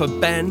song. For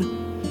Ben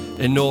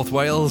in North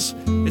Wales,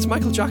 it's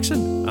Michael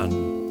Jackson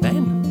and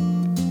Ben.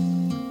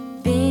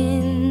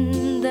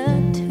 Been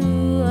the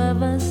two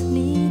of us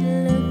need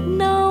look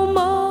no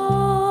more.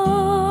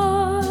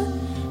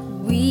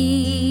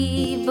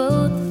 We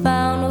both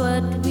found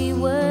what we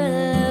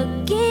were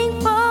looking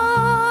for.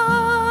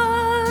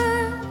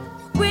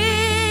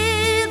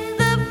 With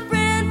a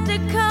friend to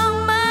call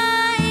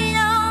my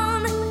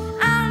own,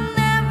 I'll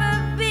never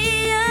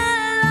be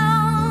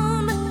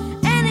alone.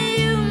 And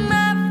you,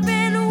 my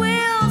friend,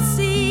 will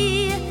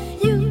see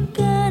you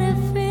got a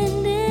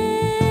friend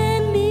in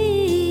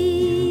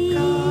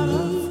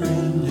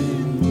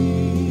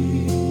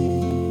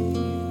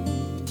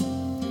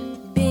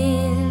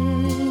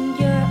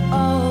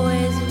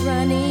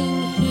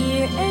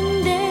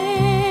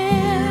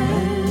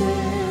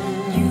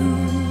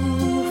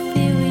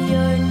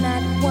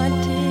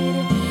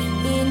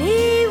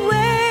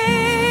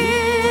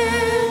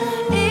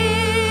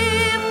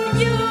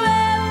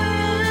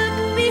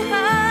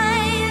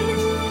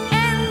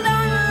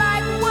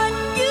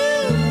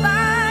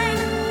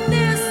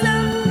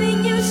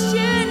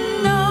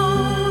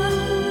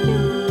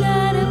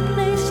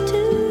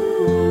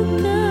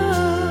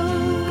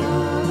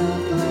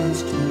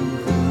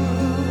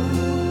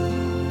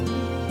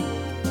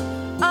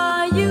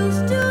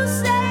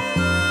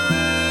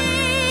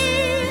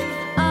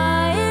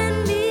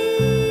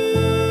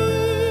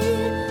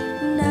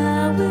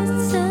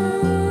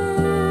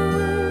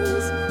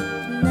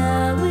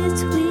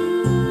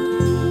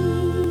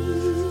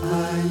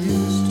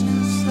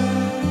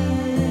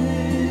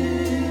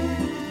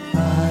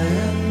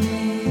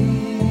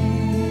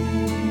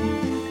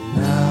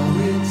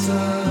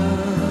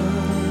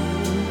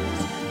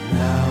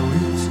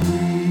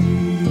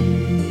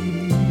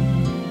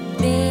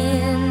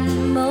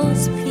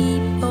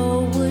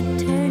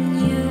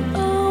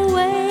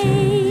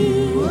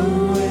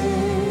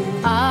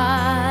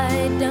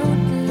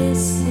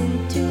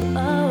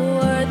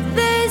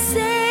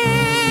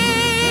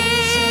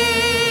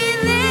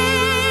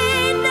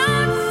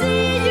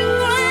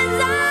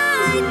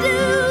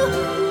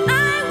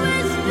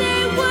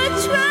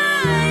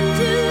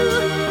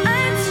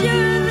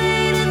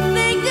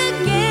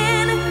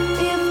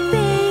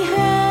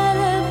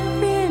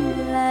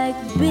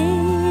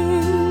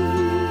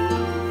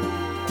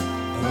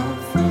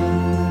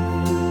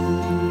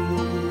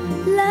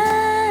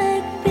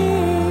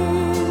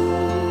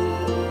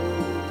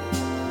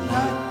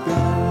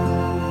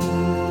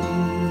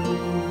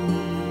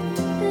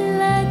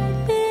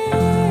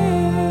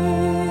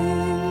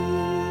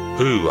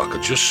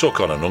could just suck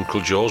on an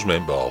Uncle Joe's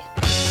mint ball.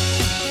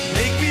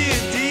 Make me a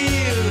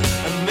deal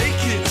and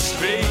make it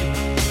straight.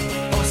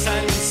 Or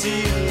sign and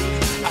seal,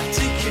 I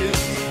take it.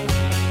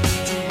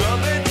 To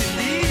Robert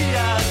Lee,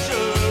 I'll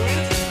show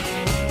it.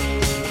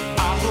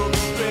 I hope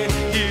that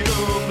you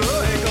don't know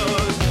it,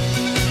 'cause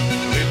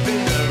we've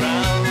been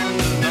around a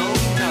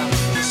long time.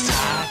 Just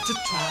try to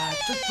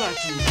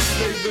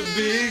play the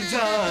big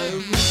time.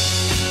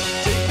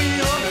 Take me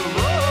on a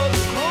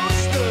roller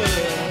coaster.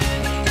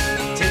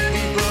 Take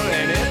me for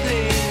an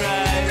airplane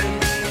ride.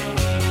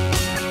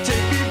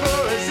 Take me for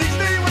a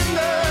 6-day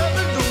wonder.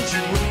 But don't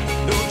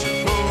you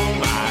throw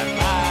my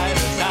pride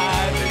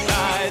aside.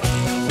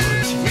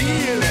 What's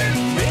real and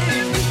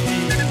made to be.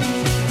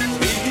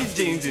 Baby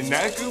James in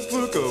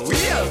Acapulco, we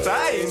are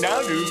flying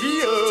down to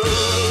Rio.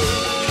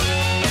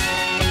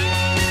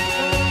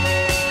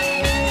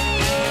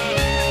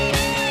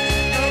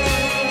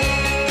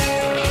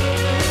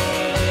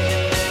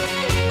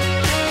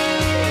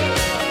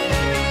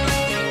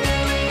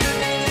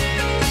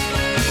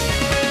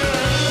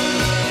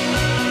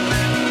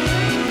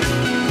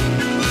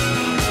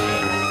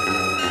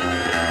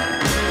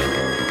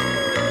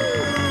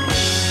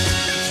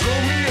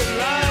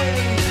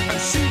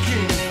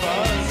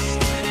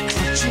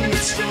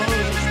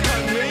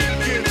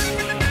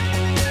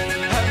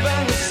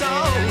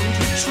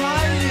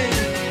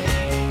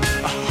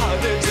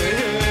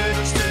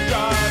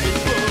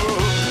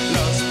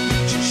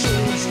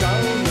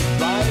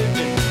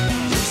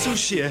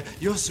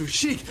 You're so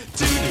chic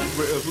to the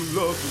rebel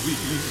lovely.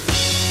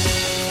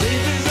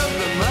 Flavors of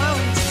the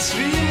mountain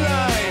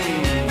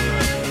streamline.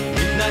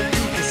 Midnight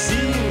you can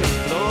see the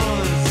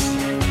floors.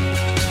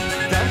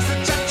 Dance the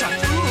cha-cha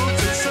through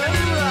to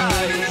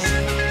sunrise.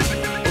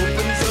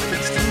 Opens up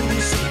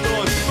exclusive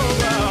doors for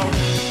wow.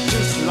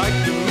 Just like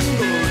the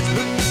windows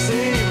look the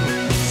same.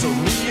 So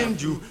me and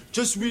you,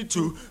 just we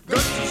two,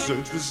 got to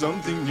search for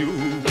something new.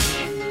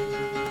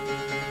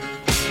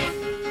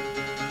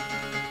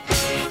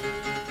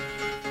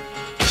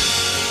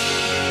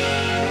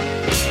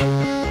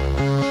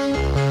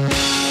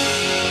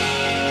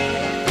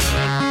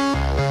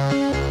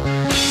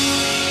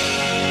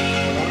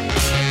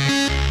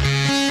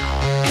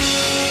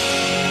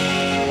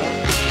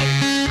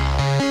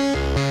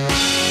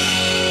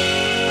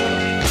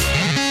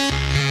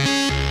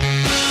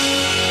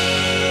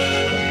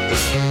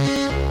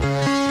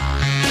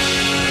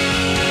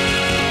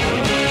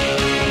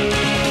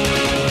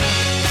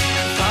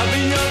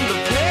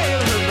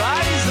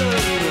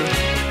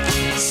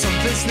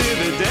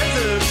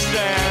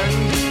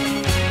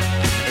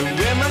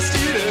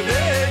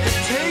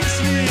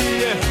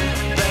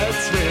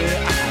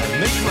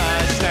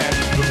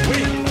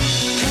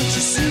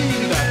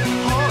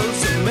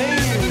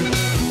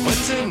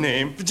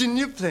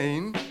 Virginia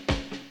Plain.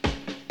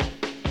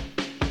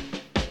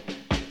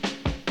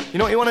 You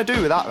know what you want to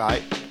do with that,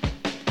 right?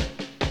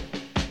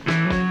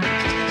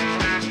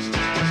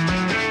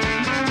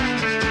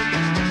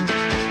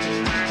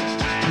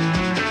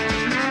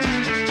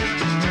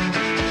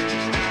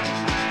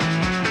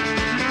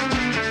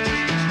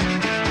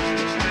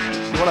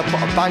 You want to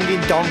put a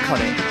banging donk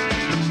on it.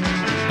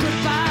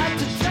 Goodbye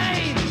to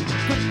Jane,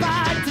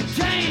 goodbye to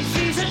Jane.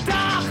 She's a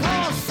dark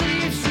horse, see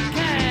if she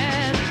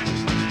can.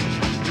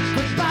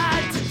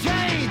 Goodbye to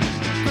Jane,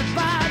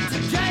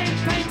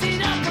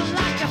 painted up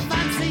like a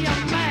fancy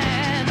young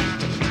man.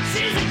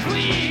 She's a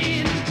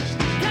queen,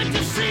 can't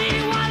you see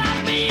what I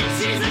mean?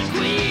 She's a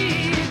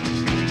queen,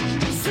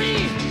 see,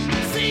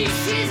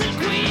 she's a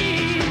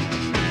queen.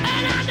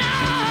 And I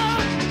know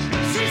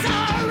she's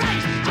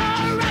alright.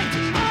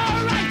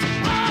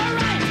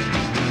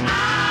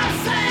 I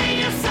say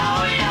you're so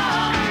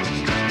young,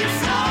 you're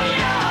so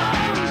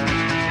young.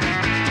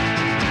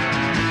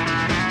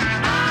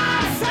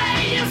 I say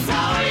you're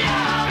so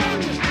young,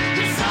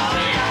 you're so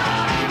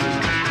young.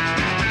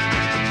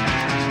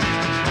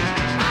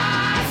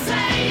 I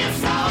say you're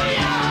so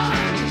young,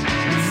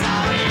 you're so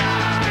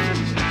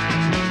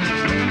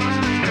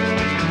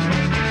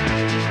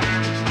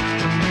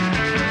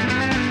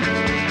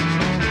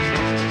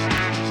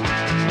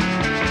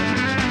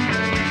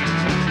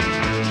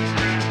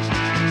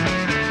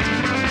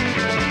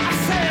I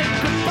said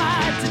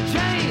goodbye to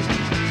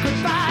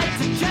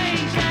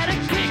Jane, get a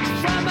kick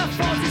from her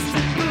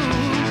 40-stick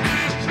boots.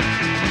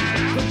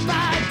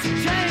 Goodbye to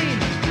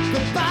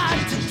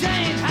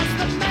Jane, has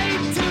the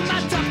maid to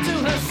match up to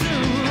her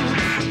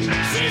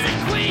suit.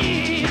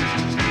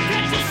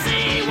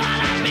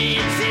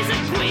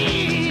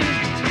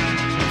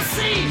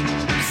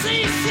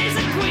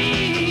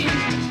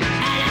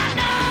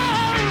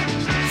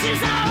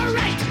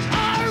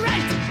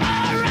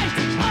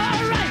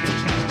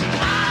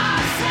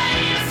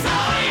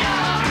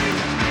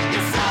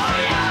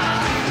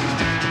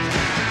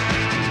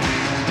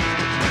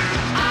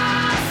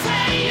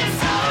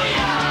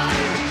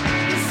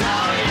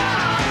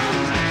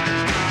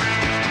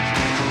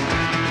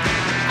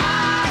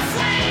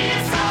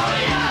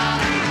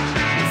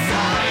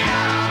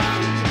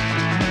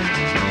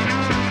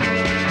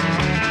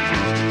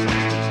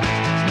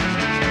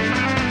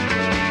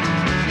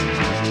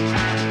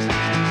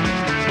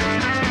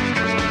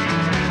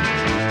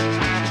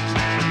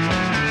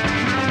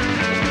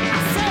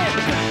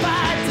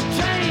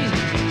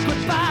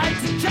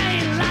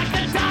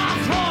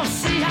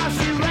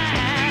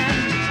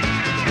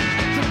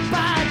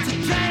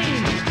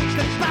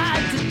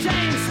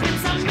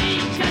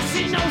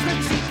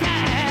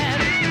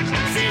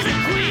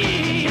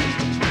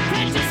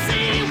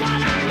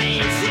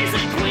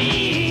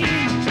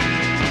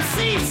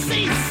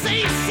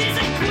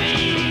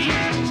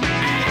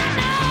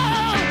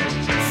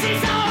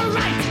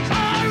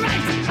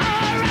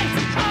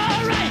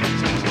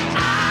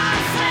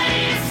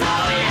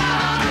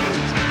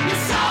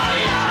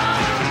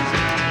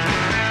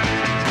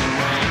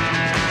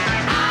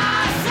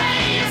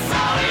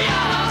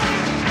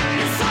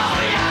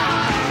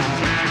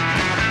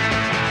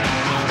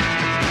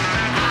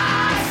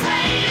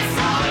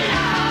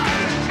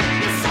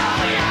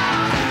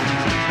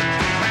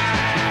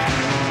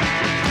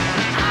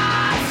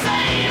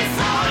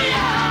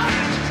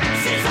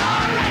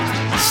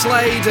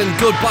 Slade and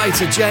Goodbye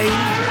to Jane.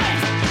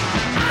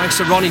 Thanks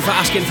to Ronnie for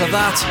asking for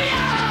that.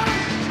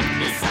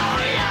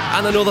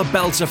 And another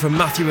belter from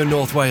Matthew in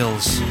North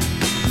Wales.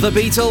 The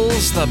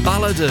Beatles, the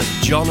ballad of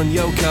John and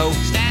Yoko.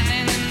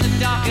 Standing in the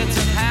dockets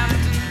of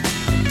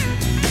Hampton,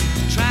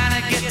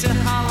 trying to get to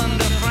Holland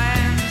or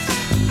France.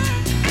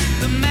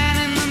 The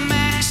man in the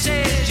Mac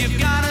said, you've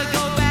got to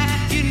go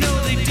back. You know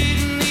they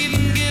didn't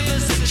even give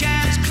us a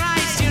chance.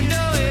 Christ, you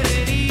know it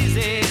ain't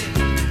easy.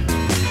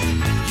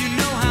 You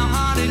know how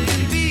hard it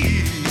can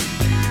be.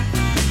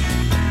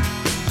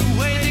 The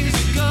way things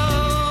are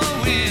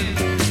going,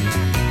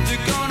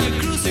 they're gonna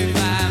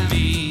crucify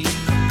me.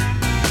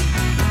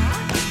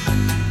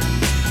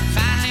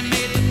 Finally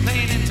made the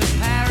plane into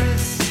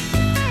Paris,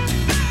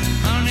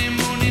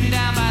 honeymooning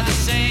down by the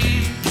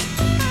Seine.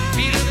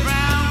 Peter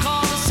Brown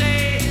called to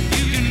say,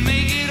 you can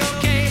make it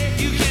okay.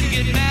 You can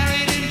get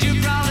married in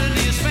Gibraltar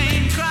near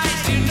Spain.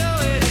 Christ, you know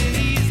it ain't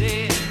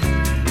easy.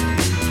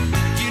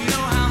 You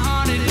know how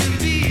hard it can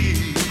be.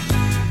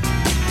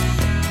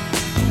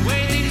 The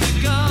way things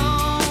are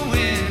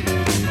going,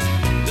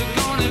 they're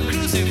gonna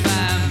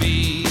crucify me.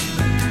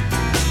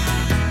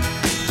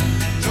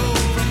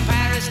 Drove from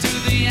Paris to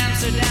the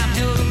Amsterdam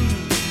Hilton,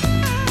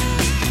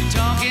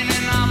 talking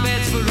in our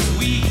beds for a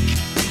week.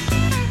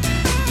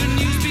 The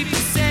news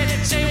people said,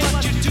 say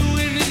what you're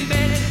doing in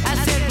bed. I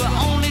said, we're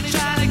only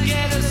trying to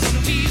get us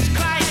some peace.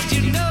 Christ,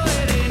 you know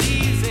it ain't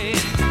easy.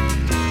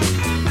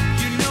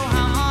 You know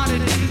how hard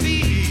it can be.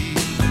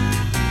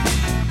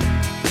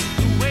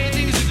 The way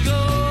things are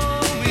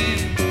going,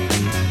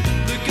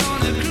 they're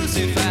gonna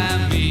crucify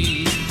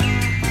me.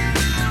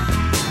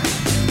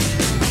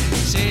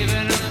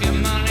 Saving up your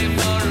money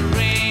for a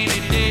rainy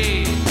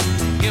day,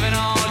 giving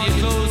all your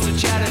clothes to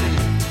charity.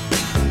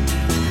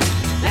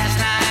 Last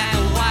night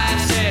the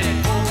wife said,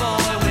 oh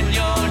boy, when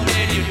you're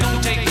dead, you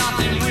don't take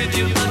nothing with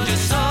you but your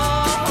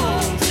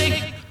soul. Sick.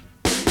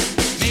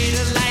 Made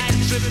a light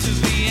trip to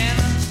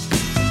Vienna,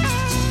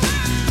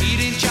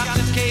 eating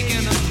chocolate cake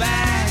in a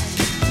bag.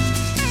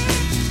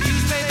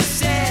 Newspaper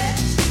said,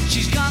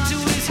 she's gone to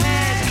his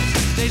head.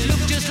 They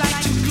look just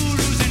like two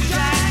gurus in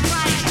drag.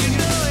 Christ, you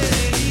know it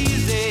ain't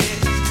easy.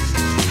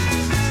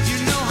 You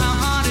know how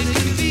hard it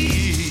can be.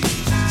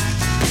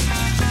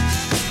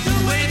 The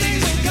way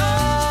things are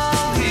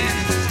going,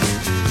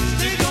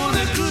 they're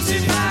gonna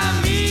crucify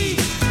me.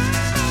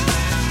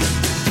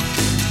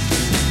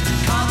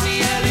 Caught the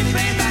early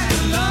plane back to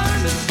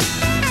London,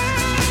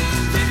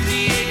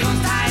 58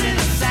 guns tied in a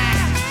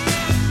sack.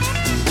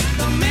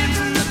 The men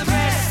from the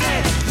press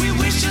said, we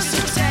wish you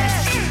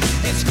success.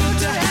 It's good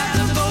to have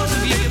the both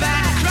of you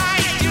back.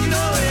 Christ, you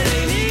know it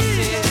ain't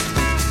easy.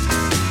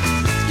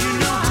 You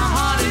know how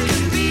hard it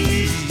can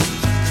be.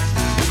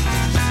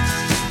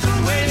 The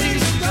way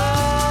things are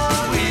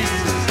going,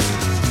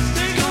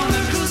 they're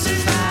gonna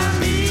crucify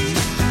me.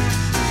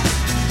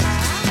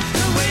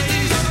 The way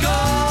things are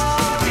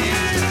going,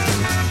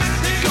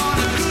 they're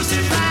gonna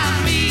crucify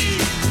me.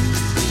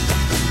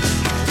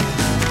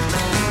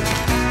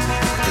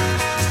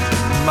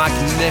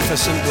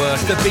 Magnificent work.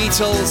 The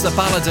Beatles, the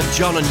ballad of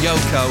John and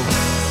Yoko.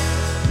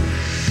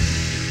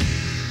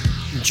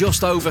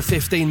 Just over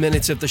 15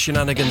 minutes of the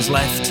shenanigans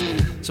left,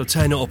 so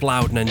turn it up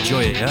loud and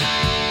enjoy it, yeah?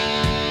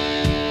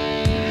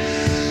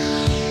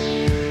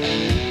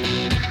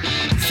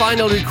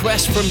 Final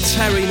request from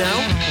Terry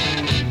now.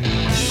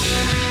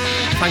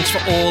 Thanks for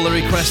all the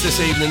requests this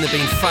evening, they've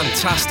been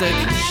fantastic.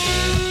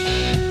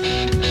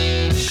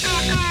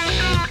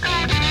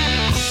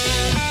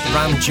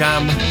 Ram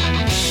Jam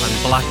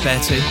and Black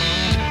Betty.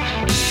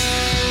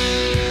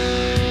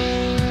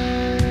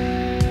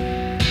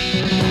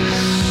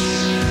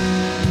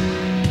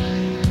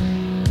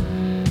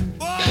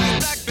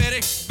 Black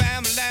Betty,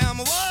 bam lamb,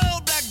 whoa,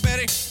 Black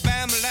Betty,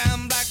 bam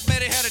lamb, Black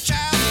Betty had a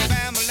child,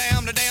 bam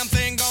lamb, the damn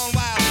thing gone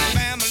wild,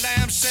 bam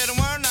lamb, she said a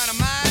word not of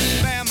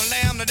mine, bam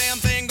lamb, the damn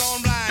thing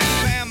gone blind,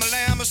 bam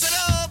lamb, I said,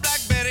 oh,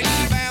 Black Betty,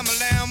 bam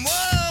lamb,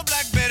 whoa,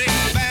 Black Betty,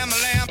 bam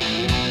lamb.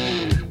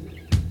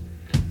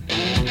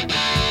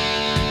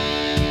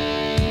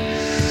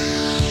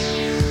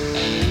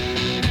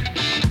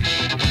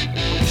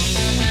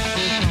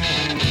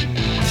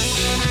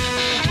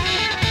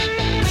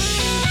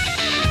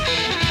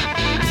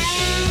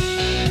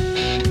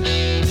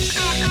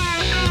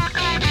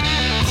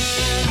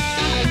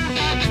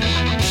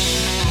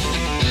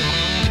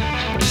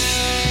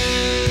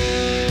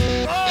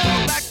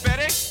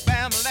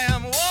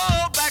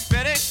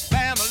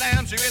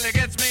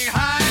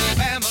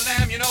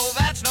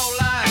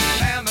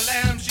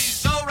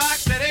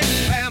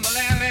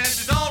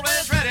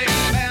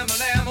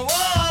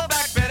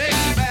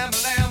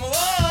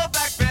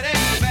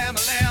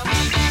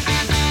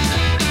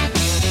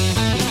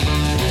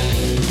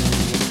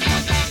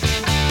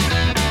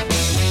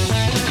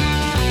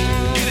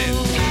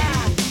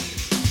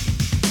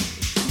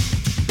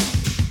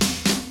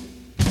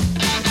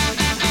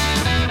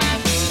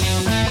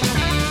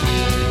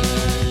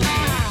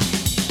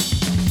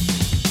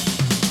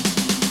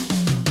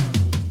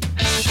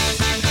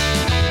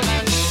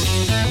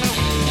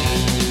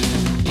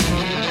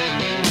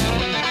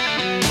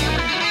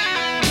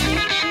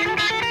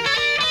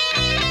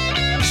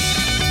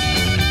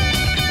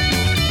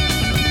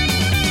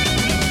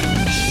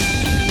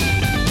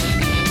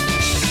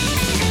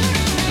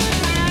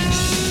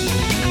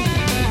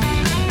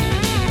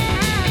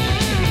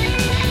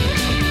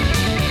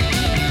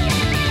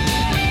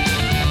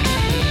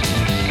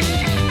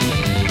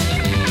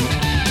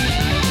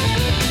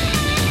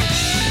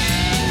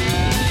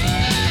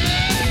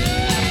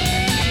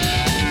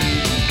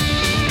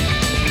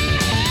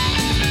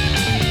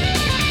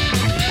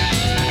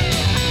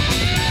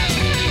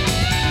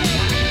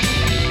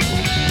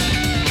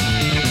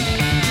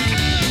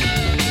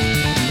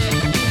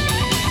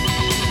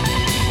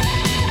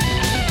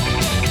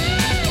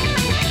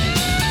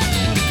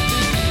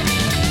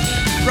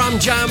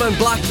 Jam and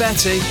Black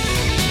Betty.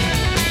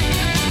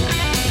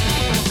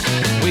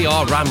 We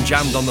are ram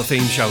jammed on the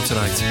theme show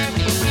tonight.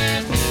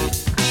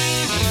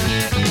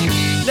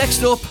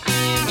 Next up,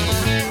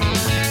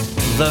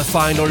 the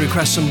final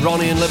request from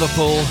Ronnie in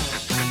Liverpool.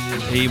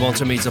 He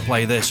wanted me to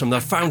play this from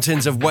the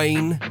Fountains of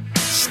Wayne,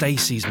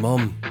 Stacey's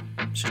mum.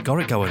 She's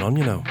got it going on,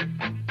 you know.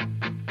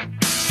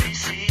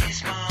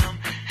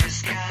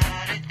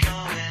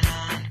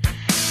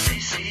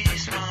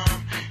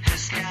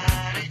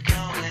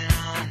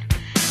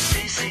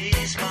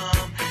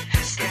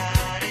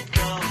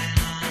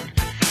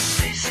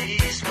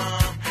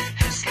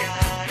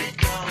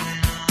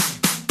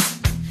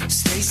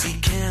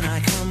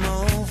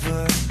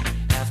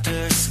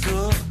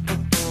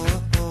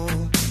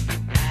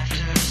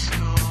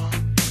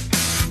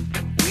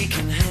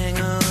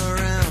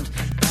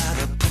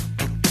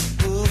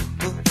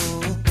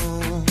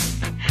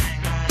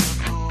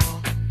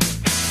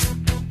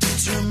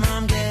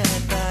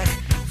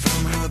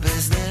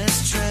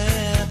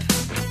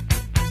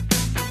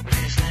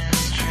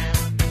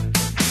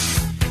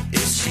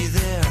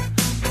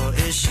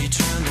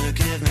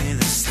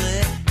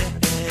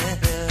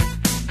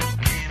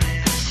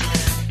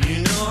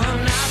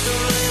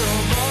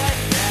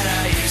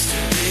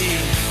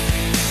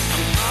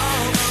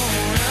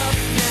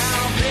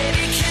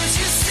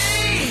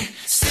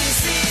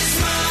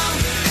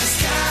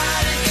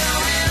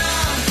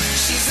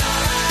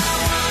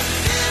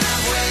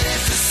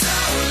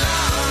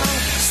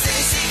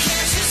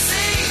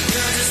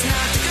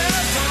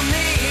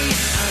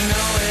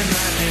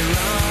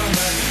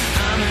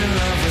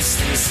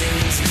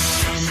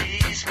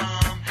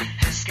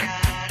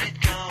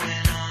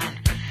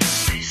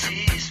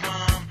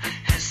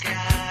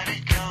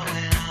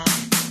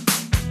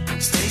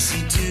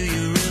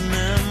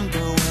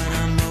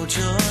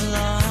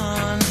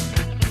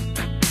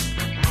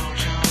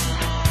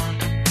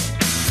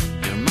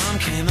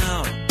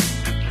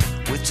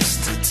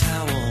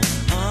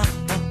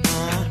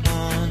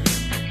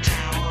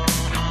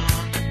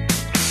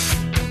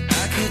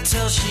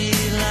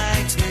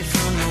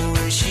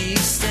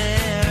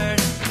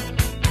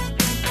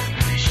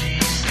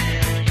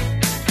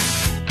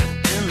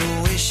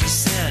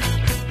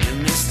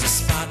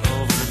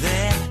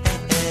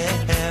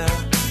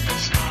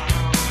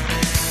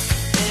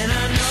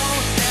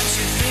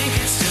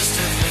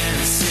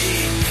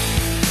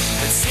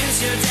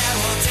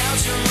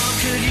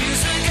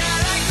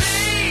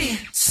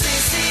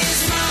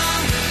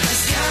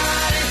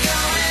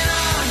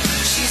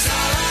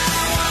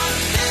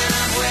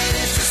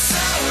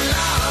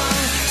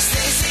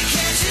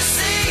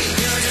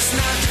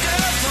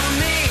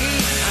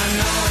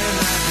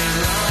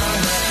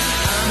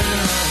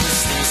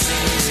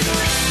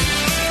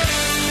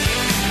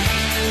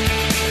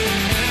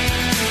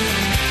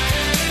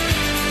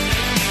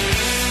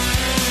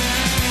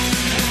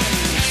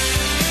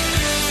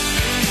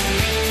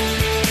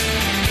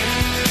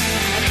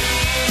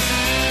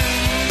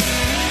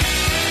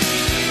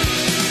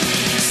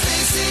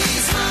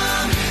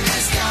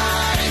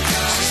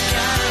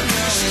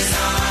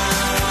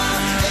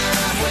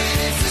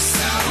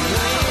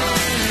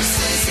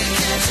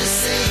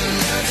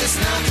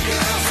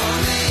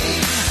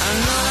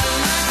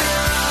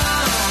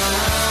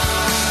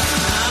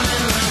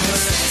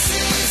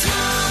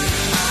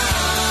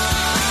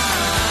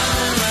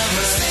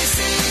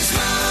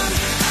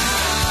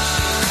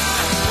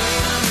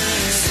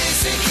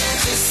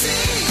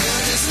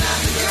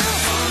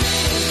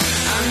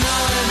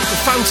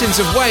 Fountains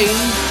of Wayne,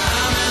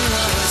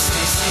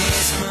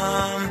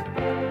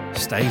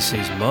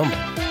 Stacey's mum.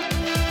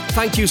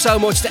 Thank you so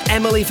much to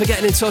Emily for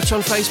getting in touch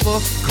on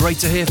Facebook. Great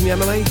to hear from you,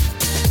 Emily.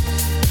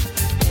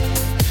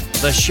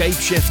 The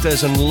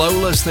Shapeshifters and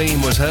Lola's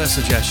theme was her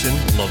suggestion.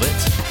 Love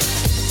it.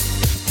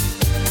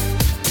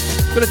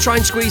 I'm going to try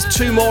and squeeze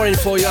two more in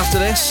for you after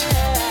this.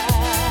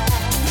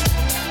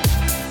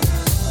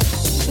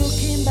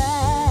 Looking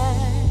back,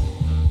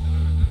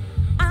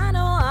 I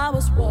know I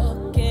was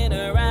walking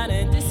around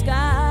in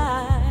disguise.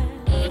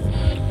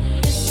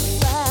 It's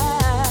a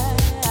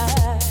fact,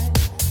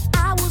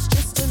 I was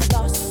just a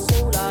lost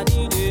soul, I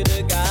needed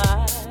a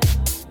guide.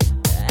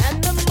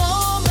 And the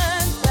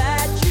moment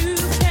that you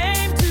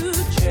came to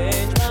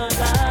change my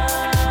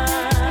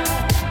life,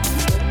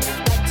 put me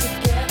back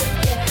together,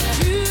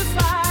 you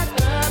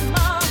fired up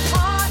my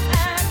heart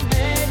and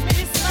made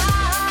me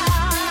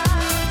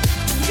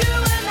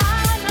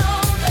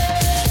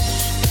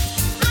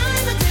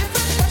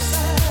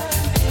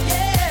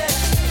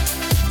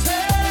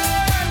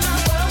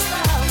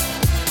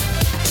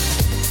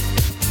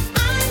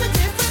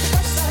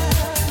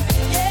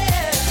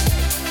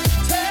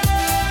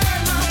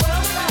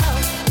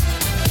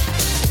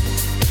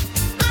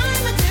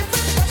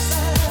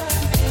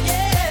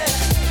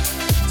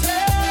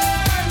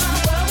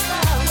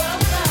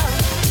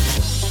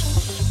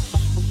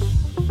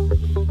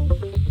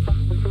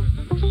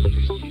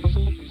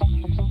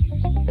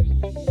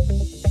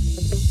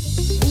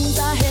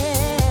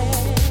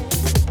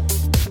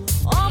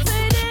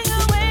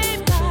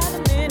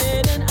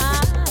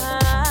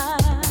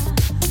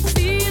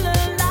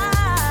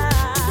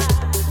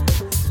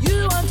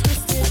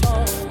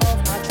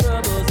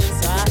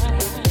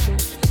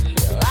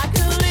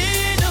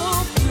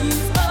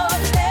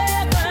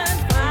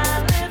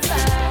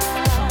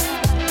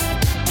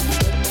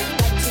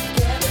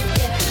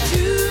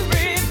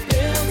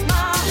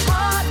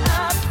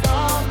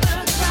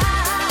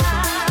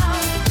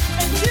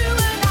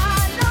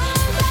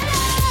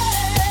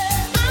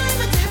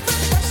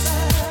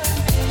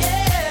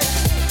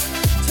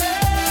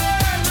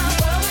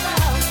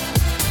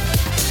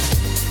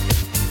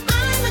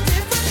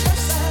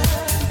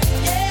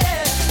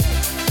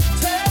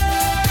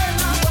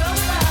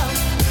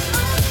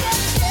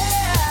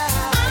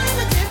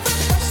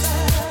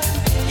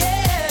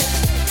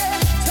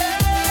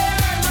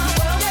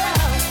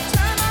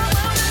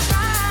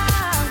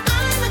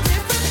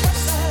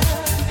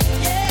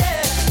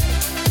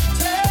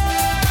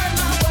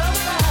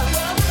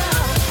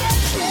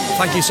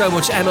Thank you so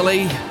much,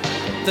 Emily.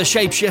 The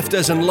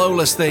Shapeshifters and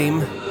Lola's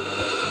theme.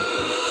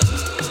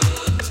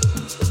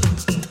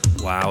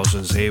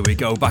 Wowzers, here we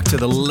go, back to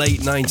the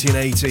late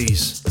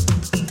 1980s.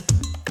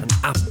 An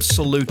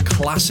absolute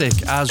classic,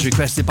 as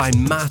requested by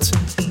Matt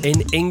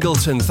in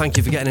Ingleton. Thank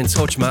you for getting in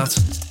touch, Matt.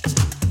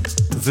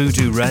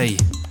 Voodoo Ray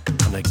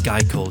and a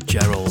guy called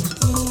Gerald.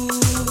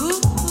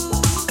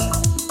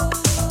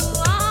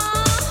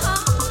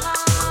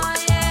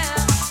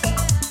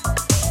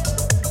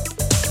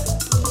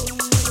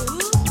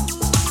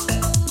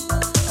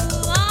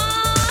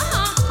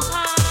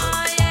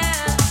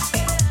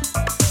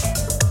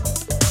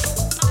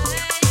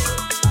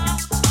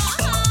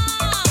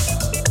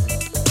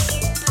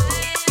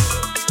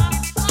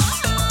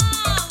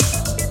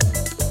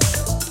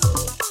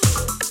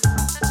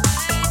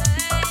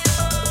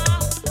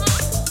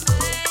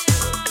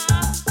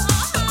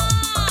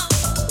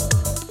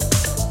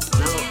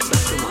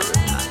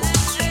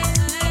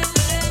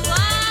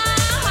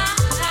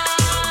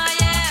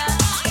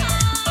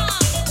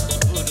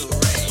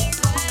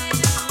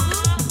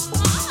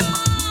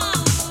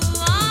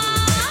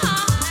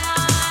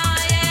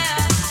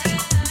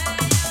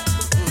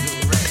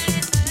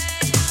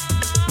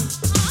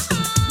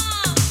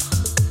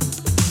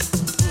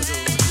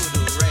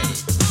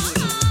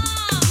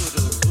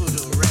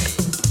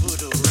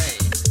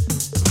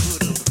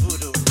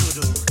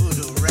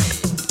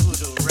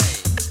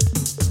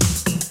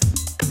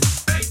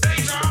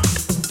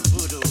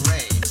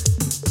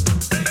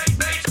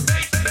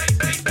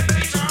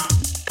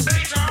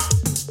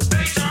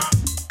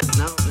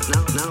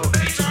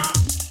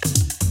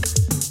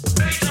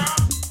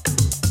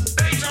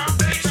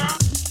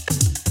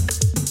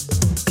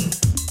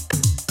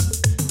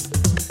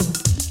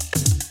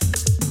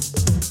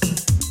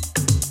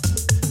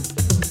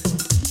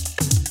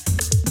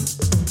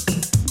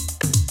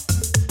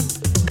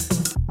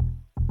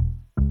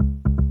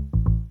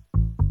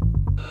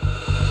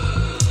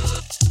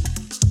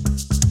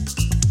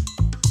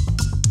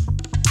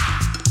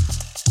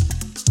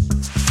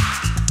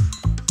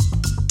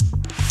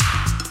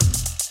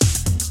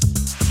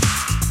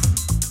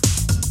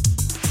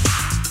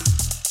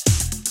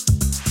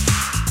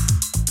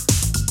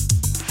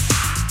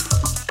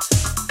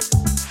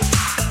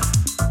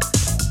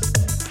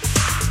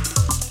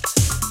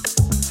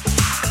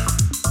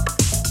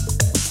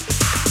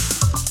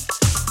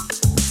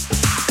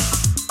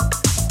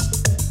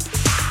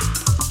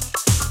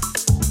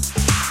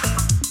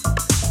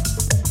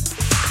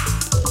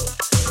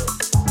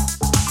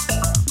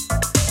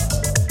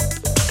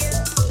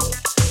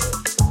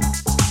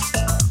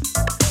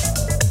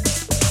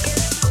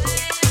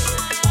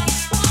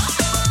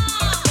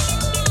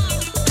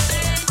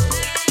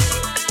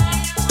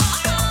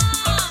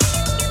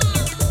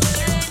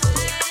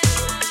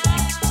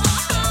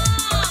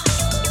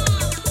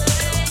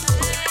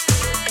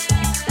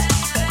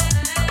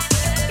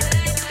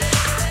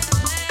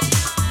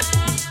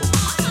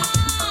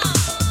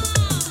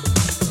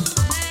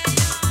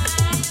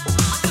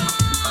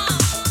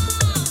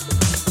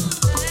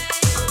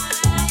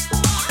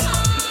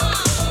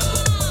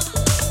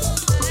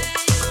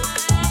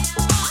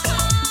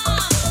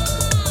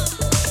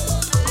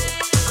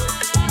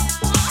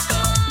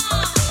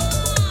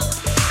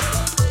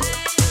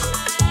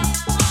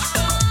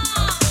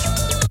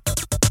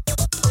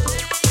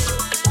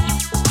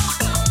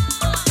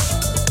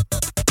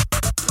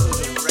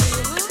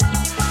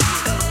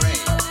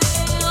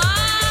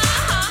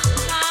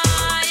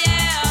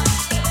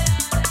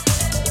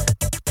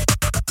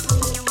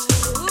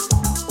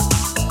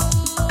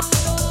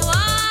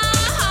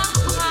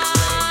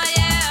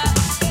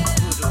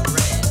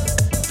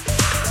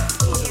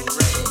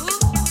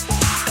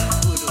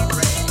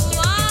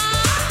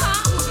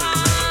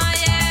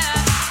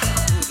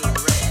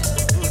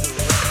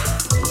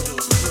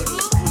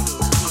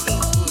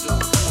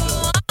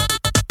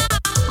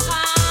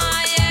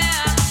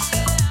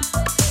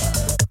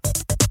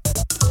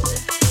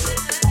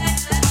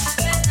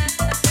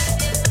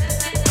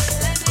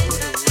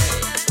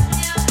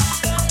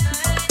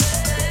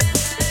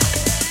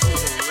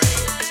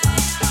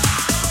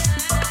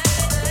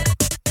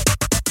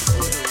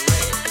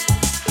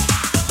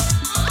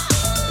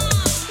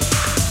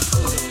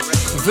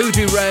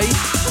 Voodoo Ray,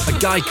 a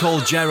guy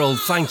called Gerald.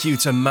 Thank you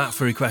to Matt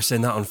for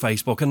requesting that on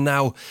Facebook. And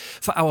now,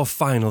 for our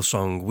final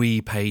song,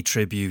 we pay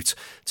tribute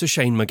to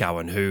Shane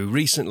MacGowan, who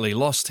recently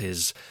lost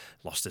his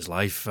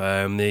life.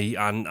 And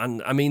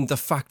I mean, the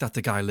fact that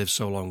the guy lived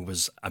so long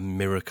was a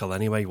miracle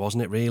anyway,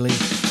 wasn't it, really?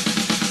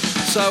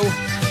 So,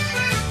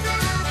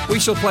 we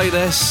shall play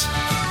this.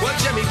 Well,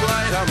 Jimmy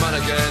Bright, our man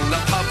again, the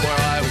pub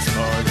where I was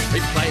born.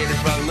 He played it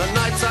from the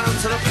night time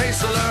to the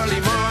peaceful early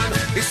morn.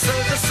 He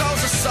soothed the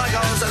souls of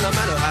psychos and the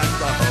men who had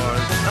the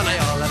horn. And they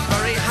all left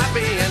very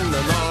happy in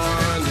the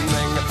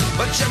morning.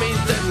 But Jimmy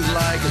didn't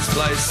like his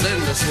place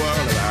in this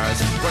world of ours,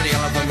 where the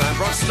other man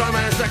brought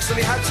stormers next and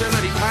he had too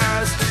many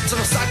powers.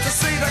 So it was sad to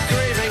see the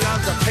grieving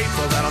of the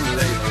people that I'm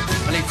leaving.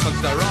 And he took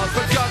the road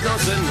for God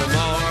knows in the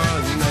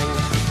morning.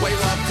 We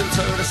walked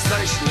into the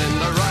station in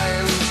the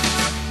rain.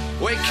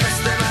 We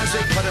kissed him as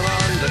we put him on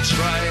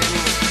train.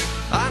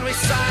 And we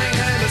sang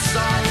him a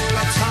song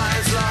of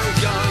times long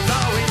gone,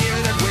 though we knew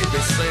that we'd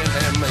be seeing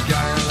him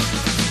again.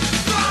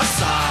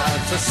 Sad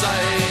to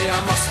say, I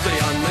must be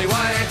on my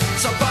way,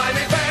 so buy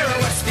me beer or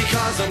whiskey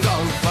cause I'm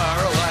going far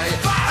away.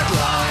 I'd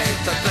like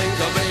to think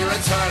I'll be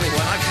returning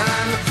when I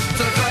can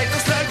to the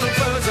greatest little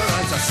boozer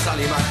and to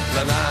Sally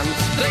McLennan.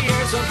 The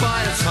years went by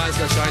and times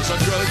got changed, I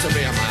grew to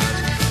be a man.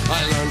 I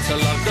learned to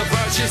love the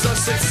virtues of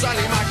Sid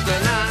Sally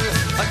McLennan.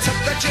 I took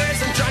the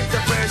cheers and drank the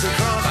beers and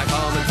crawled back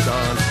home at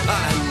dawn. I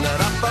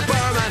ended up a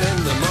barman in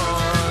the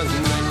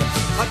morning.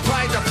 I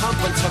pried the pump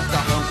and took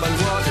the hump and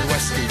watered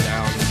whiskey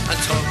down. I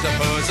took the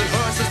booze and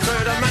horses to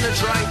the men and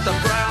drank the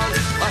brown.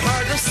 I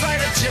heard the say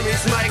that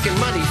Jimmy's making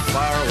money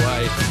far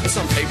away, and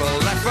some people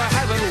left for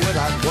heaven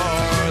without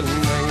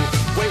warning.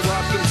 We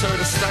walked into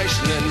the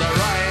station in the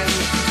rain.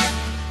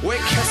 We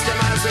kissed him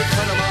as we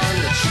put him on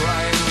the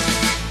train.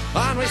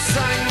 And we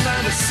sang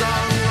them a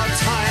song of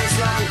times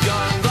long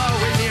gone, though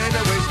we knew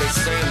that we'd be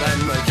seeing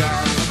them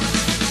again.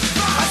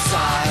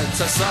 Sad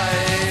to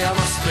say, I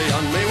must be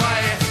on my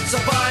way, so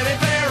buy me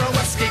beer or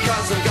whiskey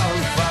cause I'm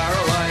going far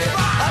away.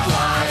 I'd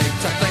like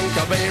to think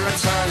I'll be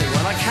returning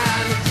when I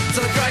can to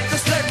the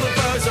greatest little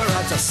boozer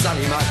out to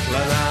Sally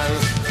McLennan.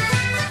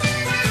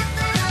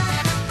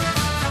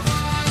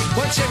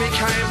 When Jimmy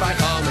came back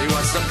home he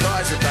was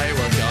surprised that they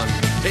were gone.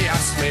 He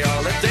asked me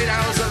all the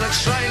details of the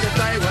train that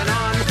they went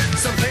on.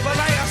 Some people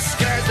they are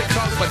scared to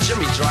cough, but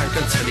Jimmy drank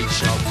until he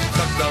choked.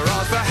 Took the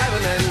road for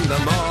heaven in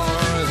the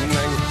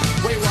morning.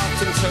 We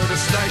walked into the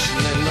station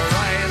in the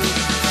rain,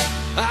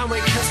 and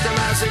we kissed him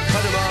as we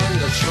put him on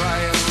the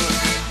train.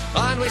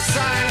 And we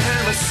sang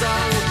him a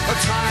song of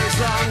times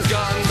long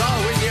gone, though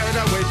we knew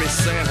that we'd be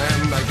seeing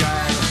him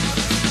again.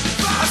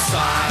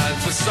 Sad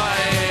to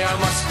say, I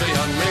must be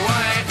on my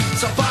way,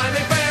 so buy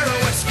me beer or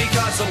whiskey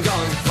cause I'm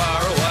going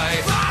far away.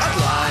 I'd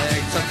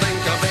like to think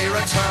I'll be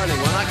returning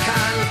when I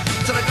can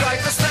to the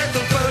greatest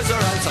little boozer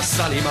and to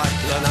Sally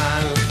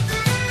McLennan.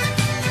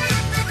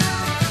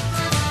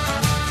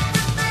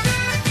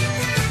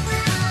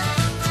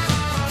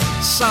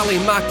 Sally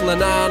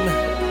McLennan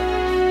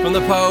from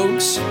the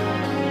Pogues,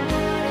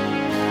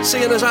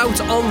 seeing us out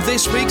on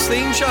this week's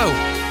theme show.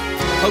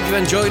 Hope you've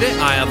enjoyed it.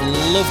 I have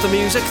loved the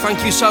music.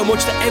 Thank you so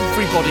much to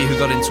everybody who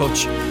got in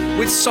touch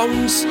with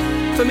songs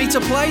for me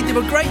to play. They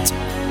were great.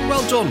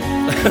 Well done.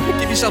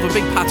 Give yourself a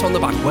big pat on the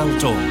back. Well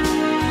done.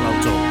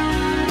 Well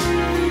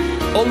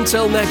done.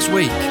 Until next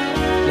week,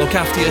 look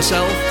after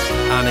yourself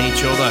and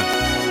each other.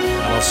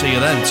 And I'll see you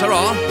then.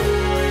 Ta-ra.